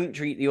 Like, don't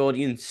treat the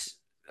audience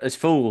as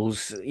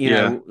fools. You Yeah,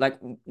 know, like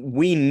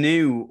we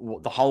knew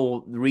what the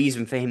whole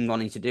reason for him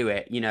wanting to do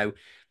it.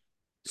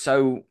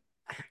 So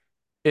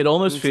It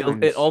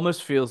sometimes,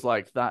 almost feels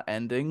like that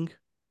ending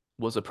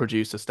was a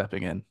producer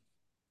stepping in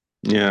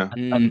yeah,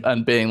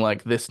 and being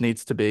like, this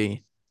needs to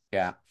be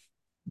yeah,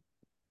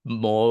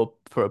 more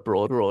for a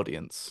broader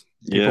audience.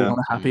 People yeah, want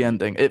a happy mm,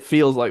 ending. It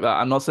feels like that.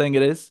 I'm not saying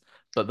it is,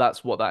 but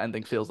that's what that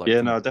ending feels like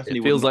yeah. to me. No, I It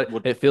definitely feels wouldn't. like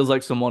Would it feels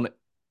like someone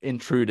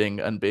intruding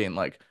and being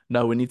like,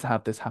 no, we need to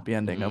have this happy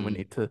ending and we mm,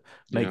 need to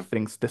make yeah,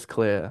 things this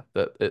clear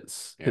that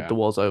the yeah,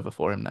 war's over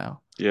for him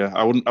now. yeah.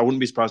 I wouldn't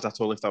be surprised at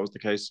all if that was the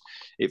case.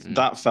 If mm,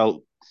 that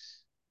felt,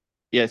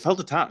 yeah, it felt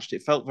attached.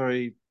 It felt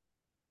very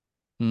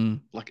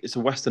Hmm. like it's a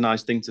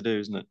westernized thing to do,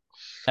 isn't it?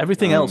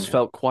 Everything else Um, yeah,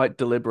 felt quite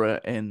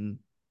deliberate in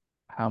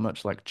how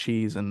much like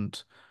cheese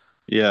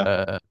yeah,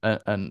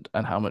 and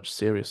how much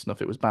serious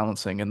stuff it was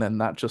balancing, and then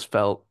that just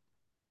felt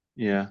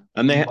yeah.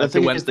 And the like it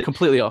thing is went that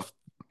completely off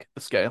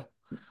the scale.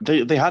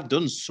 they had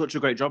done such a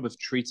great job of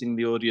treating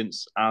the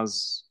audience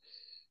as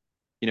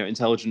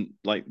intelligent.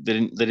 Like they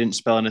didn't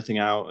spell anything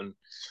out, and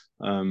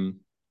um,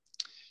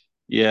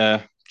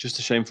 yeah, just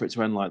a shame for it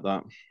to end like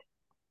that.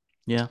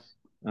 Yeah.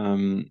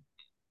 Um,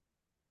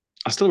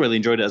 I still really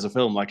enjoyed it as a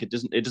film. Like it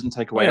doesn't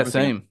take Oh away yeah,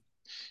 everything. same.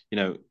 You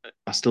know,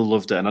 I still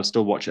loved it, and I'd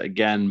still watch it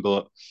again.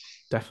 But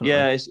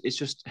Definitely. yeah, it's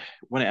just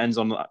when it ends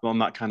on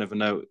that kind of a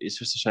note, it's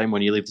just a shame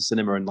when you leave the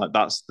cinema and like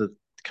that's the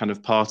kind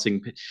of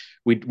parting.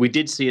 We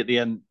did see at the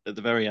end, at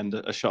the very end,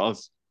 a shot of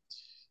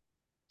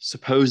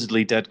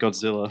supposedly dead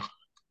Godzilla.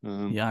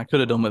 Yeah, I could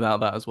have done without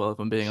that as well, if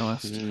I'm being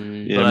honest.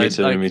 mm, But Yeah, me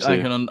too, me I too.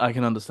 can I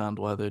can understand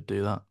why they'd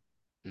do that.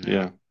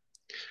 yeah, Yeah,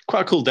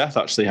 quite a cool death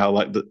actually. How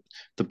like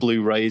the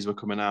blue rays were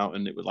coming out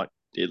and it was like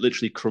it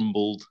literally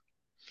crumbled.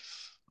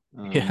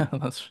 Yeah, Um,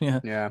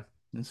 yeah, yeah,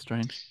 it's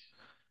strange.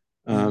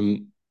 mm,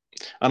 um,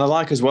 and I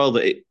like as well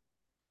that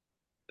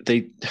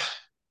they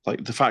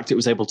like the fact it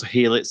was able to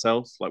heal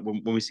itself. Like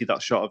when we see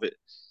that shot of it,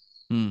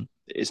 Hmm.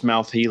 its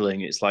mouth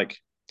healing, it's like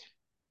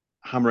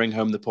hammering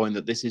home the point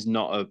that this is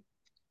not a.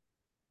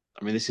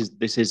 I mean, this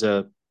is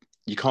a.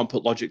 You can't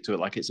put logic to it.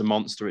 Like it's a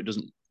monster. It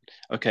doesn't.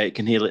 Okay, it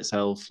can heal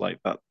itself like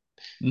that.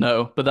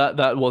 No, but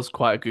that was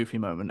quite a goofy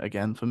moment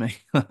again for me.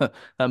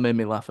 That made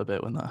me laugh a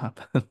bit when that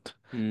happened.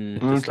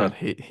 mm. It just Okay.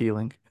 started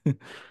healing.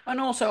 And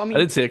also, I I mean,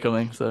 didn't see it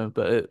coming, so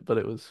but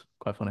it was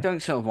quite funny.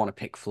 don't sort of want to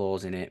pick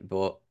flaws in it,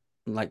 but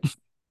like,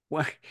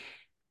 well,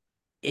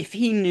 if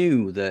he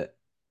knew that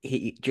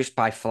he just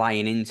by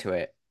flying into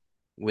it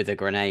with a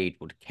grenade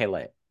would kill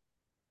it,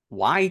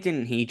 why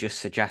didn't he just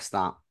suggest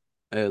that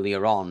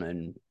earlier on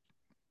and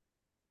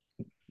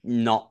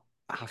not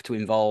have to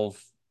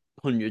involve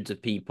hundreds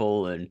of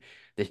people and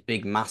this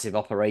big massive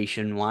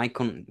operation? Why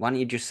don't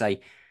you just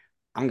say,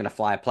 I'm gonna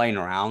fly a plane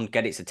around,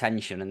 get its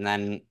attention, and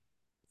then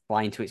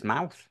fly into its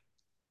mouth?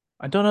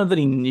 I don't know that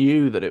he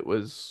knew that it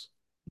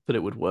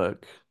would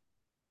work,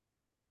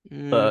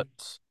 Mm,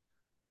 but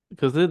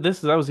because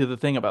that was the other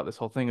thing about this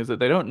whole thing is that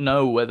they don't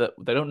know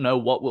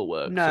what will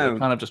work, so they're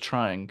no. kind of just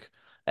trying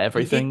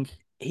He did everything.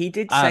 he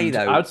did say And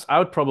though, I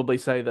would probably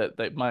say that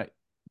they might,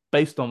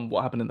 based on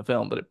what happened in the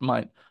film, that it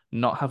might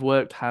not have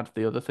worked had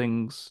the other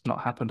things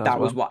not happened as that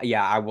was well. what,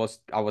 yeah, I was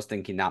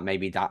thinking that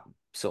maybe that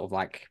sort of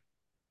like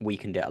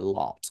weakened it a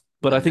lot.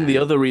 But I And think the then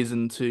other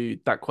reason to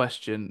that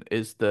question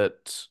is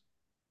that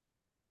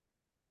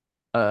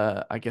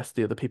I guess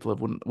the other people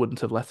wouldn't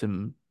have let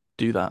him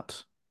do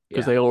that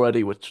because yeah. they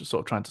already were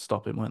sort of trying to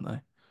stop him, weren't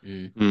they?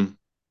 Mm, Mm,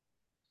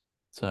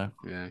 So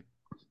yeah.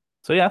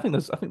 yeah, I think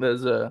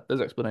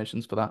there's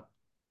explanations for that.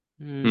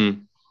 Mm,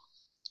 mm.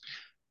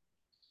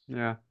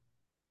 yeah.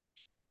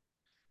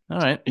 All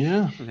right.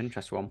 Yeah, An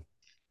interesting one.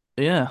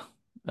 Yeah.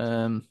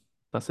 Um,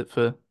 that's it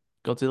for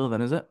Godzilla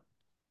then, is it?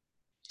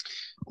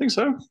 I think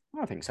so.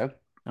 I think so.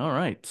 All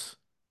right.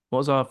 What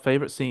was our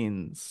favorite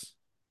scenes?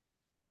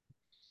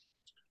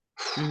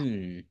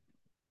 Hmm.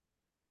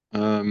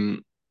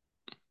 Um,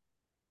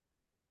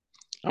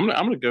 I'm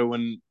gonna go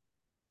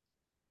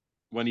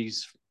when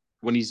he's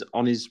when he's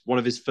on his one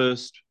of his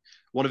first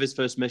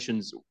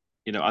missions,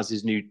 as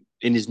his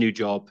new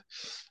job,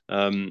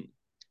 um,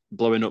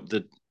 blowing up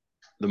the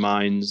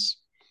mines,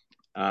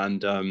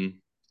 and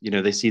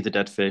they see the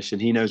dead fish,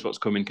 and he knows what's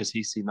coming because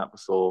he's seen that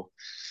before,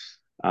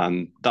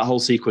 and that whole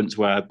sequence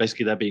where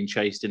basically they're being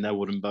chased in their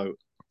wooden boat,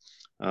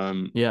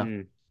 um, Yeah.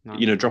 Mm,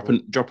 that's cool.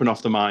 dropping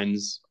off the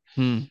mines.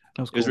 That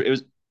was It was cool. it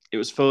was it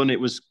was fun. It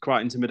was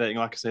quite intimidating.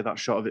 Like I say, that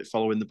shot of it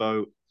following the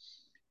boat,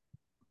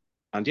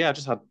 and yeah, I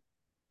just had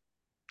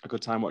a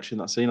good time watching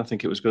that scene. I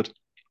think it was good.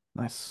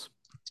 Nice.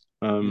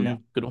 Um, Yeah,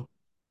 Mm. good one.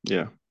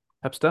 yeah,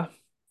 Hepster.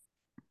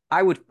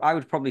 I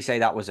would probably say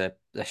that was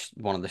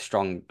one of the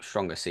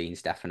stronger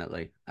scenes,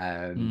 definitely.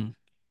 Mm.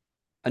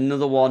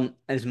 Another one,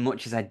 as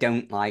much as I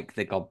don't like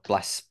the God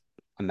Bless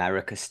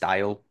America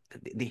style,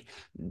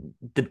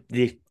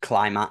 the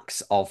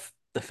climax of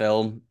the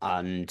film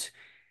and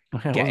I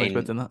wasn't getting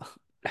expecting that.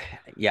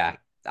 yeah,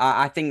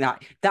 I think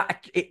that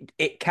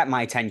it kept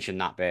my attention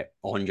that bit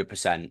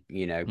 100%,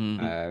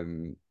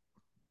 Mm.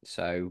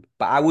 so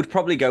but I would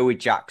probably go with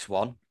Jack's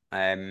one.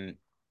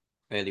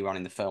 Earlier on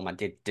in the film I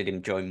did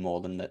enjoy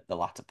more than the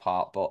latter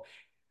part, but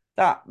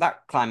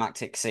that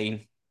climactic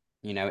scene,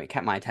 it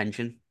kept my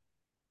attention.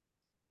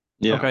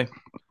 yeah, Okay.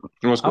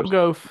 it was I'll good.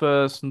 go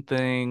for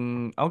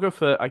something. I'll go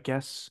for, I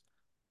guess,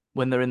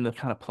 when they're in the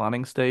kind of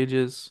planning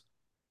stages.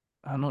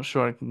 I'm not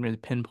sure I can really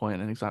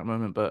pinpoint an exact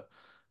moment, but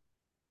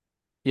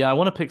yeah, I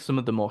want to pick some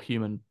of the more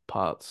human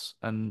parts,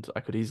 and I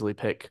could easily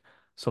pick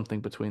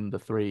something between the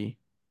three,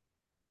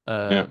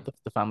 Yeah,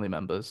 the family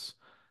members.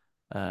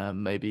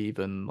 Maybe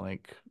even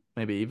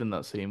maybe even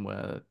that scene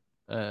where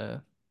uh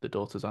the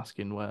daughter's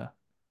asking where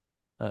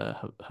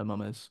her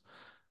mum is.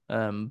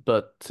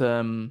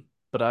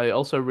 But I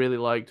also really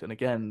liked, and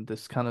again,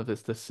 this kind of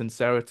this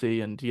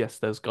sincerity, and yes,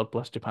 there's God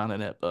Bless Japan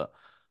in it, but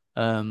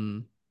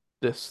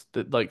this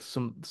that like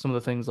some of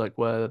the things like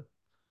where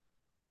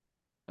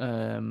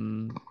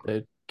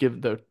they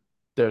give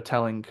they're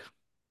telling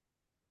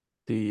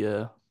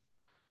the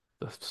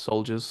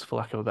soldiers, for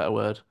lack of a better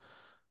word,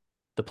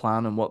 the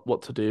plan and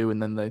what to do,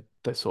 and then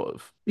they sort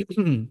of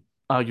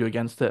argue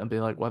against it and be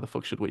like, why the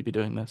fuck should we be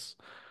doing this?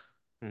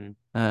 Mm.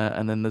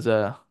 And then there's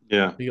yeah,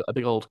 a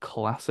big old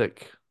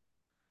classic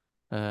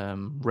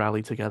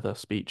rally together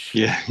speech.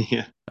 yeah,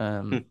 yeah,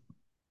 Um,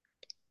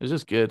 it's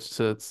just good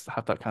to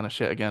have that kind of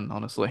shit again,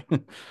 honestly.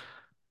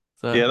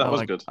 So yeah. That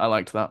was good. I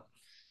liked that.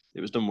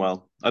 It was done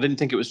well. I didn't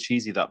think it was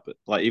cheesy that, but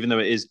like even though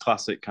it is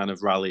classic kind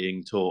of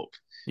rallying talk,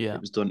 Yeah,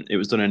 it was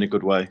done in a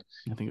good way.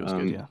 I think it was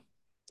good. Um, Yeah,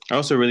 I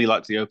also really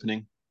liked the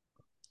opening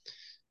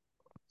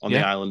on the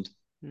yeah, island,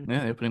 Mm.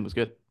 yeah. The opening was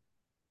good.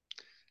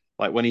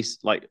 like when he's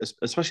like,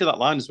 especially that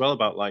line as well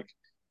about like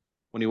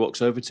when he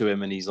walks over to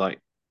him and he's like,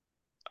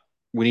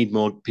 "We need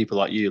more people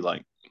like you.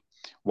 Like,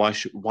 why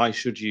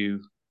should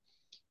you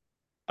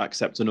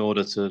accept an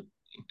order to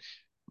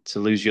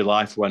lose your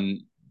life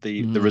when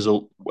the Mm,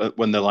 result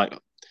when they're like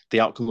the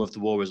outcome of the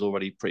war is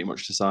already pretty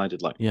much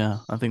decided?" Like, yeah,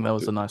 I think that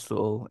was it a nice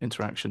little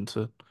interaction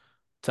to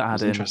add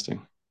was in.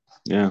 interesting.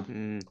 Yeah.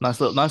 Mm. Nice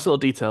little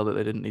detail that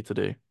they didn't need to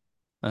do.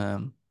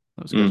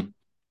 That was good. Mm.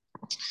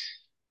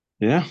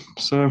 Yeah.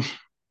 So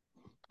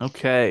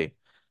Okay.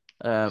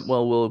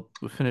 Well,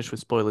 we'll finish with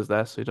spoilers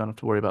there, so you don't have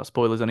to worry about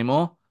spoilers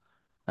anymore.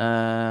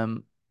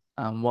 Um,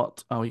 and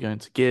what are we going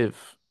to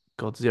give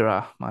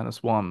Godzilla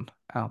 -1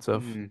 out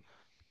of Mm.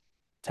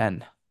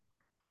 10?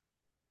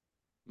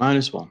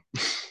 -1.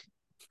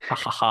 Ha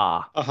ha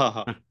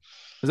ha.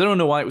 Does anyone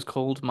know why it was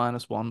called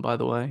 -1, by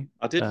the way?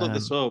 I did look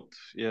this Um, up,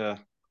 yeah,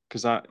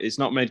 because it's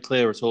not made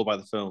clear at all by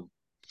the film.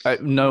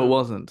 no, it Oh.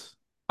 wasn't.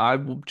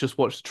 Just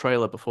watched the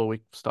trailer before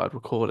we started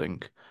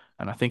recording,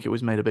 and I think it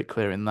was made a bit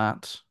clear in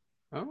that.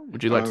 Oh.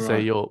 Would you like Oh to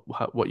say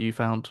right, what you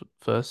found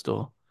first,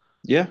 or?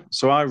 yeah.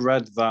 So I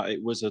read that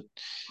it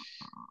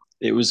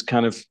was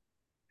kind of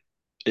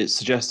it's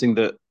suggesting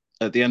that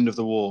at the end of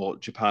the war,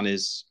 Japan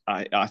is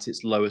at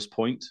its lowest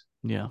point,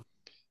 Yeah,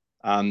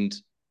 and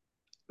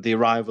the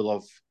arrival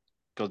of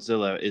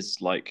Godzilla is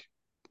like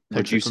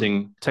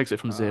reducing. takes it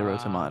from 0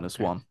 to Ah,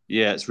 okay. -1.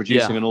 Yeah, it's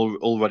reducing Yeah. an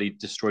already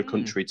destroyed Mm.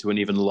 country to an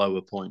even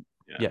lower point.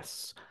 Yeah,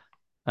 Yes.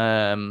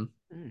 Um,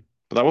 Mm.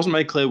 but that wasn't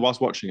made clear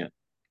whilst watching it.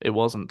 it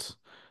wasn't.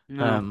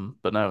 No.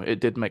 But no, it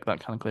did make that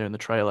kind of clear in the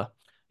trailer.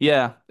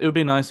 Yeah, it would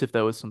be nice if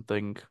there was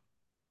something.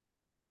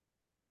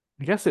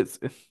 I guess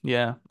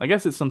yeah, I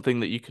guess it's something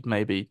that you could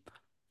maybe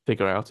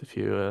figure out if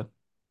you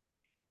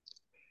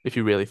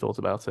really thought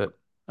about it.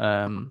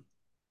 Um,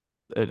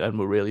 and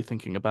were really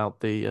thinking about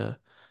the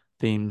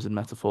themes and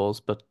metaphors.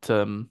 But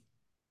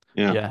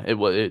Yeah,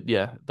 yeah,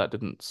 yeah, that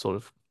didn't sort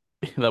of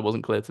that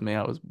wasn't clear to me.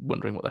 I was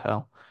wondering what the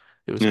hell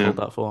it was yeah, called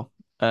that for.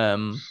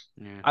 Um,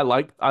 Yeah. I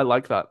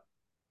like that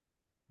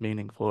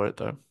meaning for it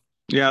though.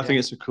 yeah. I think Yeah.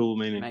 it's a cool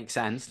meaning. Makes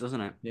sense,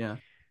 doesn't it? Yeah.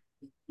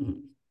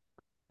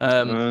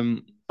 Um,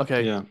 Um,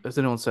 okay. yeah, Has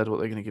anyone said what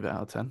they're going to give it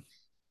out of 10?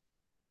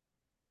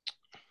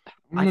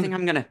 I I'm think gonna.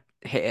 I'm gonna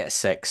hit it at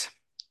 6.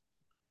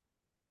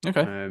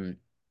 Okay.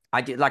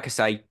 I did, like I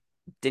say,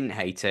 didn't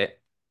hate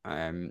it.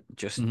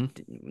 Just Hmm.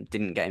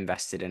 didn't get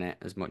invested in it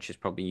as much as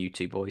probably you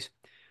two boys.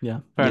 Yeah,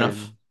 fair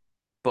enough. Um,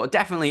 but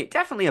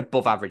definitely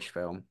above average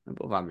film.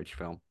 Above average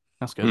film.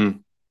 That's good. Mm.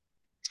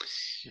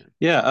 Yeah.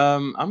 Yeah,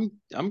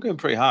 I'm going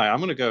pretty high. I'm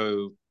gonna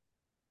go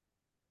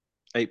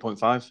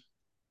 8.5.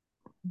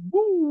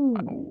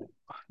 Woo!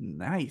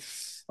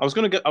 Nice. I was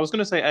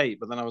gonna say 8,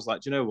 but then I was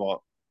like, do you know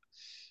what?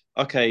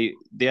 Okay,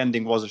 the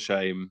ending was a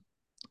shame.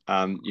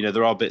 You know,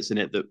 there are bits in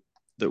it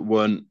that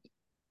weren't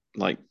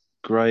like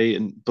great,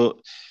 and but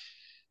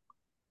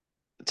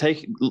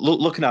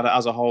looking at it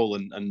as a whole,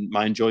 and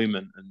my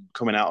enjoyment and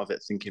coming out of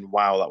it thinking,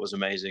 wow, that was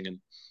amazing, and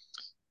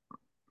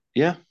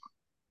yeah,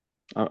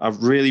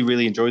 I've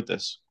really enjoyed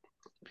this.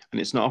 And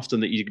it's not often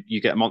that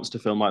you get a monster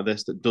film like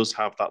this that does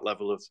have that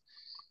level of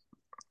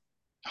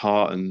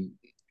heart and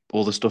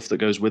all the stuff that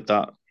goes with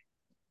that.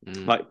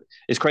 Mm. Like,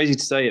 it's crazy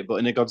to say it, but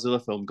in a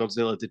Godzilla film,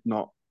 Godzilla did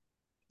not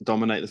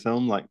dominate the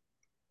film. Like,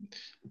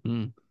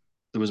 Mm.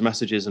 there was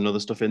messages and other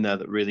stuff in there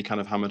that really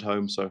kind of hammered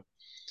home. So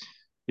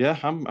yeah,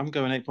 I'm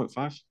going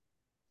 8.5.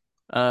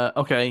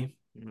 Okay.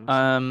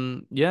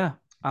 Awesome. Yeah,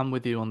 I'm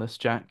with you on this,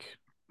 Jack.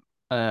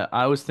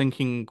 I was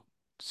thinking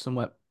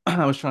somewhere,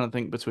 I was trying to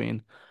think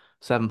between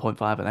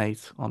 7.5 and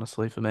 8,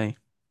 honestly, for me.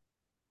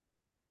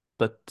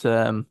 But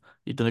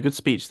you've done a good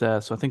speech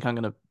there, so I think I'm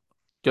gonna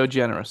go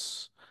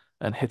generous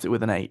and hit it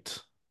with an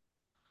 8.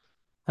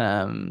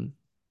 Um,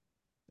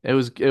 I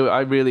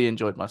really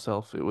enjoyed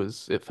myself.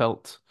 It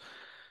felt,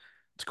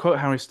 to quote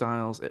Harry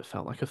Styles, it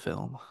felt like a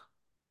film.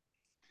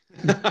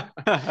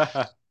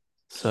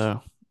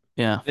 So,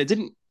 yeah. It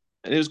didn't.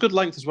 It was good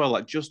length as well,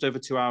 like just over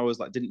 2 hours.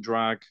 Like, didn't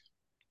drag.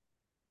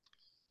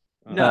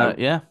 No,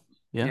 Yeah,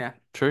 yeah, yeah,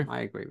 true.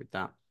 I agree with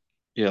that.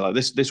 Yeah, like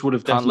this would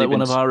have Can't definitely let one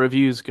been. of our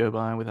reviews go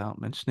by without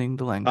mentioning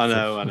the length of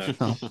I the know,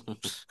 film.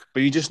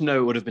 but you just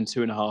know it would have been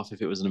 2.5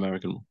 if it was an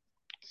American one.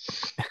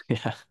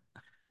 Yeah.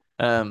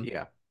 Um,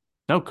 Yeah,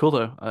 no, cool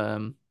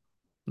though.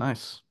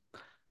 Nice.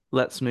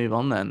 Let's move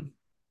on then.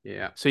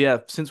 yeah. So yeah,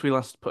 since we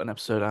last put an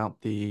episode out,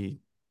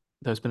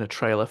 there's been a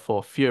trailer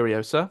for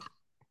Furiosa,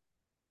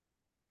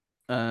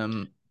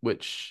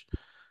 which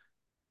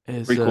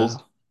is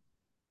Prequels.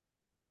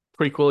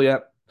 a prequel, yeah,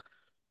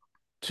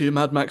 to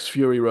Mad Max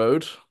Fury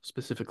Road,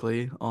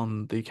 specifically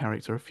on the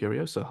character of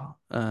Furiosa.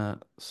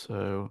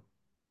 So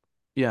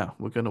yeah,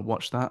 we're gonna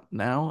watch that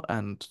now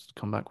and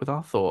come back with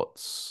our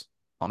thoughts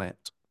on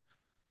it.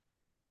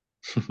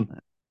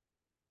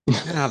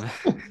 Yeah,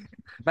 I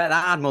bet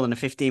that had more than a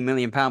 £15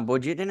 million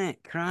budget, didn't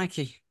it?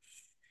 Crikey.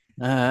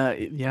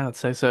 Yeah, I'd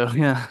say so.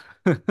 Yeah.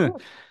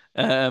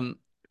 Um,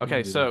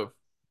 okay, Mm. so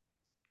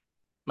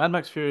Mad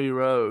Max Fury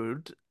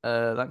Road,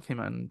 that came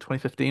out in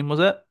 2015, was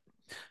it?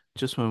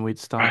 Just when we'd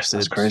Christ,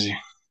 that's started crazy.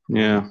 the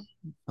Yeah.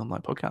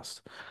 online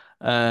podcast.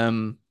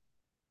 Um,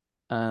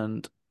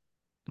 and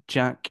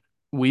Jack,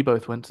 we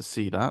both went to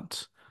see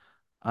that.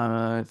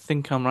 I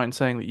think I'm right in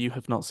saying that you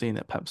have not seen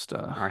it,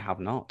 Pepster. I have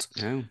not.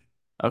 No.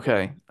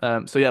 Okay.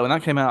 So yeah, when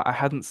that came out, I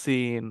hadn't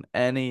seen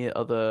any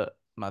other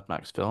Mad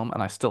Max film,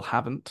 and I still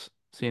haven't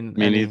seen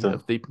Me any neither.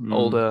 of the Mm.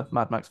 older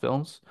Mad Max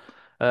films.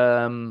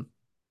 Um,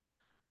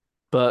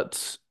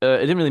 but it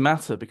didn't really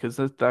matter because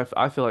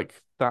I feel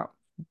like that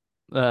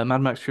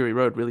Mad Max Fury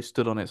Road really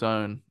stood on its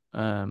own,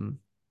 Yeah.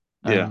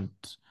 and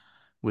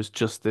it was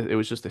just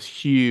this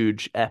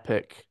huge,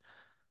 epic,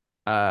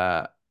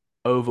 uh,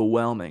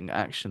 overwhelming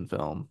action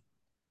film,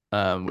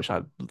 which I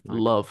Right.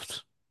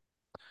 loved.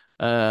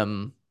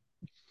 Um,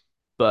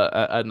 but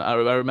and I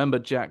remember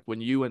Jack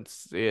when you went to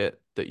see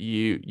it that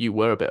you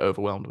were a bit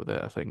overwhelmed with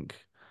it, I think,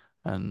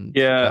 and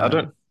Yeah, I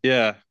don't.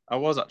 Yeah, I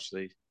was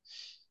actually.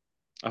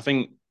 I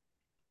think.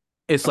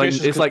 I think it's just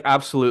it's because. like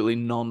absolutely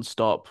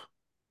non-stop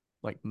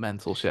like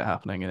mental shit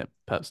happening in it,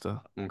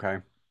 Pepster. Okay. I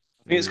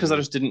think it's because I Mm,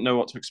 just didn't know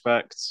what to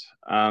expect,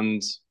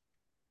 and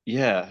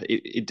yeah,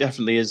 it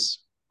definitely is.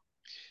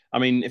 I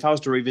mean, if I was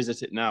to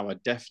revisit it now,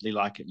 I'd definitely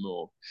like it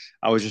more.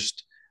 I was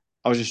just,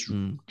 I was just,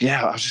 Mm.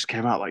 yeah, I just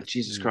came out like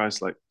Jesus mm.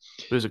 Christ, like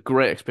It was a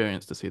great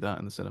experience to see that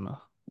in the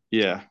cinema.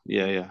 yeah,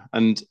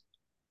 and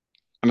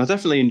I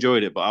definitely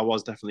enjoyed it, but I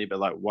was definitely a bit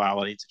like, wow,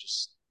 I need to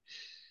just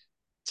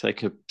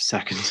take a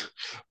second.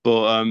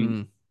 But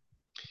Mm.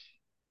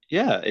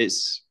 yeah,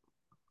 it's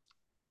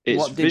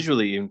What did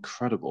visually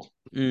incredible.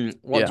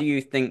 what Yeah. do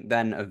you think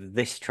then of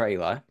this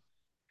trailer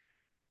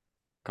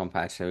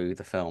compared to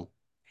the film?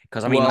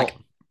 Because I mean, like,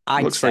 Well,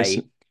 I'd Looks very,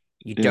 say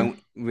you yeah, don't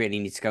really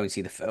need to go and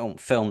see the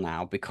film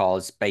now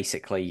because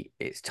basically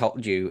it's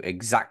told you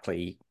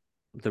exactly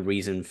the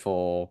reason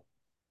for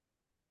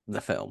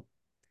the film.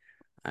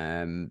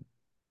 Um,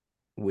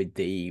 with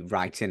the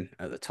writing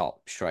at the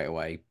top straight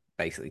away,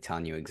 basically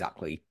telling you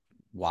exactly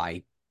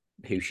why,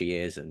 who she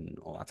is, and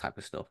all that type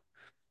of stuff.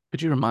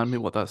 could you remind me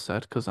what that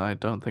said? Because I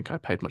don't think I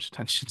paid much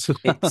attention to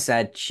It that.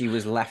 said she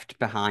was left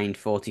behind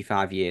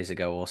 45 years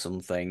ago or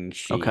something.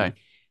 Okay.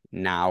 She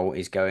now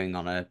is going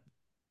on a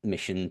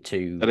mission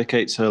to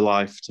dedicates her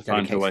life to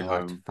find her dedicate way her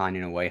life to home.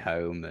 finding her way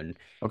home, and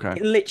Okay.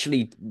 it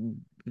literally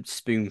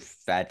spoon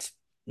fed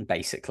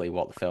basically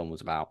what the film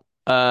was about.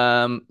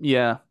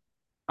 Yeah,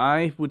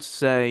 I would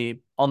say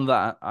on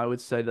that, I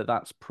would say that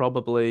that's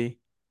probably.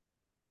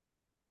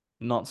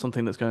 not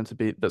something that's going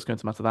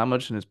to matter that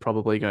much, and is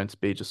probably going to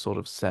be just sort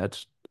of said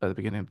at the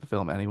beginning of the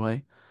film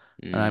anyway.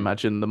 And I Mm.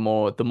 imagine the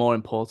more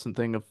important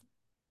thing of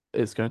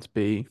is going to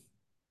be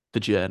the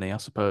journey, I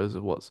suppose,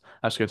 of what's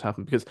actually going to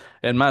happen. Because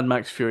in Mad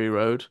Max Fury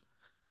Road,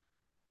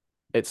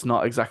 it's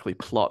not exactly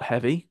plot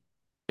heavy.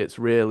 It's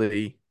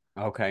really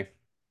Okay.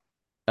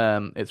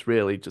 it's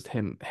really just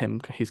him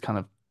he's kind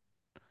of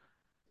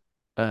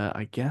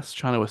I guess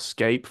trying to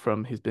escape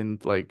from he's been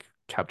like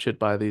captured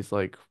by these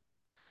like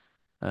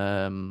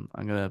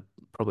I'm gonna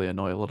probably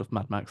annoy a lot of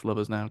Mad Max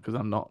lovers now because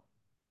I'm not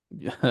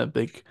a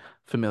big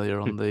familiar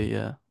on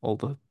the all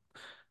the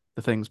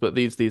things, but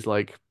these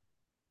like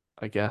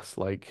I guess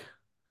like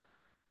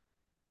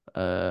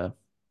uh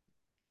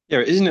Yeah,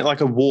 isn't it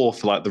like a war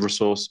for like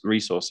the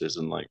resources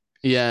and like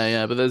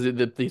yeah, but there's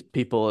these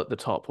people at the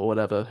top or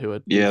whatever who are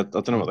yeah, these I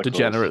don't know kind what of they're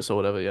called. degenerates or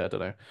whatever. Yeah, I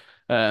don't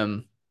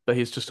know. But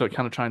he's just like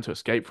kind of trying to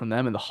escape from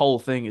them, and the whole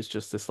thing is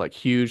just this like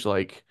huge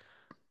like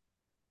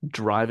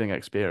driving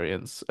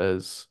experience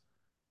as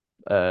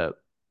uh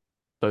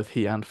both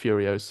he and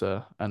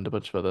Furiosa and a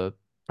bunch of other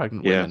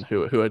pregnant Yeah, women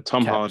who are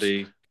Tom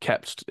Hardy.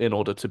 kept in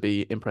order to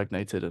be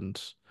impregnated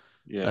and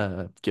Yeah,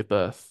 give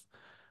birth.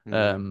 Mm.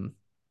 Um,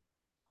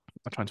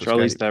 are trying to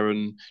escape.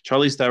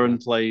 Charlize Yeah. Theron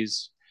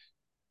plays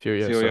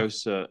Furiosa.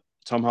 Furiosa.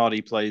 Tom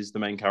Hardy plays the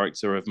main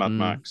character of Mad Mm.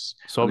 Max,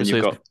 So and then obviously you've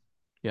it's got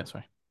yeah,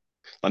 sorry.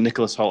 like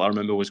Nicholas Hoult. I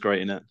remember was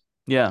great in it.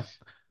 Yeah.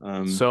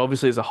 Um, So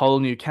obviously it's a whole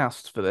new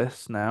cast for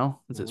this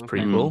now, as it's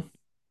Okay. mm, prequel.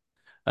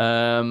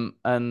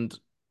 And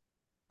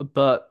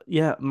but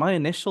yeah, my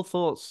initial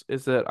thoughts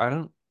is that I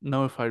don't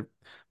know if I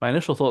my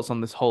initial thoughts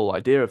on this whole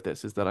idea of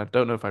this is that I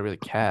don't know if I really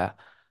care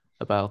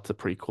about a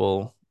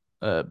prequel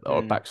or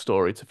a Mm.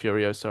 backstory to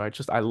Furiosa. I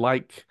just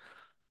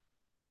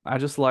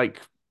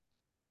like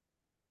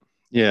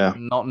yeah,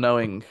 not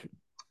knowing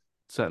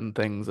certain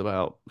things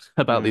about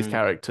these Mm.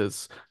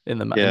 characters in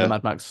the yeah,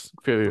 Mad Max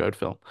Fury Road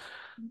film.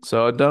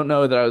 So I don't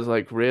know that I was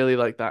like really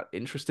like that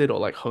interested or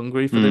like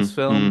hungry for this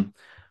film, mm.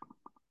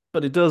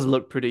 but it does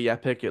look pretty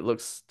epic. It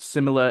looks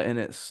similar in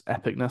its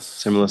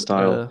epicness, Similar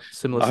style.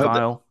 similar I hope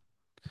that style.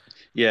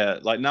 yeah,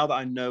 like now that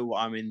I know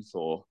what I'm in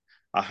for,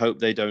 I hope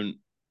they don't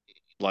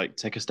like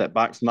take a step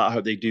back from that. I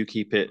hope they do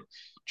keep it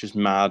just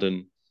mad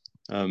and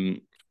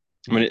um.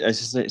 I mean,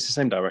 it's the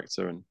same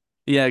director and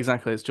Yeah,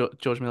 exactly. It's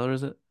George Miller,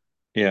 is it?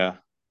 yeah,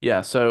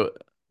 Yeah, so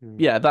Mm.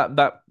 yeah, that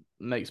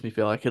makes me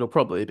feel like it'll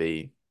probably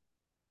be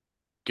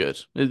good.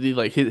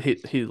 Like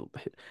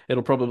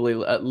it'll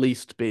probably at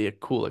least be a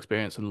cool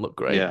experience and look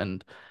great. yeah,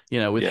 And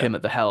with yeah. him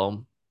at the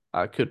helm,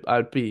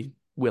 I'd be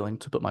willing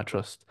to put my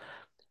trust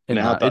And in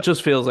it had that. It that.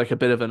 just feels like a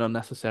bit of an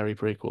unnecessary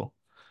prequel,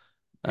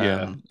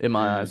 Yeah, in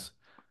my mm, eyes.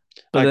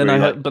 I agree.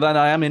 Like, But then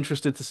I am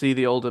interested to see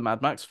the older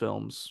Mad Max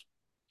films,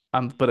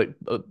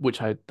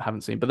 which I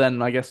haven't seen. But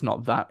then I guess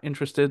not that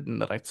interested,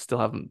 and that I still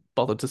haven't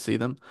bothered to see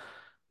them.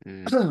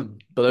 Mm.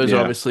 But those are yeah,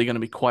 obviously going to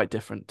be quite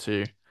different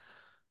to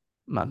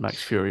Mad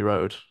Max Fury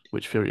Road,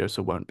 which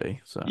Furiosa won't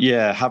be. So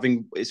yeah.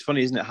 Having it's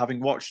funny, isn't it?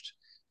 Having watched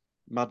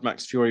Mad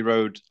Max Fury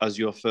Road as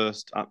your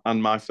first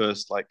and my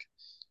first like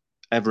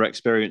ever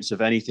experience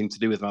of anything to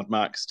do with Mad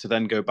Max, to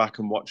then go back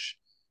and watch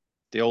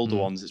the older mm.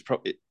 ones,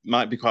 it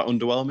might be quite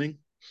underwhelming,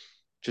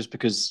 just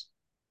because.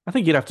 I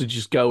think you'd have to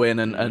just go in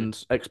Mm,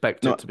 and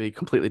expect it no, to be a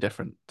completely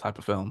different type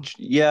of film.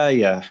 yeah,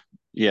 yeah,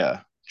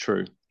 yeah.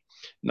 True.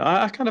 No,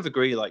 I kind of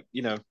agree. Like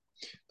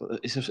but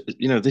it's just,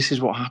 this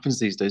is what happens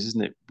these days,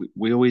 isn't it?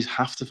 We always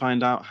have to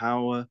find out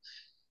how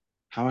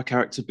a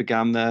character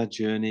began their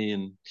journey,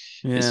 and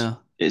it's Yeah,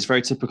 it's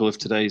very typical of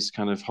today's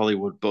kind of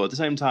Hollywood. But at the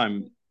same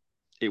time,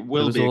 it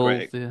but it will was be a all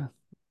great yeah.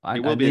 it I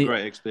will be a need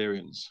great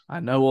experience. I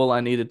know all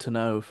I needed to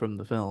know from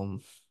the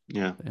film,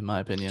 Yeah, in my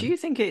Do opinion. you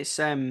think it's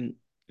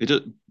it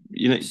does.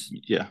 s-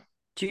 Yeah,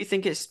 do you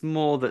think it's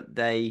more that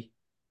they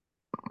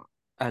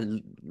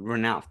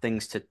run out of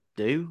things to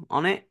do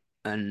on it?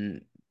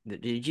 And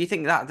do you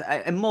think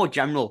that a more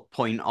general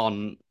point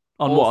on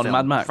On all what, on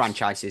Mad film Max?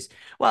 franchises?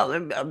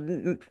 Well,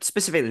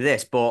 specifically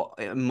this, but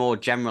a more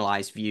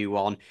generalized view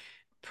on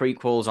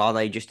prequels. Are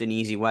they just an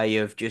easy way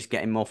of just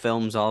getting more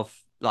films of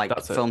like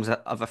That's it. films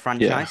of a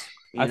yeah, franchise?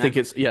 I You know? think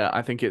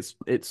I think it's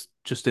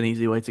just an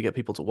easy way to get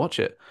people to watch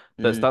it.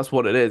 Mm, That's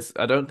what it is.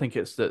 I don't think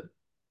it's that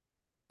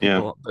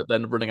yeah. people that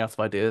then running out of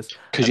ideas.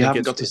 I Because you think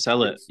haven't got to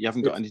sell it. You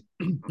haven't got it's any.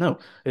 no,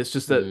 it's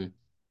just that mm,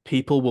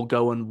 people will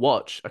go and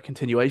watch a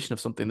continuation of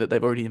something that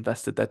they've already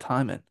invested their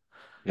time in.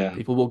 Yeah,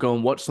 People will go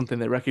and watch something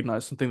they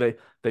recognize, something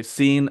they've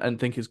seen and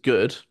think is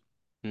good.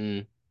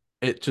 mm,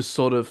 It just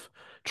sort of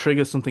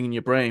triggers something in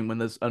your brain when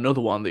there's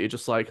another one that you're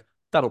just like,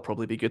 that'll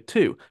probably be good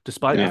too,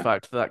 despite the yeah, yeah,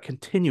 fact that that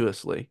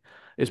continuously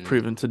is mm,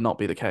 proven to not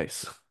be the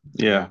case.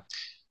 yeah, yeah,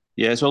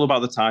 yeah. It's all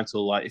about the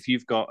title. Like if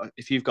you've got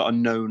a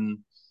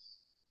known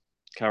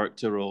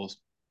character or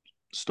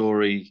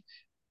story,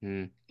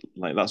 mm,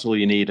 like that's all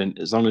you need. And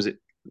as long as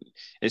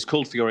it's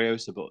called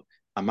Furiosa, but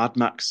a Mad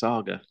Max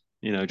saga,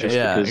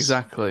 Yeah,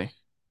 exactly.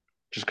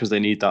 just because they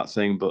need that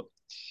thing. But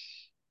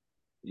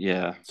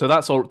yeah, So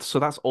that's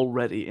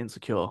already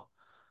insecure.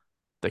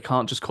 They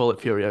can't just call it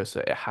Furiosa.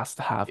 It has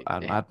to have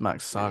a Yeah, Mad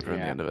Max saga in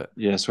the yeah. end of it.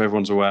 Yeah, so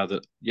everyone's aware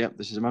that, yep,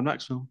 this is a Mad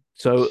Max film.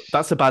 So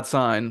that's a bad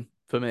sign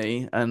for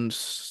me, and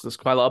there's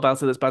quite a lot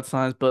about it that's bad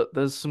signs, but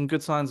there's some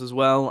good signs as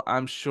well.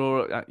 I'm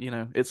sure,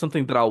 it's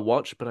something that I'll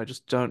watch, but I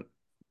just don't,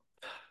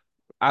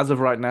 as of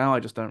right now, I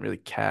just don't really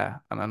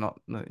care, and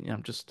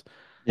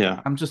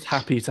Yeah, I'm just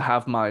happy to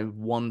have my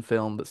one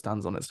film that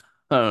stands on its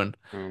own,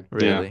 Mm.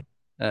 yeah, really.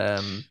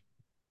 Um,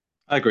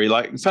 I agree.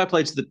 Like, fair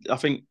play to the. I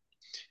think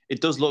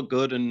it does look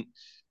good, and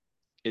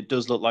it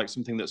does look like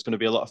something that's going to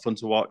be a lot of fun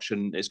to watch,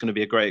 and it's going to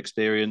be a great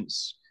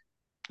experience.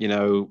 You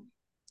know,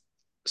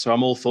 so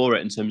I'm all for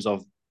it in terms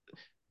of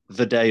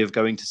the day of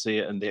going to see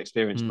it and the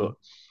experience. mm, But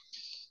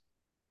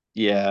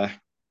yeah,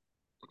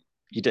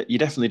 you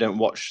definitely don't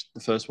watch the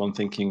first one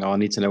thinking, "Oh, I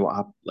need to know what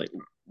happened. Like,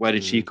 where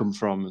did she Mm. come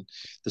from?" And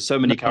there's so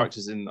many no.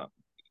 characters in that.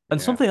 And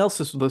Yeah. something else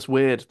that's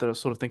weird that I was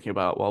sort of thinking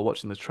about while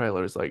watching the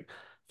trailer is like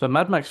for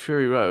Mad Max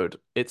Fury Road,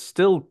 it's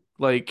still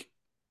like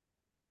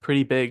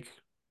pretty big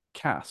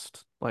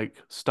cast,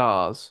 like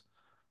stars.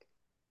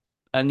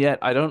 And yet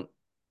I don't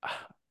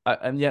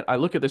and yet I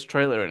look at this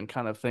trailer and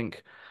kind of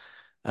think,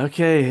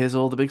 okay, here's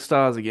all the big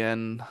stars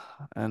again.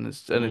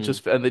 Mm,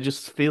 And it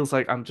just feels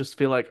like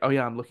oh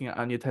yeah, I'm looking at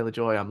Anya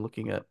Taylor-Joy, I'm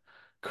looking at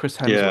Chris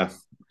yeah,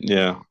 Hemsworth.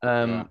 yeah,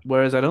 Yeah.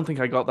 Whereas I don't think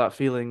I got that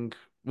feeling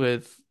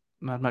with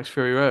Mad Max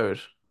Fury Road.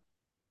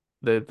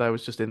 That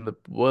was just in the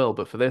world,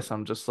 but for this,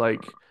 I'm just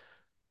like,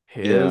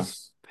 yeah.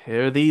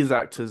 here are these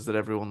actors that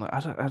everyone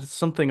there's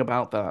something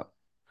about that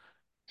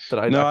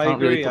I No, I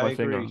can't really agree. put I my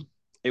finger agree. on.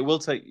 It will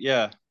take,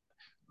 yeah.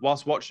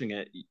 Whilst watching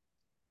it,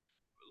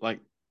 like,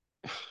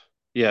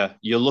 yeah,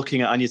 you're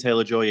looking at Anya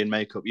Taylor Joy in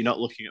makeup. You're not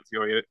looking at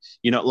Furio.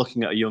 You're not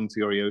looking at a young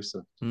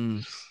Furiosa.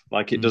 Mm,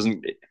 Like, it mm.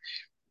 doesn't.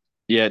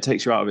 Yeah, it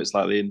takes you out of it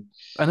slightly.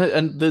 And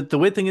And the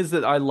weird thing is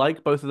that I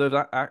like both of those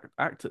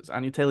actors.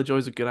 Anya Taylor-Joy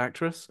is a good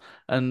actress,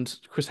 and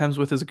Chris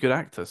Hemsworth is a good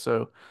actor.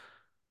 So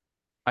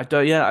I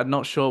don't, yeah, I'm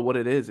not sure what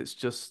it is. It's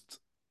just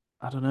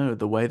I don't know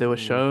the way they were mm,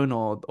 shown,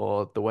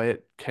 or the way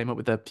it came up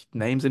with their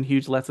names in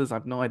huge letters. I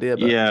have no idea,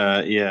 but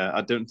yeah, yeah,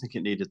 I don't think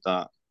it needed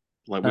that.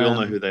 Like, we all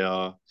know who um, they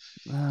are.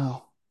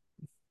 well,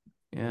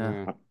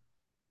 yeah, Yeah.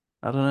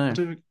 I don't I know.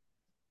 don't.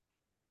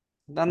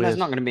 Then there's Weird.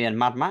 not going to be a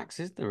Mad Max,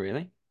 is there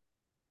really?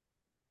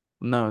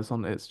 No,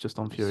 it's just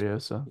on It's,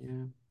 Furiosa.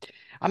 yeah.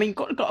 I mean,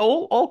 got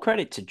all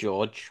credit to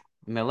George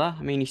Miller.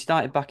 I mean, he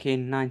started back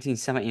in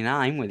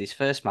 1979 with his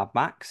first Mad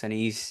Max, and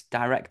he's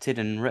directed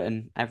and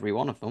written every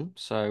one of them.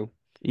 So,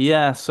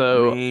 Yeah, I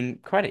so mean,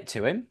 credit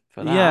to him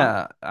for that.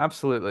 yeah,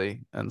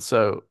 absolutely. And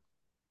so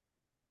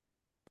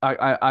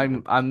Yeah.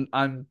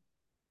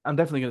 I'm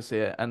definitely gonna see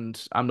it,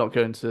 and I'm not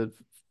going to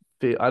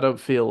feel I don't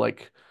feel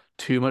like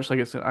too much like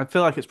I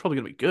feel like it's probably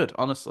gonna be good,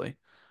 honestly.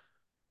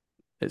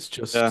 It's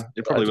just Yeah,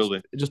 it probably will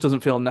be. it just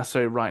doesn't feel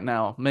necessary right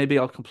now. Maybe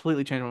I'll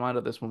completely change my mind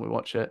at this when we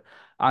watch it.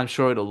 I'm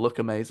sure it'll look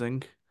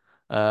amazing.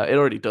 It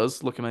already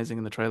does look amazing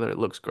in the trailer. It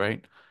looks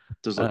great. It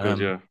does look good.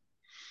 Um, Yeah.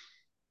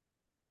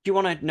 Do you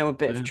want to know a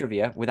bit so of yeah.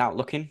 trivia without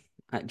looking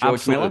at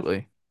George Miller? Absolutely.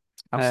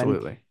 Um,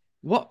 Absolutely.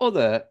 what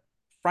other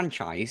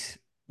franchise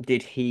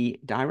did he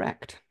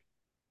direct?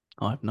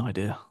 I have no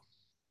idea.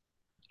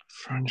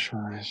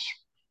 Franchise.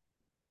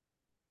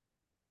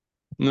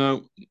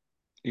 No,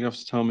 you have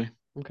to tell me.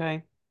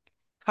 Okay.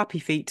 Happy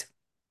Feet.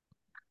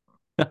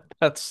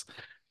 That's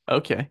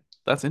okay.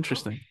 That's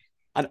interesting.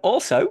 And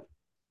also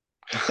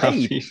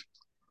Babe. Happy.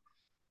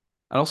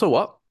 And also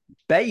what?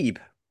 Babe.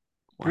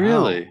 Wow.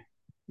 Really?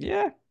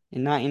 Yeah,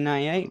 in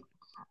 1998.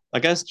 I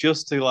guess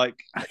just to like,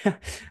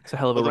 It's a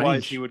hell of a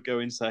otherwise he range. would go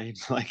insane.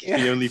 Like, if Yeah.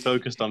 he only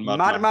focused on Mad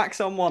Mad Max,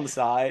 Max on one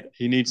side,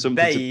 he needs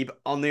something to Babe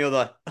on the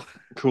other.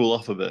 cool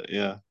off a bit.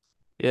 Yeah.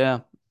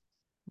 Yeah.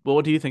 Well,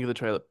 what do you think of the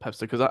trailer,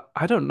 Pepster? Because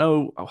I don't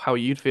know how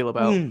you'd feel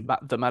about Hmm.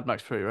 the Mad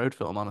Max Fury Road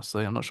film,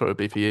 honestly. I'm not sure it would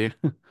be for you.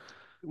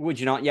 Would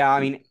you not? Yeah, I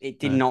mean, it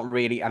did No. not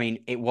really. I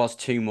mean, it was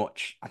too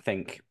much, I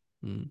think.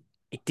 Mm.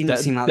 It didn't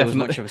seem like there was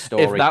much Definitely. of a If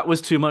story. that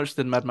was too much,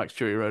 then Mad Max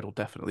Fury Road will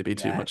definitely be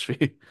too Yeah, much for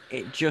you.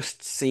 it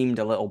just seemed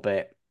a little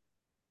bit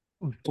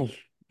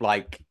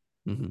like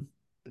Hmm.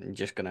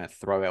 just gonna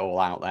throw it all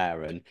out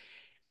there, and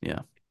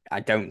Yeah. I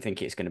don't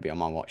think it's gonna be on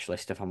my watch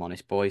list if I'm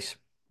honest, boys.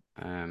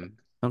 Um,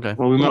 Okay.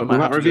 Well, we Well, we might we might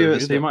might have to go review it,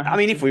 review so you that. might I have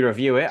mean, if to. we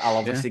review it, I'll Yeah.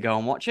 obviously go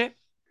and watch it.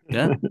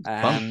 Yeah.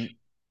 Fun.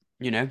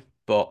 Um,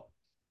 but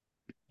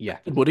yeah,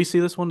 Would he see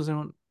this one? Does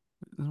anyone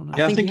know?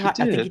 Yeah, I think he I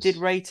think he did. did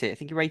rate it. I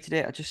think he rated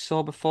it. I just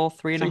saw before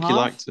three I and a think he half.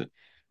 liked it.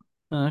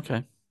 Oh,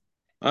 okay.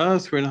 Oh,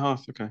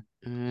 3.5. Okay.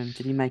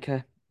 Did he make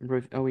a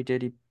Oh, he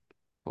did. He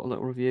put a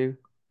little review.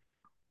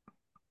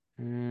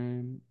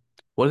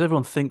 What does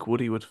everyone think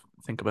Woody would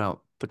think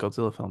about the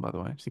Godzilla film, by the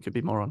way? Do you think it'd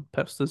be more on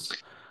Pepster's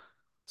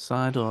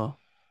side or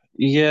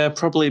Yeah,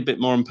 probably a bit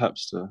more on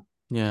Pepster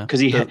yeah. because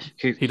He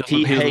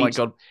doesn't like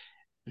God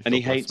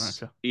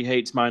bless America. he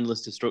hates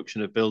mindless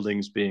destruction of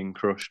buildings being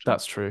crushed.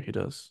 That's true, he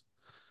does.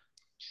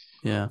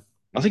 Yeah.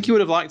 I think mm, he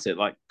would have liked it.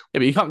 Like, Yeah,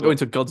 but you can't go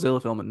but into a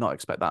Godzilla film and not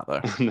expect that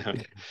though. no,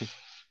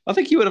 I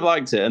think he would have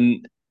liked it,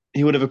 and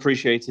he would have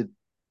appreciated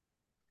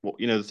what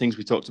the things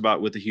we talked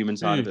about with the human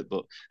side of mm. it.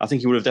 But I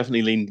think he would have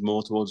definitely leaned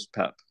more towards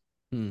Pep.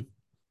 Hmm.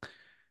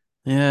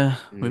 Yeah,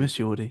 we Mm, miss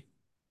you, Woody.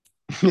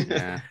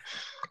 yeah,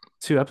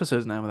 2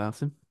 episodes now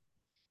without him.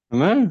 I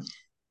know,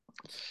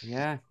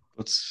 yeah,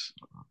 but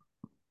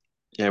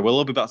yeah, we'll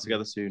all be back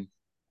together soon.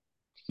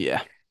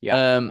 Yeah.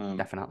 yeah, Um, Um,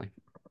 definitely.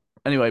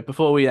 anyway,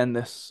 before we end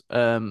this,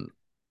 I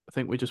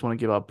think we just want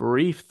to give our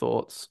brief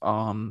thoughts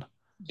on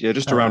yeah,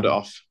 just to round it um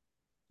off.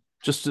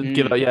 just to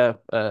give Mm,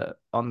 a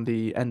on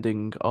the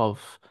ending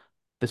of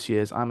this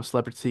year's I'm a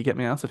Celebrity, Get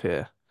Me Out of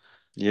Here.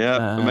 Yeah,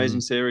 amazing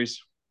Um,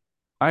 series.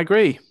 I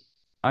agree.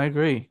 I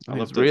agree. I I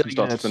think it's loved it from really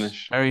start to good,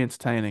 finish. very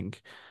entertaining.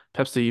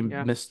 Pepsi, you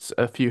yeah, missed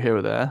a few here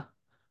or there,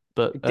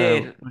 but it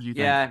did. what do you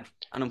think? Yeah,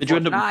 and Did you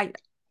end up? unfortunately,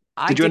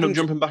 I Did you end up didn't.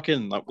 jumping back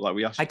in like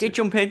we asked I you did to?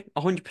 jump in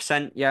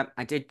 100%. Yeah,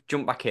 I did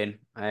jump back in.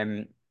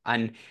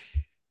 And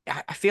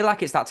I feel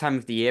like it's that time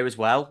of the year as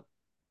well,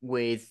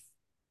 with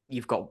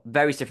you've got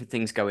various different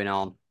things going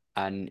on,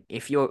 and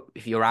if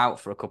you're out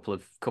for a couple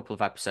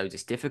of episodes,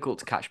 it's difficult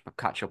to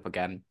catch up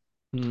again.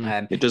 Hmm.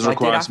 It does So I did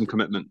require have some to.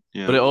 commitment.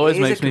 But Yeah, it It always is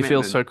a makes me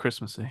feel commitment. so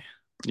Christmassy.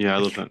 yeah, I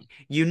love it.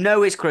 You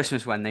know it's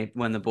Christmas when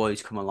the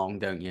boys come along,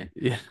 don't you?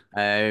 Yeah.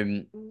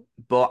 Um,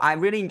 but I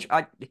really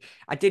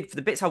I did for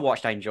the bits I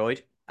watched, I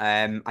enjoyed.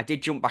 I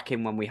did jump back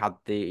in when we had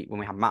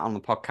Matt on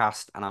the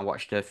podcast, and I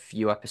watched a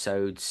few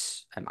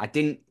episodes. I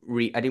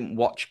didn't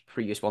watch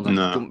previous ones. I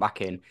just No. jumped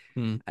back in.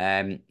 Hmm.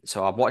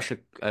 So I watched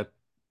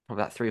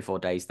probably like 3 or 4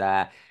 days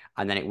there,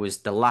 and then it was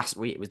the last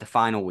week. It was the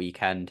final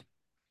weekend.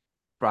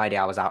 Friday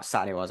I was out,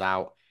 Saturday I was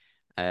out,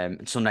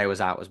 and Sunday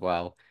was out as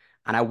well.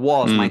 And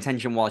my Mm.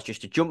 intention was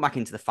just to jump back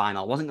into the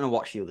final. I wasn't going to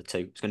watch the other two.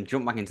 I was going to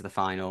jump back into the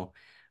final.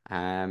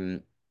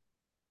 Um,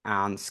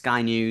 and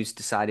Sky News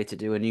decided to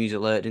do a news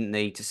alert, didn't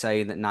they, to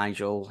say that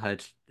Nigel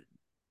had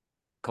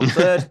come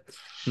third.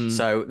 Hmm.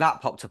 So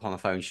that popped up on my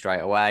phone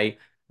straight away.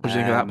 What do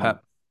you think of that,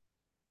 Pep?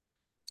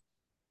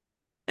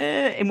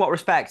 In what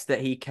respects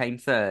that he came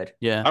third?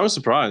 Yeah. I was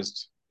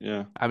surprised.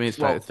 Yeah, I mean,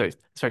 Well, it's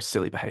very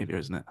silly behavior,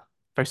 isn't it?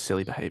 Very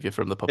silly behavior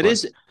from the it public.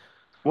 is.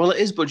 Well, it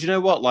is. But you know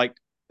what? Like,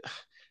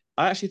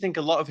 I actually think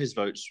a lot of his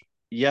votes.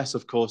 Yes,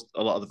 of course,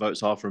 a lot of the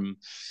votes are from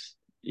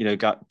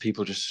got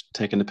people just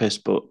taking the piss.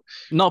 But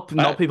Not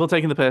I, people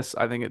taking the piss.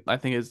 I think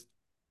it's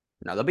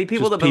no, there'll be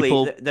people just that believe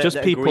people, that,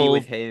 that agree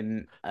with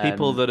him.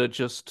 people that are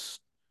just,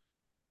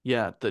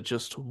 yeah, that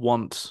just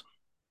want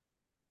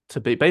to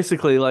be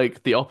basically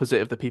like the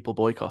opposite of the people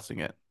boycotting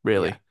it, Yeah.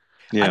 really. And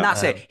yeah,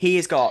 that's it. He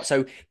has got,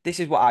 so this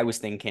is what I was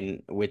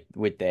thinking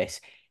with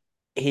this.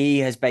 He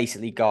has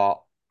basically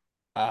got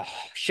a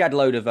shed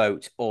load of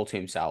votes all to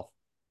himself.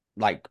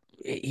 Like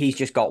he's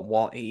just got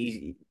what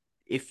he's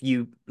if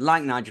you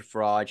like Nigel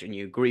Farage and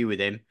you agree with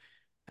him,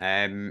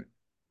 um,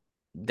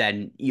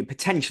 then you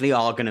potentially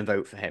are going to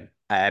vote for him.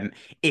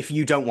 If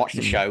you don't watch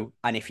the Mm. show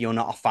and if you're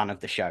not a fan of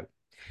the show.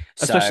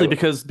 Especially So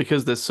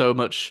because there's so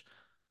much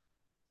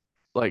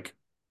like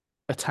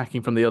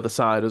attacking from the other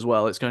side as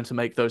well. It's going to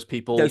make those those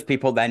people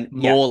people then,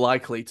 yeah. more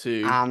likely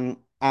And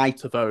I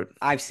to vote.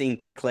 I've seen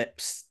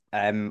clips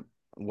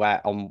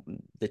where on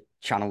the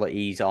channel that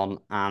he's on,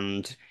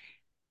 and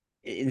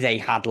they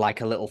had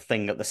like a little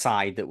thing at the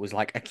side that was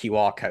like a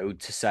QR code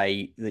to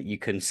say that you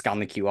can scan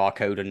the QR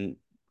code and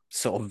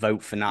sort of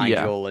vote for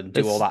Yeah, Nigel and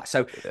do all it's that.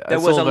 So there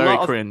it's was all a very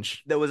lot of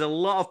cringe. there was a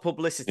lot of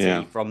publicity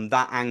yeah, from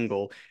that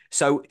angle.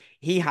 So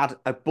he had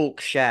a bulk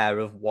share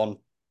of one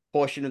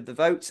portion of the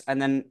votes,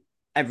 and then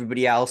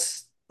everybody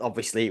else,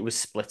 obviously, it was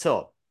split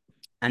up.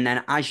 And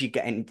then as you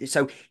get in,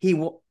 so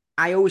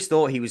I always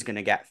thought he was going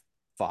to get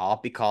far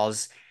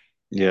because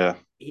yeah,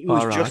 he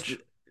was just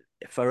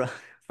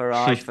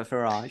Farage. for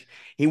Farage.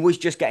 He was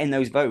just getting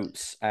those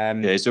votes.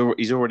 yeah.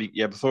 He's already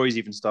before he's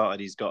even started,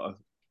 he's got Yeah, a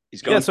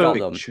He's got so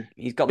big. them.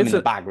 He's got them it's in the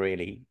a bag,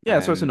 really. yeah,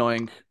 so it's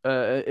annoying.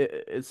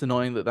 It's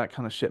annoying that that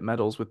kind of shit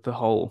meddles with the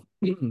whole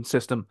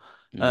system.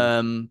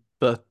 Mm.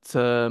 But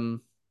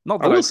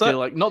I will say,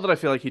 not that I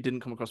feel like he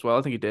didn't come across well.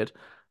 I think he did,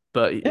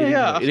 but yeah,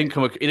 yeah. I think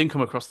he didn't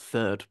come across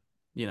third.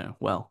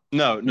 Well,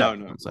 no, No, no,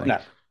 no. I'm saying.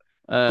 Like, no,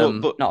 but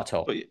Um, but not at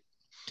all. but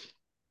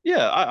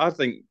yeah, I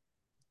think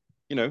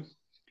you know,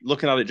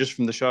 looking at it just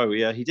from the show,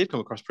 yeah, he did come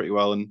across pretty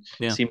well and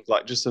yeah, seemed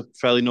like just a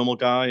fairly normal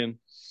guy. And yeah.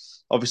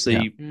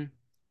 obviously, Mm.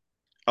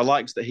 I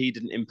liked that he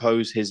didn't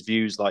impose his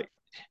views. Like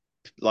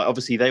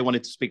obviously they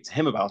wanted to speak to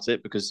him about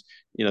it because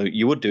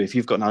you would do if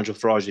you've got Nigel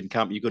Farage in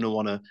camp, you're going to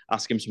want to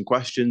ask him some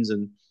questions.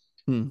 And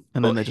And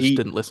then but they just he,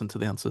 didn't listen to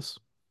the answers.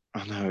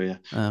 I know, yeah,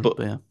 but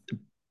But yeah,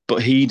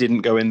 but he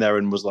didn't go in there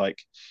and was like,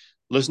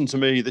 listen to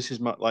me. This is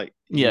my like.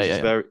 yeah, yeah,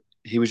 yeah,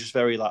 He was just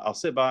very like, I'll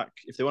sit back.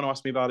 If they want to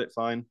ask me about it,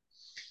 fine.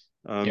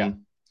 Yeah.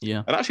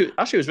 And actually,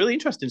 it was really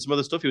interesting. Some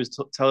other stuff he was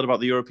telling about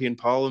the European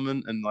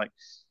Parliament and like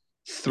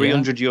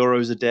yeah,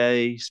 €300 a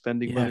day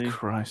spending yeah. money,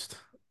 Christ,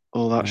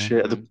 all that yeah.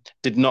 shit. Mm.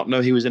 Did not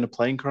know he was in a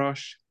plane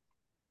crash.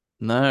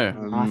 No, I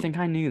Um, think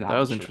I knew that that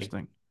was actually.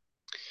 interesting.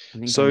 I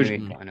think I so knew he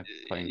Mm. got in a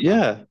plane crash.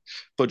 yeah,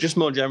 but just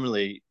more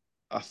generally,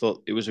 I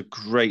thought it was a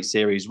great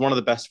series, one of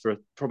the best for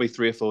probably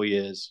 3 or 4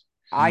 years.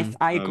 Mm.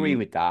 I agree Um,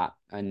 with that,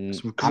 and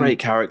some great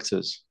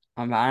characters.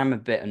 I'm a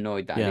bit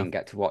annoyed that I Yeah, didn't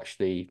get to watch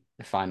the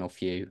final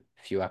few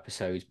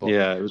episodes. But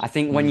Yeah, it was. I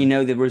think when you mm.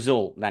 know the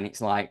result, then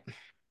it's like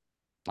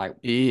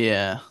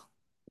Yeah.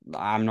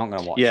 I'm not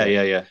gonna watch Yeah, it.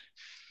 yeah, yeah. But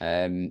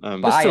Um,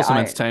 There's still some I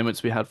entertainment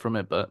to be had from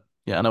it, but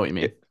yeah, I know what you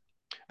mean. it,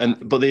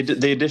 and but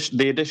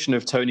the addition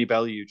of Tony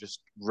Bellew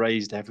just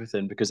raised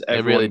everything because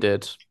It really everyone,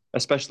 did.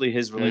 especially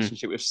his mm,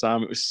 relationship with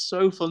Sam, it was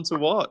so fun to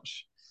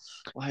watch.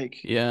 Like,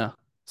 Yeah.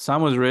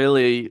 Sam was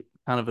really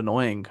kind of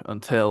annoying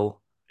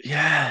until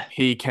yeah,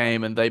 he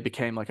came and they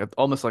became like a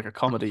almost like a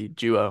comedy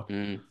duo.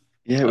 mm,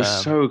 yeah, it was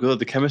Um, so good.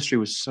 The chemistry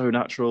was so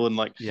natural, and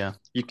like yeah.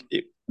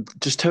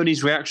 just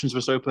Tony's reactions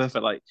were so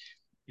perfect. Like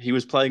he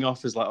was playing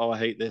off as like, "Oh, I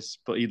hate this,"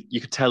 but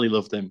you could tell he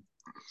loved him,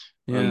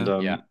 and Yeah.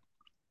 yeah.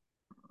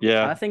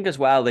 yeah, I think as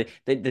well it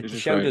was the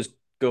just show great. does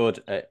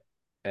good at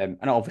and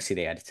obviously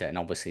they edit it and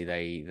obviously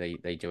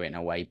they do it in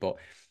a way, but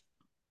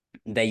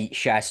they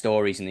share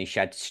stories and they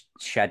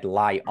shed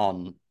light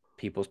on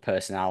people's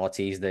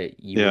personalities that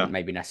you Yeah, wouldn't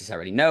maybe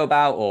necessarily know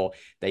about or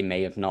they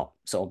may have not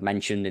sort of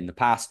mentioned in the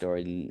past or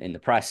in the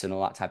press and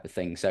all that type of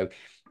thing. So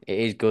it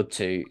is good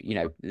to,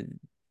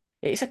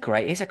 it's a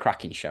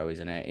cracking show,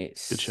 isn't it?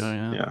 Good show,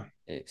 yeah. yeah,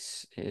 It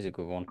is a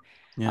good one.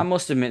 I Yeah.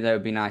 must admit that it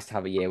would be nice to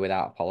have a year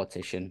without a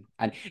politician,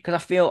 and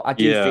because I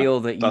do yeah.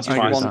 feel that That's I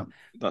agree with twice. that.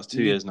 That's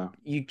two you years now.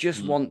 you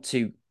just Mm. want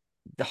to.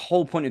 The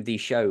whole point of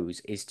these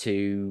shows is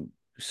to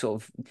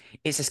sort of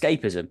it's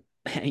escapism.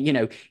 you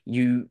know,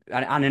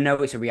 and I know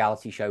it's a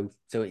reality show,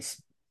 so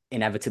it's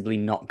inevitably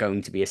not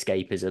going to be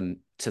escapism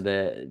to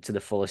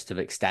the fullest of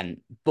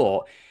extent,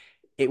 but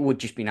it would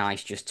just be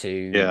nice just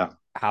to Yeah,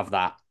 have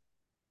that,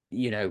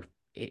 you know,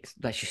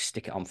 let's just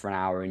stick it on for an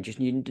hour and just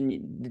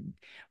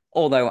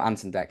although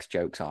Anton Deck's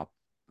jokes are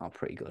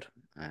pretty good.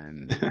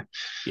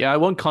 Yeah, I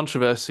want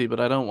controversy, but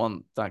I don't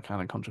want that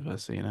kind of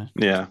controversy,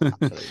 yeah.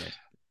 Absolutely,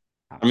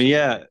 I mean, absolutely.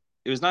 yeah,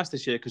 it was nice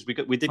this year because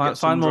we did get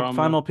some Find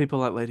drama. more people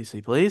like Lady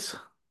C, please.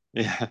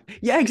 Yeah,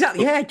 Yeah,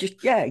 exactly. but Yeah, just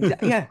yeah,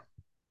 exactly. Yeah,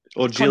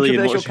 or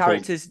Gillian, what was controversial she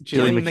called? characters,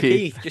 Gillian Gillian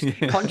McKee. McKeith, just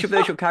Yeah.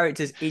 controversial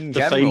characters in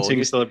The general. fainting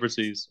Just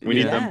celebrities. We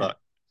need Yeah. them yeah, back.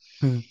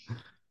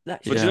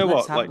 But you know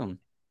let's what? have Like, them.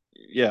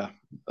 yeah.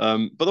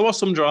 But there was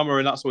some drama,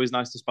 and that's always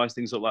nice to spice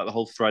things up, like the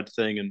whole Fred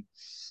thing. And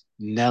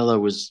Nella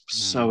was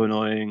so Mm,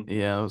 annoying.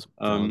 Yeah, that was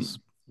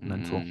Um,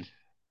 mental. mm,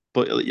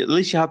 but at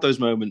least you had those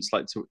moments,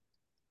 like to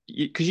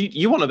because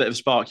you want a bit of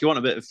spark, you want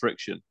a bit of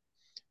friction.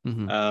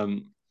 Hmm.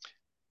 Um,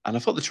 and I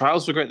thought the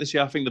trials were great this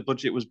year. I think the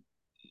budget was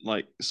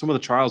like some of the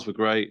trials were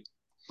great.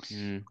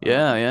 mm.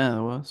 Yeah, Um, yeah,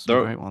 there were some they're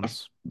great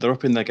ones. they're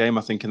up in their game,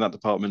 I think, in that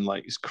department.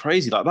 Like it's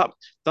crazy, like that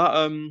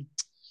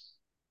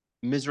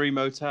Misery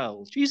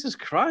Motel. Jesus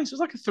Christ, it was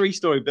like a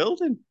three-story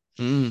building.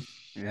 Mm.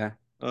 Yeah.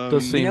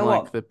 Does You Um, seem know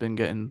like what? they've been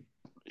getting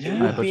It higher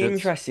would yeah, be budgets.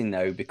 interesting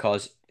though,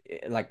 because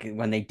like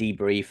when they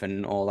debrief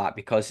and all that,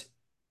 because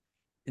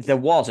there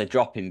was a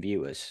drop in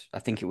viewers. I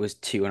think it was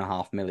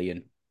 2.5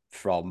 million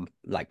from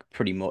like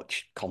pretty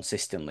much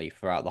consistently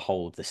throughout the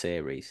whole of the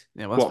series.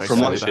 Yeah, well, that's what very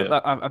from silly. last But year?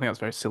 I think that's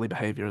very silly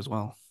behavior as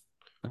well.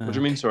 What do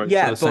you Uh, mean? Sorry.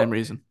 for Yeah, the same but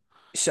reason.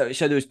 so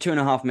there was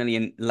 2.5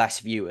 million less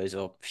viewers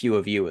or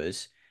fewer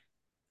viewers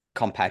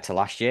compared to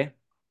last year.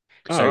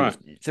 All So right.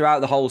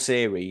 throughout the whole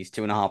series,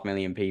 2.5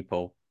 million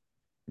people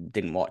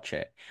didn't watch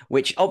it,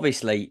 which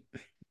obviously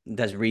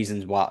there's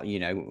reasons why,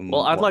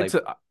 Well, I'd what like they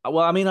to. Well,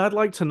 I mean, I'd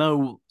like to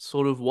know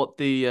sort of what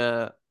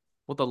the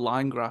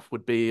line graph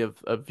would be of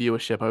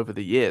viewership over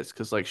the years,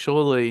 because like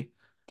surely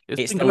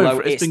it's the low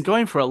it's been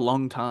going for a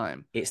long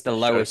time. it's the This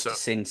show, lowest so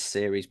since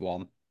series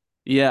one.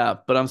 yeah,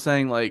 but I'm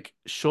saying like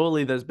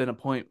surely there's been a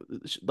point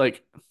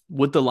like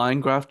would the line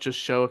graph just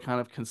show a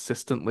kind of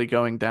consistently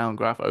going down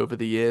graph over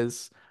the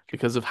years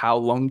because of how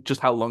long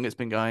it's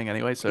been going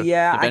anyway. So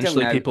Yeah, I don't eventually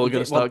know. people are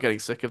going to start Well, getting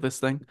sick of this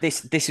thing.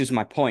 this is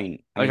my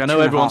point. I Like mean, I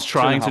know everyone's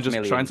two and a trying to half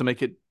just trying million. to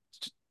make it,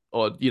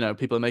 or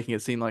people are making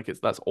it seem like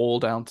that's all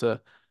down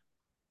to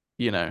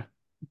you know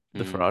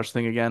the Mm. Farage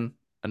thing again,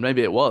 and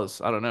maybe it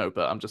was. I don't know,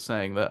 but I'm just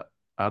saying that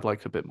I'd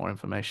like a bit more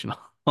information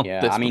on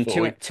Yeah, I this mean, before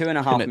we two and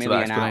a half commit to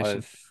that million out explanation.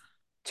 of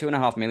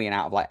 2.5 million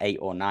out of like 8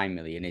 or 9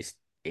 million is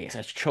it's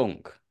a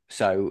chunk.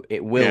 So Yeah.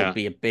 it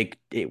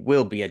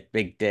will be a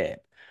big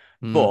dip,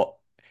 Mm. but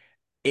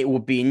it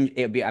would be.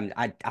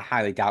 I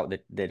highly doubt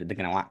that they're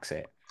going to axe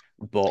it,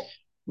 but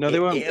No, they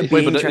won't. it'd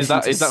Wait, be If but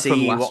interesting to is that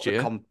from see last what the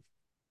year?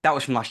 that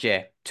was from last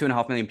year.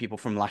 2.5 million people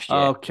from last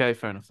year. Okay,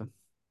 fair enough then.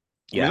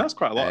 I mean, Yeah. that's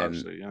quite a lot Um,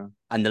 actually. Yeah.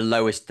 and the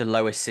lowest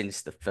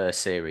since the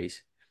first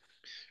series.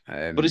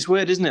 But Um, it's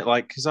weird, isn't it?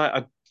 Like, because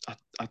I, I,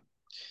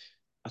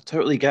 I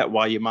totally get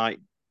why you might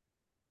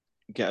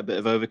get a bit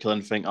of overkill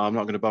and think, oh, I'm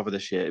not going to bother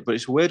this year. But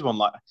it's a weird one.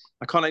 Like,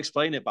 I can't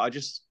explain it, but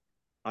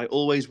I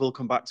always will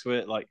come back to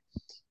it. Like,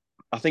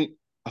 I think,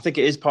 I think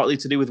it is partly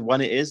to do with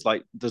when it is.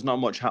 Like, there's not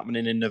much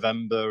happening in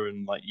November,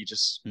 and like you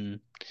just, mm,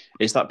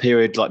 it's that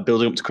period like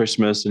building up to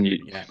Christmas, and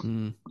yeah.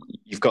 Mm.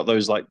 you've got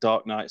those like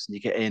dark nights, and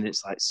you get in,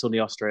 it's like sunny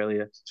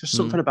Australia. It's just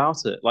something Mm. about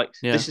it. Like,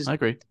 Yeah, this is I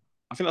agree.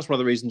 I think that's one of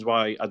the reasons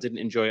why I didn't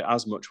enjoy it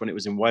as much when it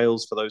was in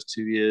Wales for those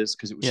 2 years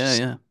because it was Yeah, just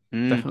yeah,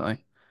 Mm,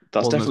 definitely.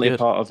 that's Wasn't as definitely a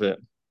good. part of it.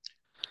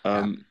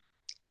 yeah. Um,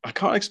 I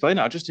can't explain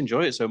it. I just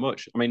enjoy it so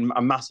much. I mean,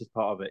 a massive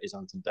part of it is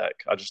Ant and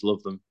Deck. I just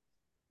love them.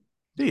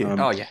 Do you? Um,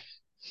 Oh yeah.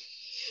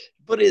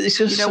 But it's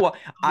You just know so what?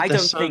 good. I They're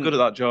don't so good at think.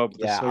 that job.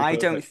 They're Yeah, so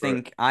perfect for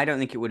it. I don't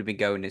think it would have been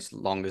going as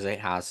long as it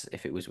has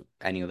if it was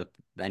any other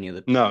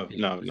No,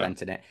 people no, no.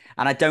 presenting it.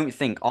 And I don't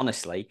think,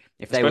 honestly,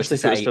 if they were to Especially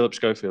if it was say, Philip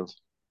Schofield.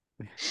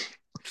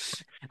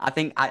 I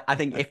think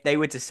if they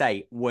were to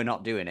say we're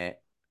not doing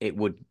it, it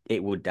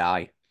would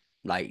die.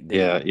 Like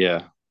Yeah,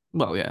 yeah.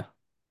 Well, yeah.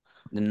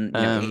 you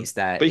know,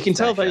 But you it's can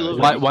their tell they show, love isn't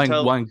it. Why, You can why,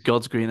 tell why on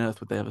God's green earth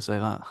would they ever say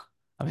that?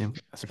 I mean,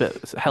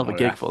 it's a hell of a it?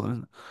 gig Yeah, for them,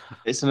 isn't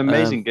it's an it?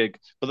 amazing gig.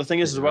 But the thing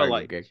is it's as a well, very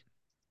good like, gig.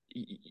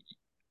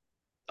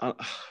 uh,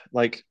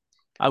 like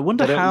I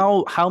wonder they don't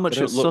how they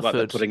much it don't look like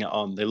they're suffered. putting it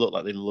on. They look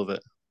like they love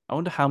it. I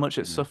wonder how much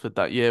it Mm. suffered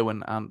that year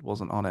when Ant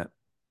wasn't on it.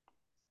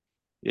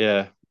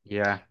 Yeah.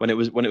 Yeah. When it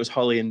was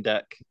Holly and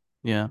Deck.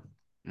 Yeah,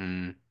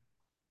 Mm.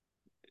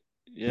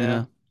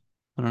 Yeah. yeah.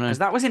 I don't know. Because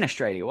that was in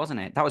Australia, wasn't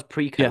it? That was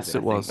Yes, pre-COVID,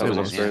 I it think, was. That It was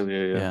wasn't it? was. Yeah.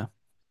 Australia, Yeah.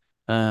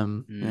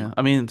 Mm. Yeah.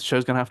 I mean, the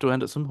show's gonna have to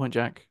end at some point,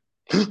 Jack.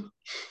 yeah.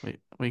 What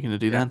are you gonna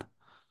do Yeah. then?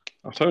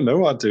 I don't know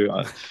what I'd do.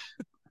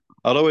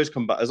 I'd always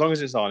come back as long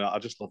as it's on. I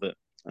just love it,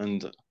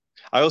 and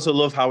I also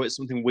love how it's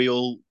something we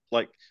all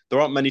like. There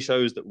aren't many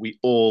shows that we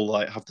all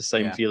like have the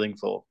same Yeah. feeling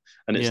for,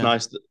 and it's Yeah.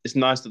 nice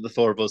that the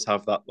four of us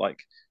have that. Like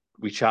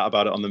we chat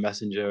about it on the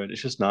messenger, and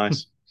it's just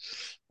nice.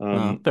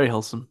 Very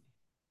wholesome.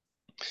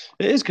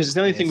 It is because it's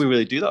the only It thing we is.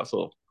 really do that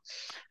for,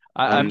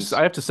 I and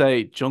have to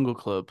say, Jungle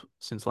Club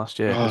since last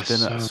year has oh, been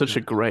so such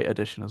a good. great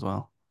addition as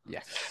well.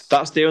 Yes.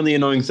 That's the only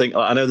annoying thing.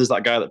 I know there's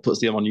that guy that puts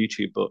them on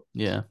YouTube, but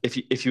Yeah.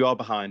 if you are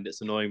behind,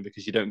 it's annoying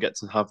because you don't get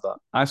to have that.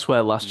 I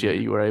swear last year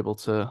Mm. you were able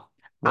to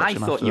watch I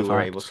them thought after the you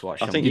were able fact. to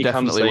watch I think them. You you can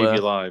definitely save were.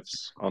 your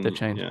lives on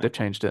yeah. They've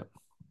changed it.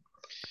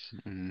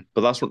 Mm.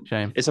 But that's what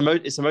Shame. it's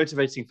a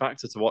motivating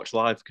factor to watch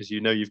live because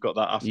you know you've got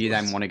that You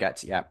then afterwards. want to get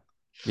to, yeah.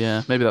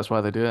 Yeah, maybe that's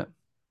why they do it.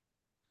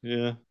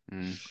 Yeah,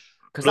 Mm.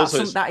 Because but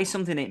also it's that is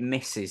something it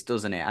misses,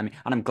 doesn't it? I mean,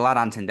 and I'm glad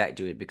Ant and Dec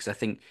do it because I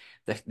think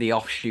the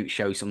offshoot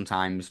show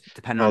sometimes,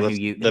 depending on oh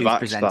they've who's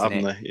axed that, presenting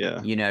haven't it, they?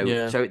 Yeah, you know.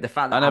 Yeah. So the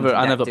fact that Ant and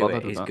I Dec never do it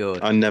bothered with is that.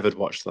 good. I never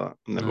watched that.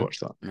 I never No. watched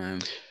that. No.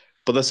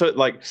 But they're so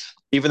like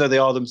even though they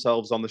are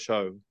themselves on the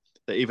show,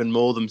 they're even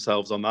more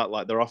themselves on that.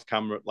 Like they're off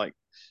camera, like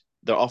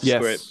they're off Yes.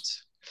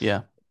 script,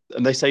 Yeah,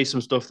 and they say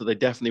some stuff that they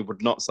definitely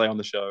would not say on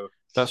the show.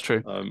 that's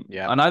true. Um,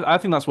 Yeah. And I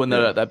think that's when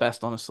they're yeah, at their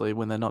best, honestly,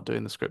 when they're not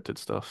doing the scripted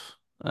stuff.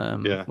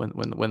 yeah,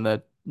 When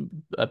they're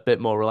a bit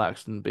more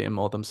relaxed and being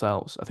more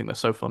themselves. I think they're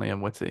so funny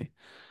and witty.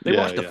 They yeah,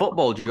 watch the yeah,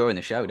 football during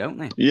the show, don't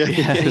they? yeah, Have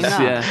you seen Yes,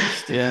 that? yeah,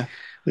 yeah,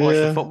 Watch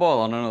the yeah.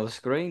 football on another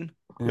screen.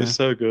 yeah. It's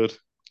so good.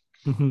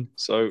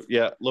 So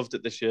yeah, loved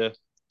it this year.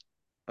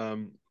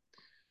 Um,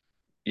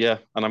 yeah,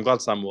 and I'm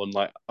glad Sam won.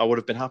 Like, I would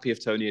have been happy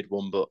if Tony had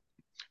won, but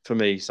for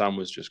me, Sam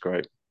was just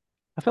great.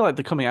 I feel like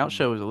the coming out Mm.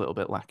 show was a little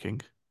bit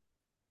lacking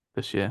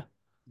this year.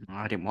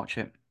 I didn't watch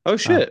it. Oh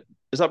Oh, shit,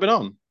 has that been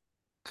on?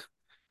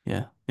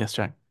 yeah. Yes,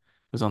 Jack.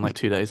 It was on like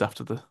 2 days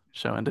after the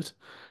show ended.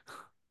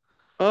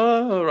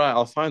 Oh right,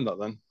 I'll find that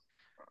then.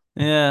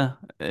 Yeah,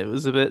 it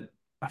was a bit.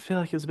 I feel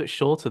like it was a bit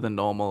shorter than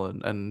normal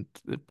and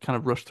it kind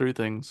of rushed through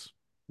things.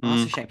 Oh,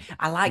 that's a Mm. shame.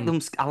 I like Mm.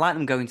 them. I like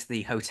them going to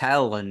the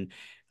hotel and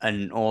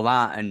all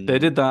that, They and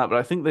did that, but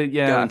I think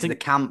going to the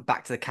camp,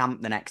 back to the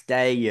camp the next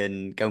day,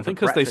 and I going for think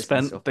because breakfast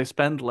and stuff. they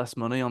spend less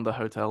money on the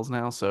hotels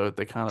now, so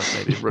they kind of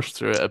maybe rush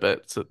through it a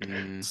bit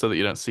Mm. so that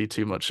you don't see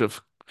too much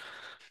of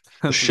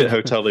The shit the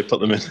hotel they put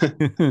them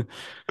in.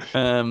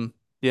 um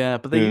yeah,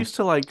 but Yeah,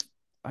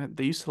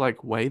 they used to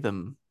like weigh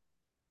them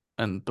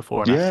and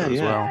before and yeah, after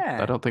as yeah. well.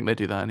 I Yeah. don't think they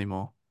do that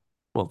anymore.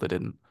 Well, they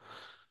didn't.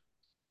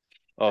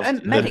 Oh, Uh,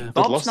 Medic they've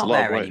Bob's lost a not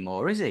lot of there weight.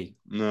 anymore, is he?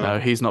 no, No,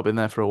 he's not been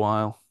there for a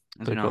while.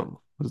 Is he They've got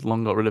not? has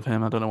long got rid of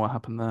him. I don't know what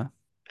happened there.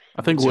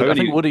 I think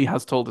Tony. Woody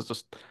has told us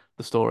just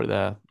the story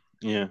there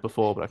Yeah,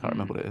 before, but I can't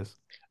remember Mm. what it is.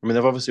 I mean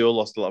they've obviously all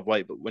lost a lot of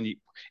weight, but when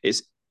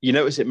it's you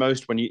notice it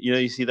most when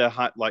you see their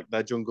like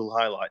their jungle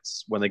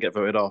highlights when they get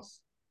voted off,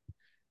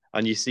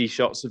 and you see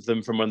shots of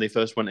them from when they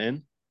first went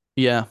in.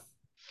 Yeah.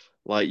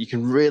 Like you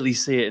can really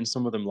see it in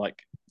some of them. Like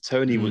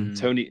Tony would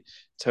Mm.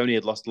 Tony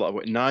had lost a lot of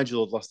weight.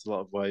 Nigel had lost a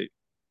lot of weight.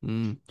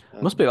 Mm.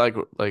 Must be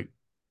Um, like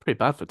pretty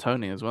bad for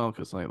Tony as well,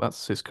 because like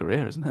that's his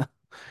career, isn't it?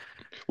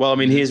 well, I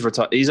mean, Mm. he's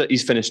retired.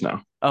 He's finished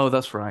now. Oh,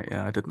 that's right.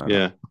 Yeah, I did know that.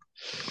 Yeah,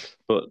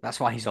 but That's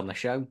why he's on the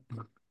show.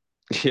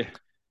 yeah,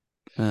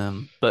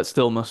 But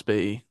still must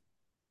be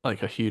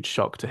like a huge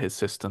shock to his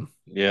system.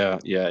 yeah.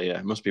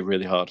 It must be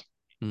really hard.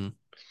 Mm.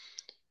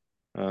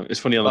 It's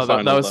funny on the Oh,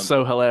 that final. was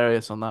so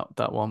hilarious on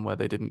that one where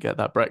they didn't get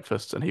that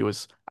breakfast and he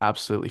was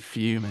absolutely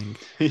fuming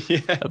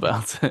Yeah,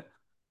 about it.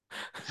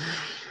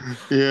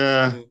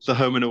 yeah, Yeah. the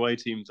home and away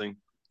team thing.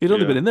 He'd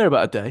only Yeah, been in there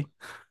about a day.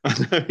 I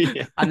know.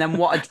 Yeah. And then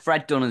what had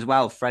Fred done as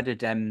well? Fred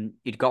had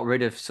he'd got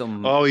rid of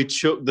some Oh, he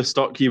chucked the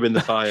stock cube in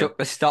the fire. chuck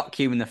the stock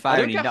cube in the I fire,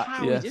 don't and he get not.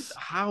 how he did. Yes.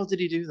 How did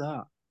he do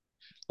that?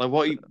 Like,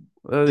 what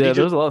did he Yeah,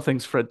 there just was a lot of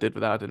things Fred did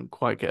without I didn't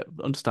quite get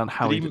understand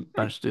how did he he did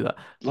manage to do that.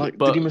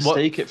 did he But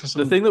what mistake it for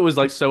the some? thing that was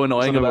like so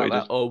I don't annoying know what about he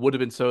that, did. or would have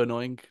been so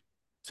annoying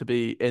to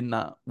be in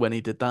that when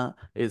he did that,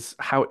 is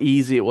how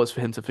easy it was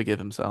for him to forgive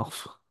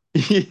himself.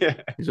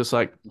 Yeah, He's just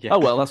like, Yeah. oh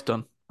well, that's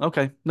done.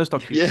 Okay, no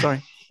stock cubes. Yeah.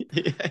 Sorry.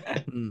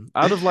 Yeah.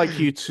 I'd have liked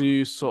you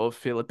to sort of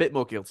feel a bit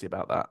more guilty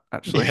about that,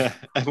 actually. Yeah.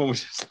 Everyone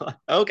was just like,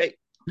 okay.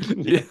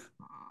 Yeah.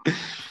 Yeah.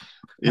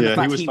 And the Yeah,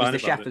 he fact was he was fine the about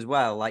chef it. as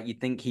well, like you'd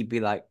think he'd be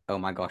like, "Oh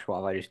my gosh, what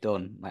have I just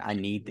done? Like, I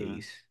need Yeah.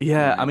 these."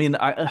 You Yeah, I know? mean,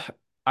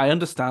 I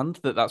understand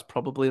that that's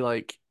probably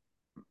like,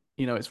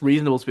 it's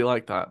reasonable to be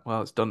like that.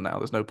 Well, it's done now.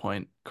 There's no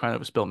point crying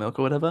over spilt milk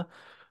or whatever.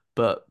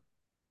 But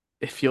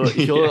if you're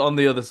Yeah. on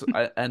the other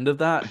end of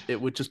that,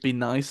 it would just be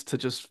nice to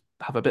just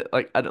have a bit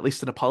like at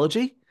least an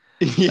apology.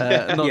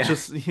 Yeah. Not Yeah,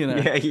 just,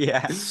 yeah,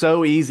 yeah. it's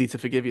so easy to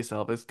forgive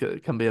yourself.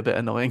 It can be a bit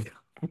annoying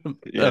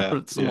Yeah.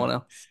 for Yeah. someone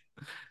else.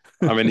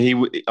 I mean, he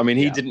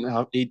Yeah. didn't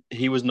have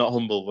he was not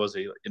humble, was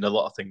he? In a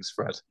lot of things,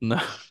 Fred. No,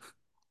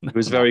 no, He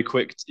was not. very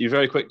quick. He was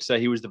very quick to say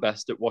he was the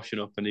best at washing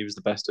up, and he was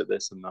the best at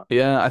this and that.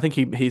 Yeah, I think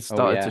he Oh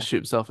started to yeah. shoot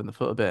himself in the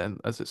foot a bit, and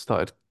as it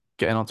started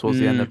getting on towards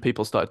the end, and Mm,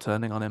 people started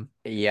turning on him.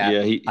 yeah.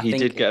 Yeah, I he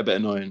did think get a bit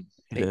annoying.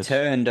 He it did.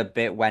 turned a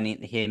bit when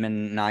him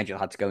and Nigel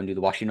had to go and do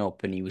the washing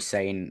up, and he was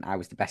saying I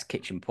was the best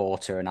kitchen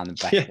porter and I'm the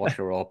best Yeah,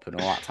 washer up and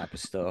all that type of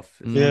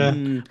stuff. It's like, yeah.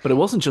 But it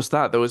wasn't just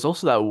that. There was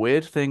also that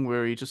weird thing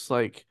where he just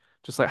like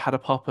had a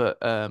pop at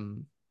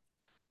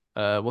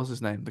what's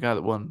his name? The guy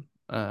that won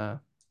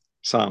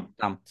Sam.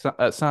 damn.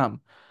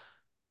 Sam.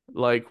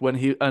 Like when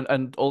he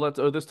and all that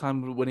this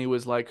time when he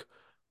was like,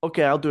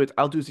 okay, I'll do it.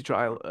 I'll do the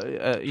trial.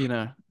 Oh,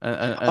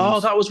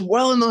 And that was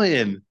well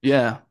annoying.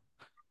 yeah.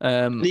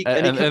 And he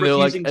kept And they're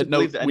like, refusing to no,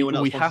 believe that we anyone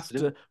we else wanted have to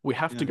do it.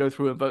 to Yeah, go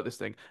through and vote this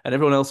thing, and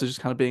everyone else is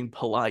just kind of being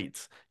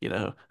polite,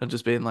 and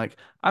just being like,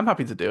 I'm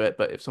happy to do it,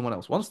 but if someone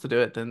else wants to do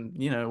it, then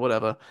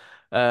whatever.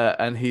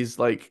 And he's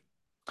like,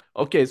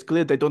 okay, it's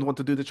clear they don't want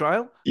to do the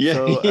trial, yeah,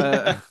 so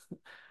yeah,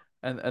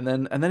 and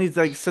then he's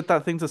like said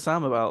that thing to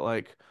Sam about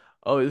like,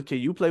 oh, okay,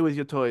 you play with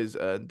your toys,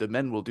 the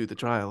men will do the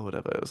trial, or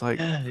whatever. It was like,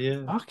 yeah,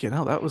 yeah. fucking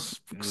hell, that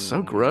was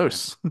so Oh yeah.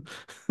 gross.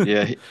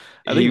 Yeah,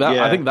 I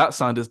yeah. think that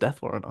signed his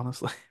death warrant,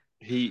 honestly.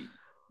 He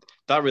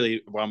that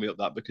really wound me up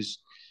that because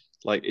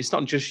like it's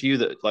not just you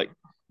that like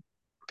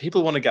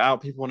people want to get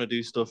out, people want to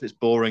do stuff. It's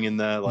boring in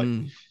there. Like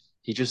Mm,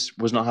 he just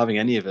was not having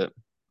any of it.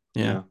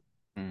 yeah. Yeah.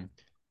 Mm.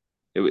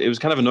 It was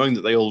kind of annoying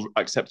that they all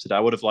accepted. I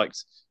would have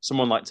liked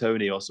someone like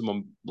Tony or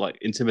someone like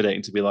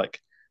intimidating to be like,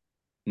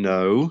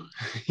 no,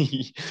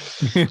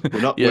 Yeah.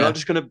 we're not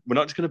just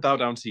gonna bow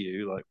down to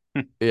you. Like,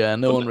 Yeah,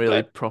 no one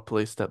really but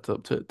properly stepped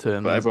up to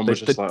him, but and everyone was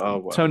just like, oh,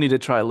 Tony whatever.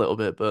 did try a little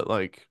bit, but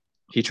like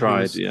He he tried.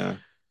 was Yeah,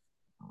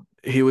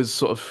 he was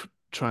sort of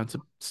trying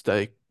to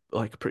stay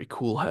like a pretty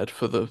cool head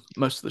for the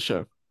most of the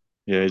show.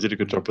 yeah, he did a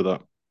good Mm. job with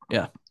that.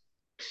 Yeah.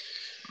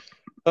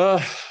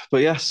 Uh,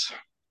 but yes,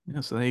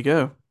 Yeah, so there you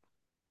go.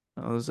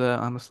 That was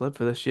I'm a Celeb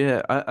for this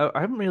year. I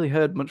haven't really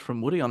heard much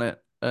from Woody on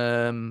it.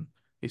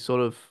 He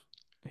sort of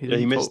he yeah,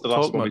 he didn't missed the talk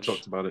last one we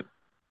talked much. about it.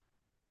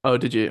 Oh,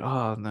 did you?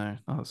 Oh no.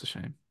 Oh, that's a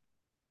shame.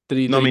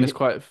 No, I Did he miss mean,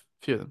 quite a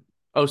few of them?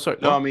 Oh, sorry,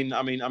 no, what?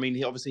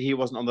 He obviously he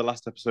wasn't on the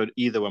last episode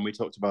either when we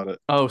talked about it.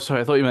 Oh,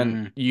 sorry, I thought you meant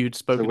Mm. you'd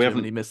So spoken we to him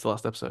and haven't. he missed the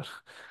last episode.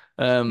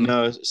 Um,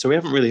 No, so we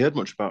haven't really heard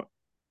much about.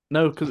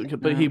 no, because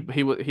but No. he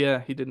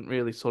didn't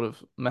really sort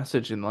of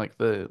message in like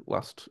the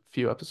last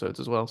few episodes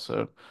as well.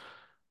 So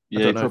I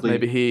Yeah, he don't know if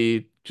maybe probably.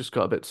 he just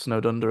got a bit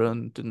snowed under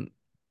and didn't,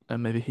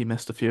 and maybe he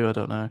missed a few. I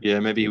don't know. Yeah,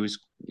 maybe he was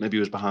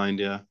behind.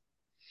 Yeah,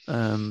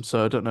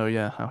 So I don't know,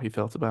 yeah, how he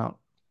felt about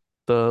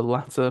the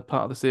latter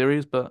part of the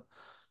series, but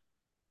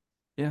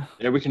yeah,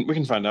 yeah, we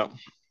can find out.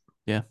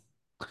 yeah.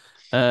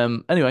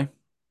 Anyway,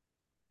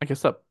 I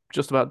guess that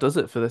just about does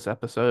it for this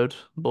episode,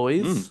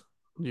 Hmm, boys.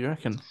 What do you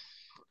reckon?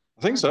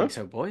 I think I so. think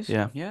so, boys.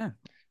 Yeah, Yeah.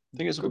 I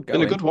think it's Good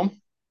been a good going.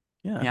 one.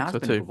 yeah, I Yeah, think it has so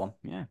been a too. good one.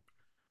 Yeah.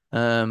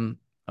 Um,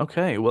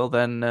 okay, well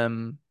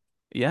then,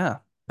 yeah,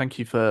 thank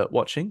you for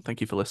watching.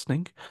 Thank you for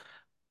listening.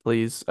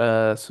 Please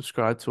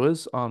subscribe to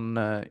us on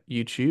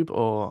YouTube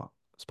or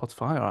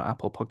Spotify or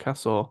Apple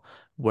Podcasts or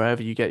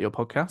wherever you get your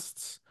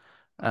podcasts.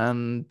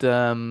 And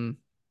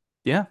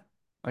yeah,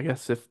 I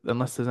guess if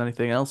unless there's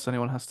anything else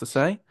anyone has to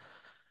say,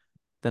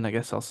 then I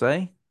guess I'll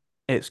say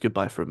it's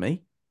goodbye from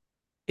me.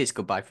 It's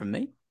goodbye from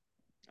me.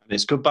 And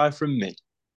it's goodbye from me.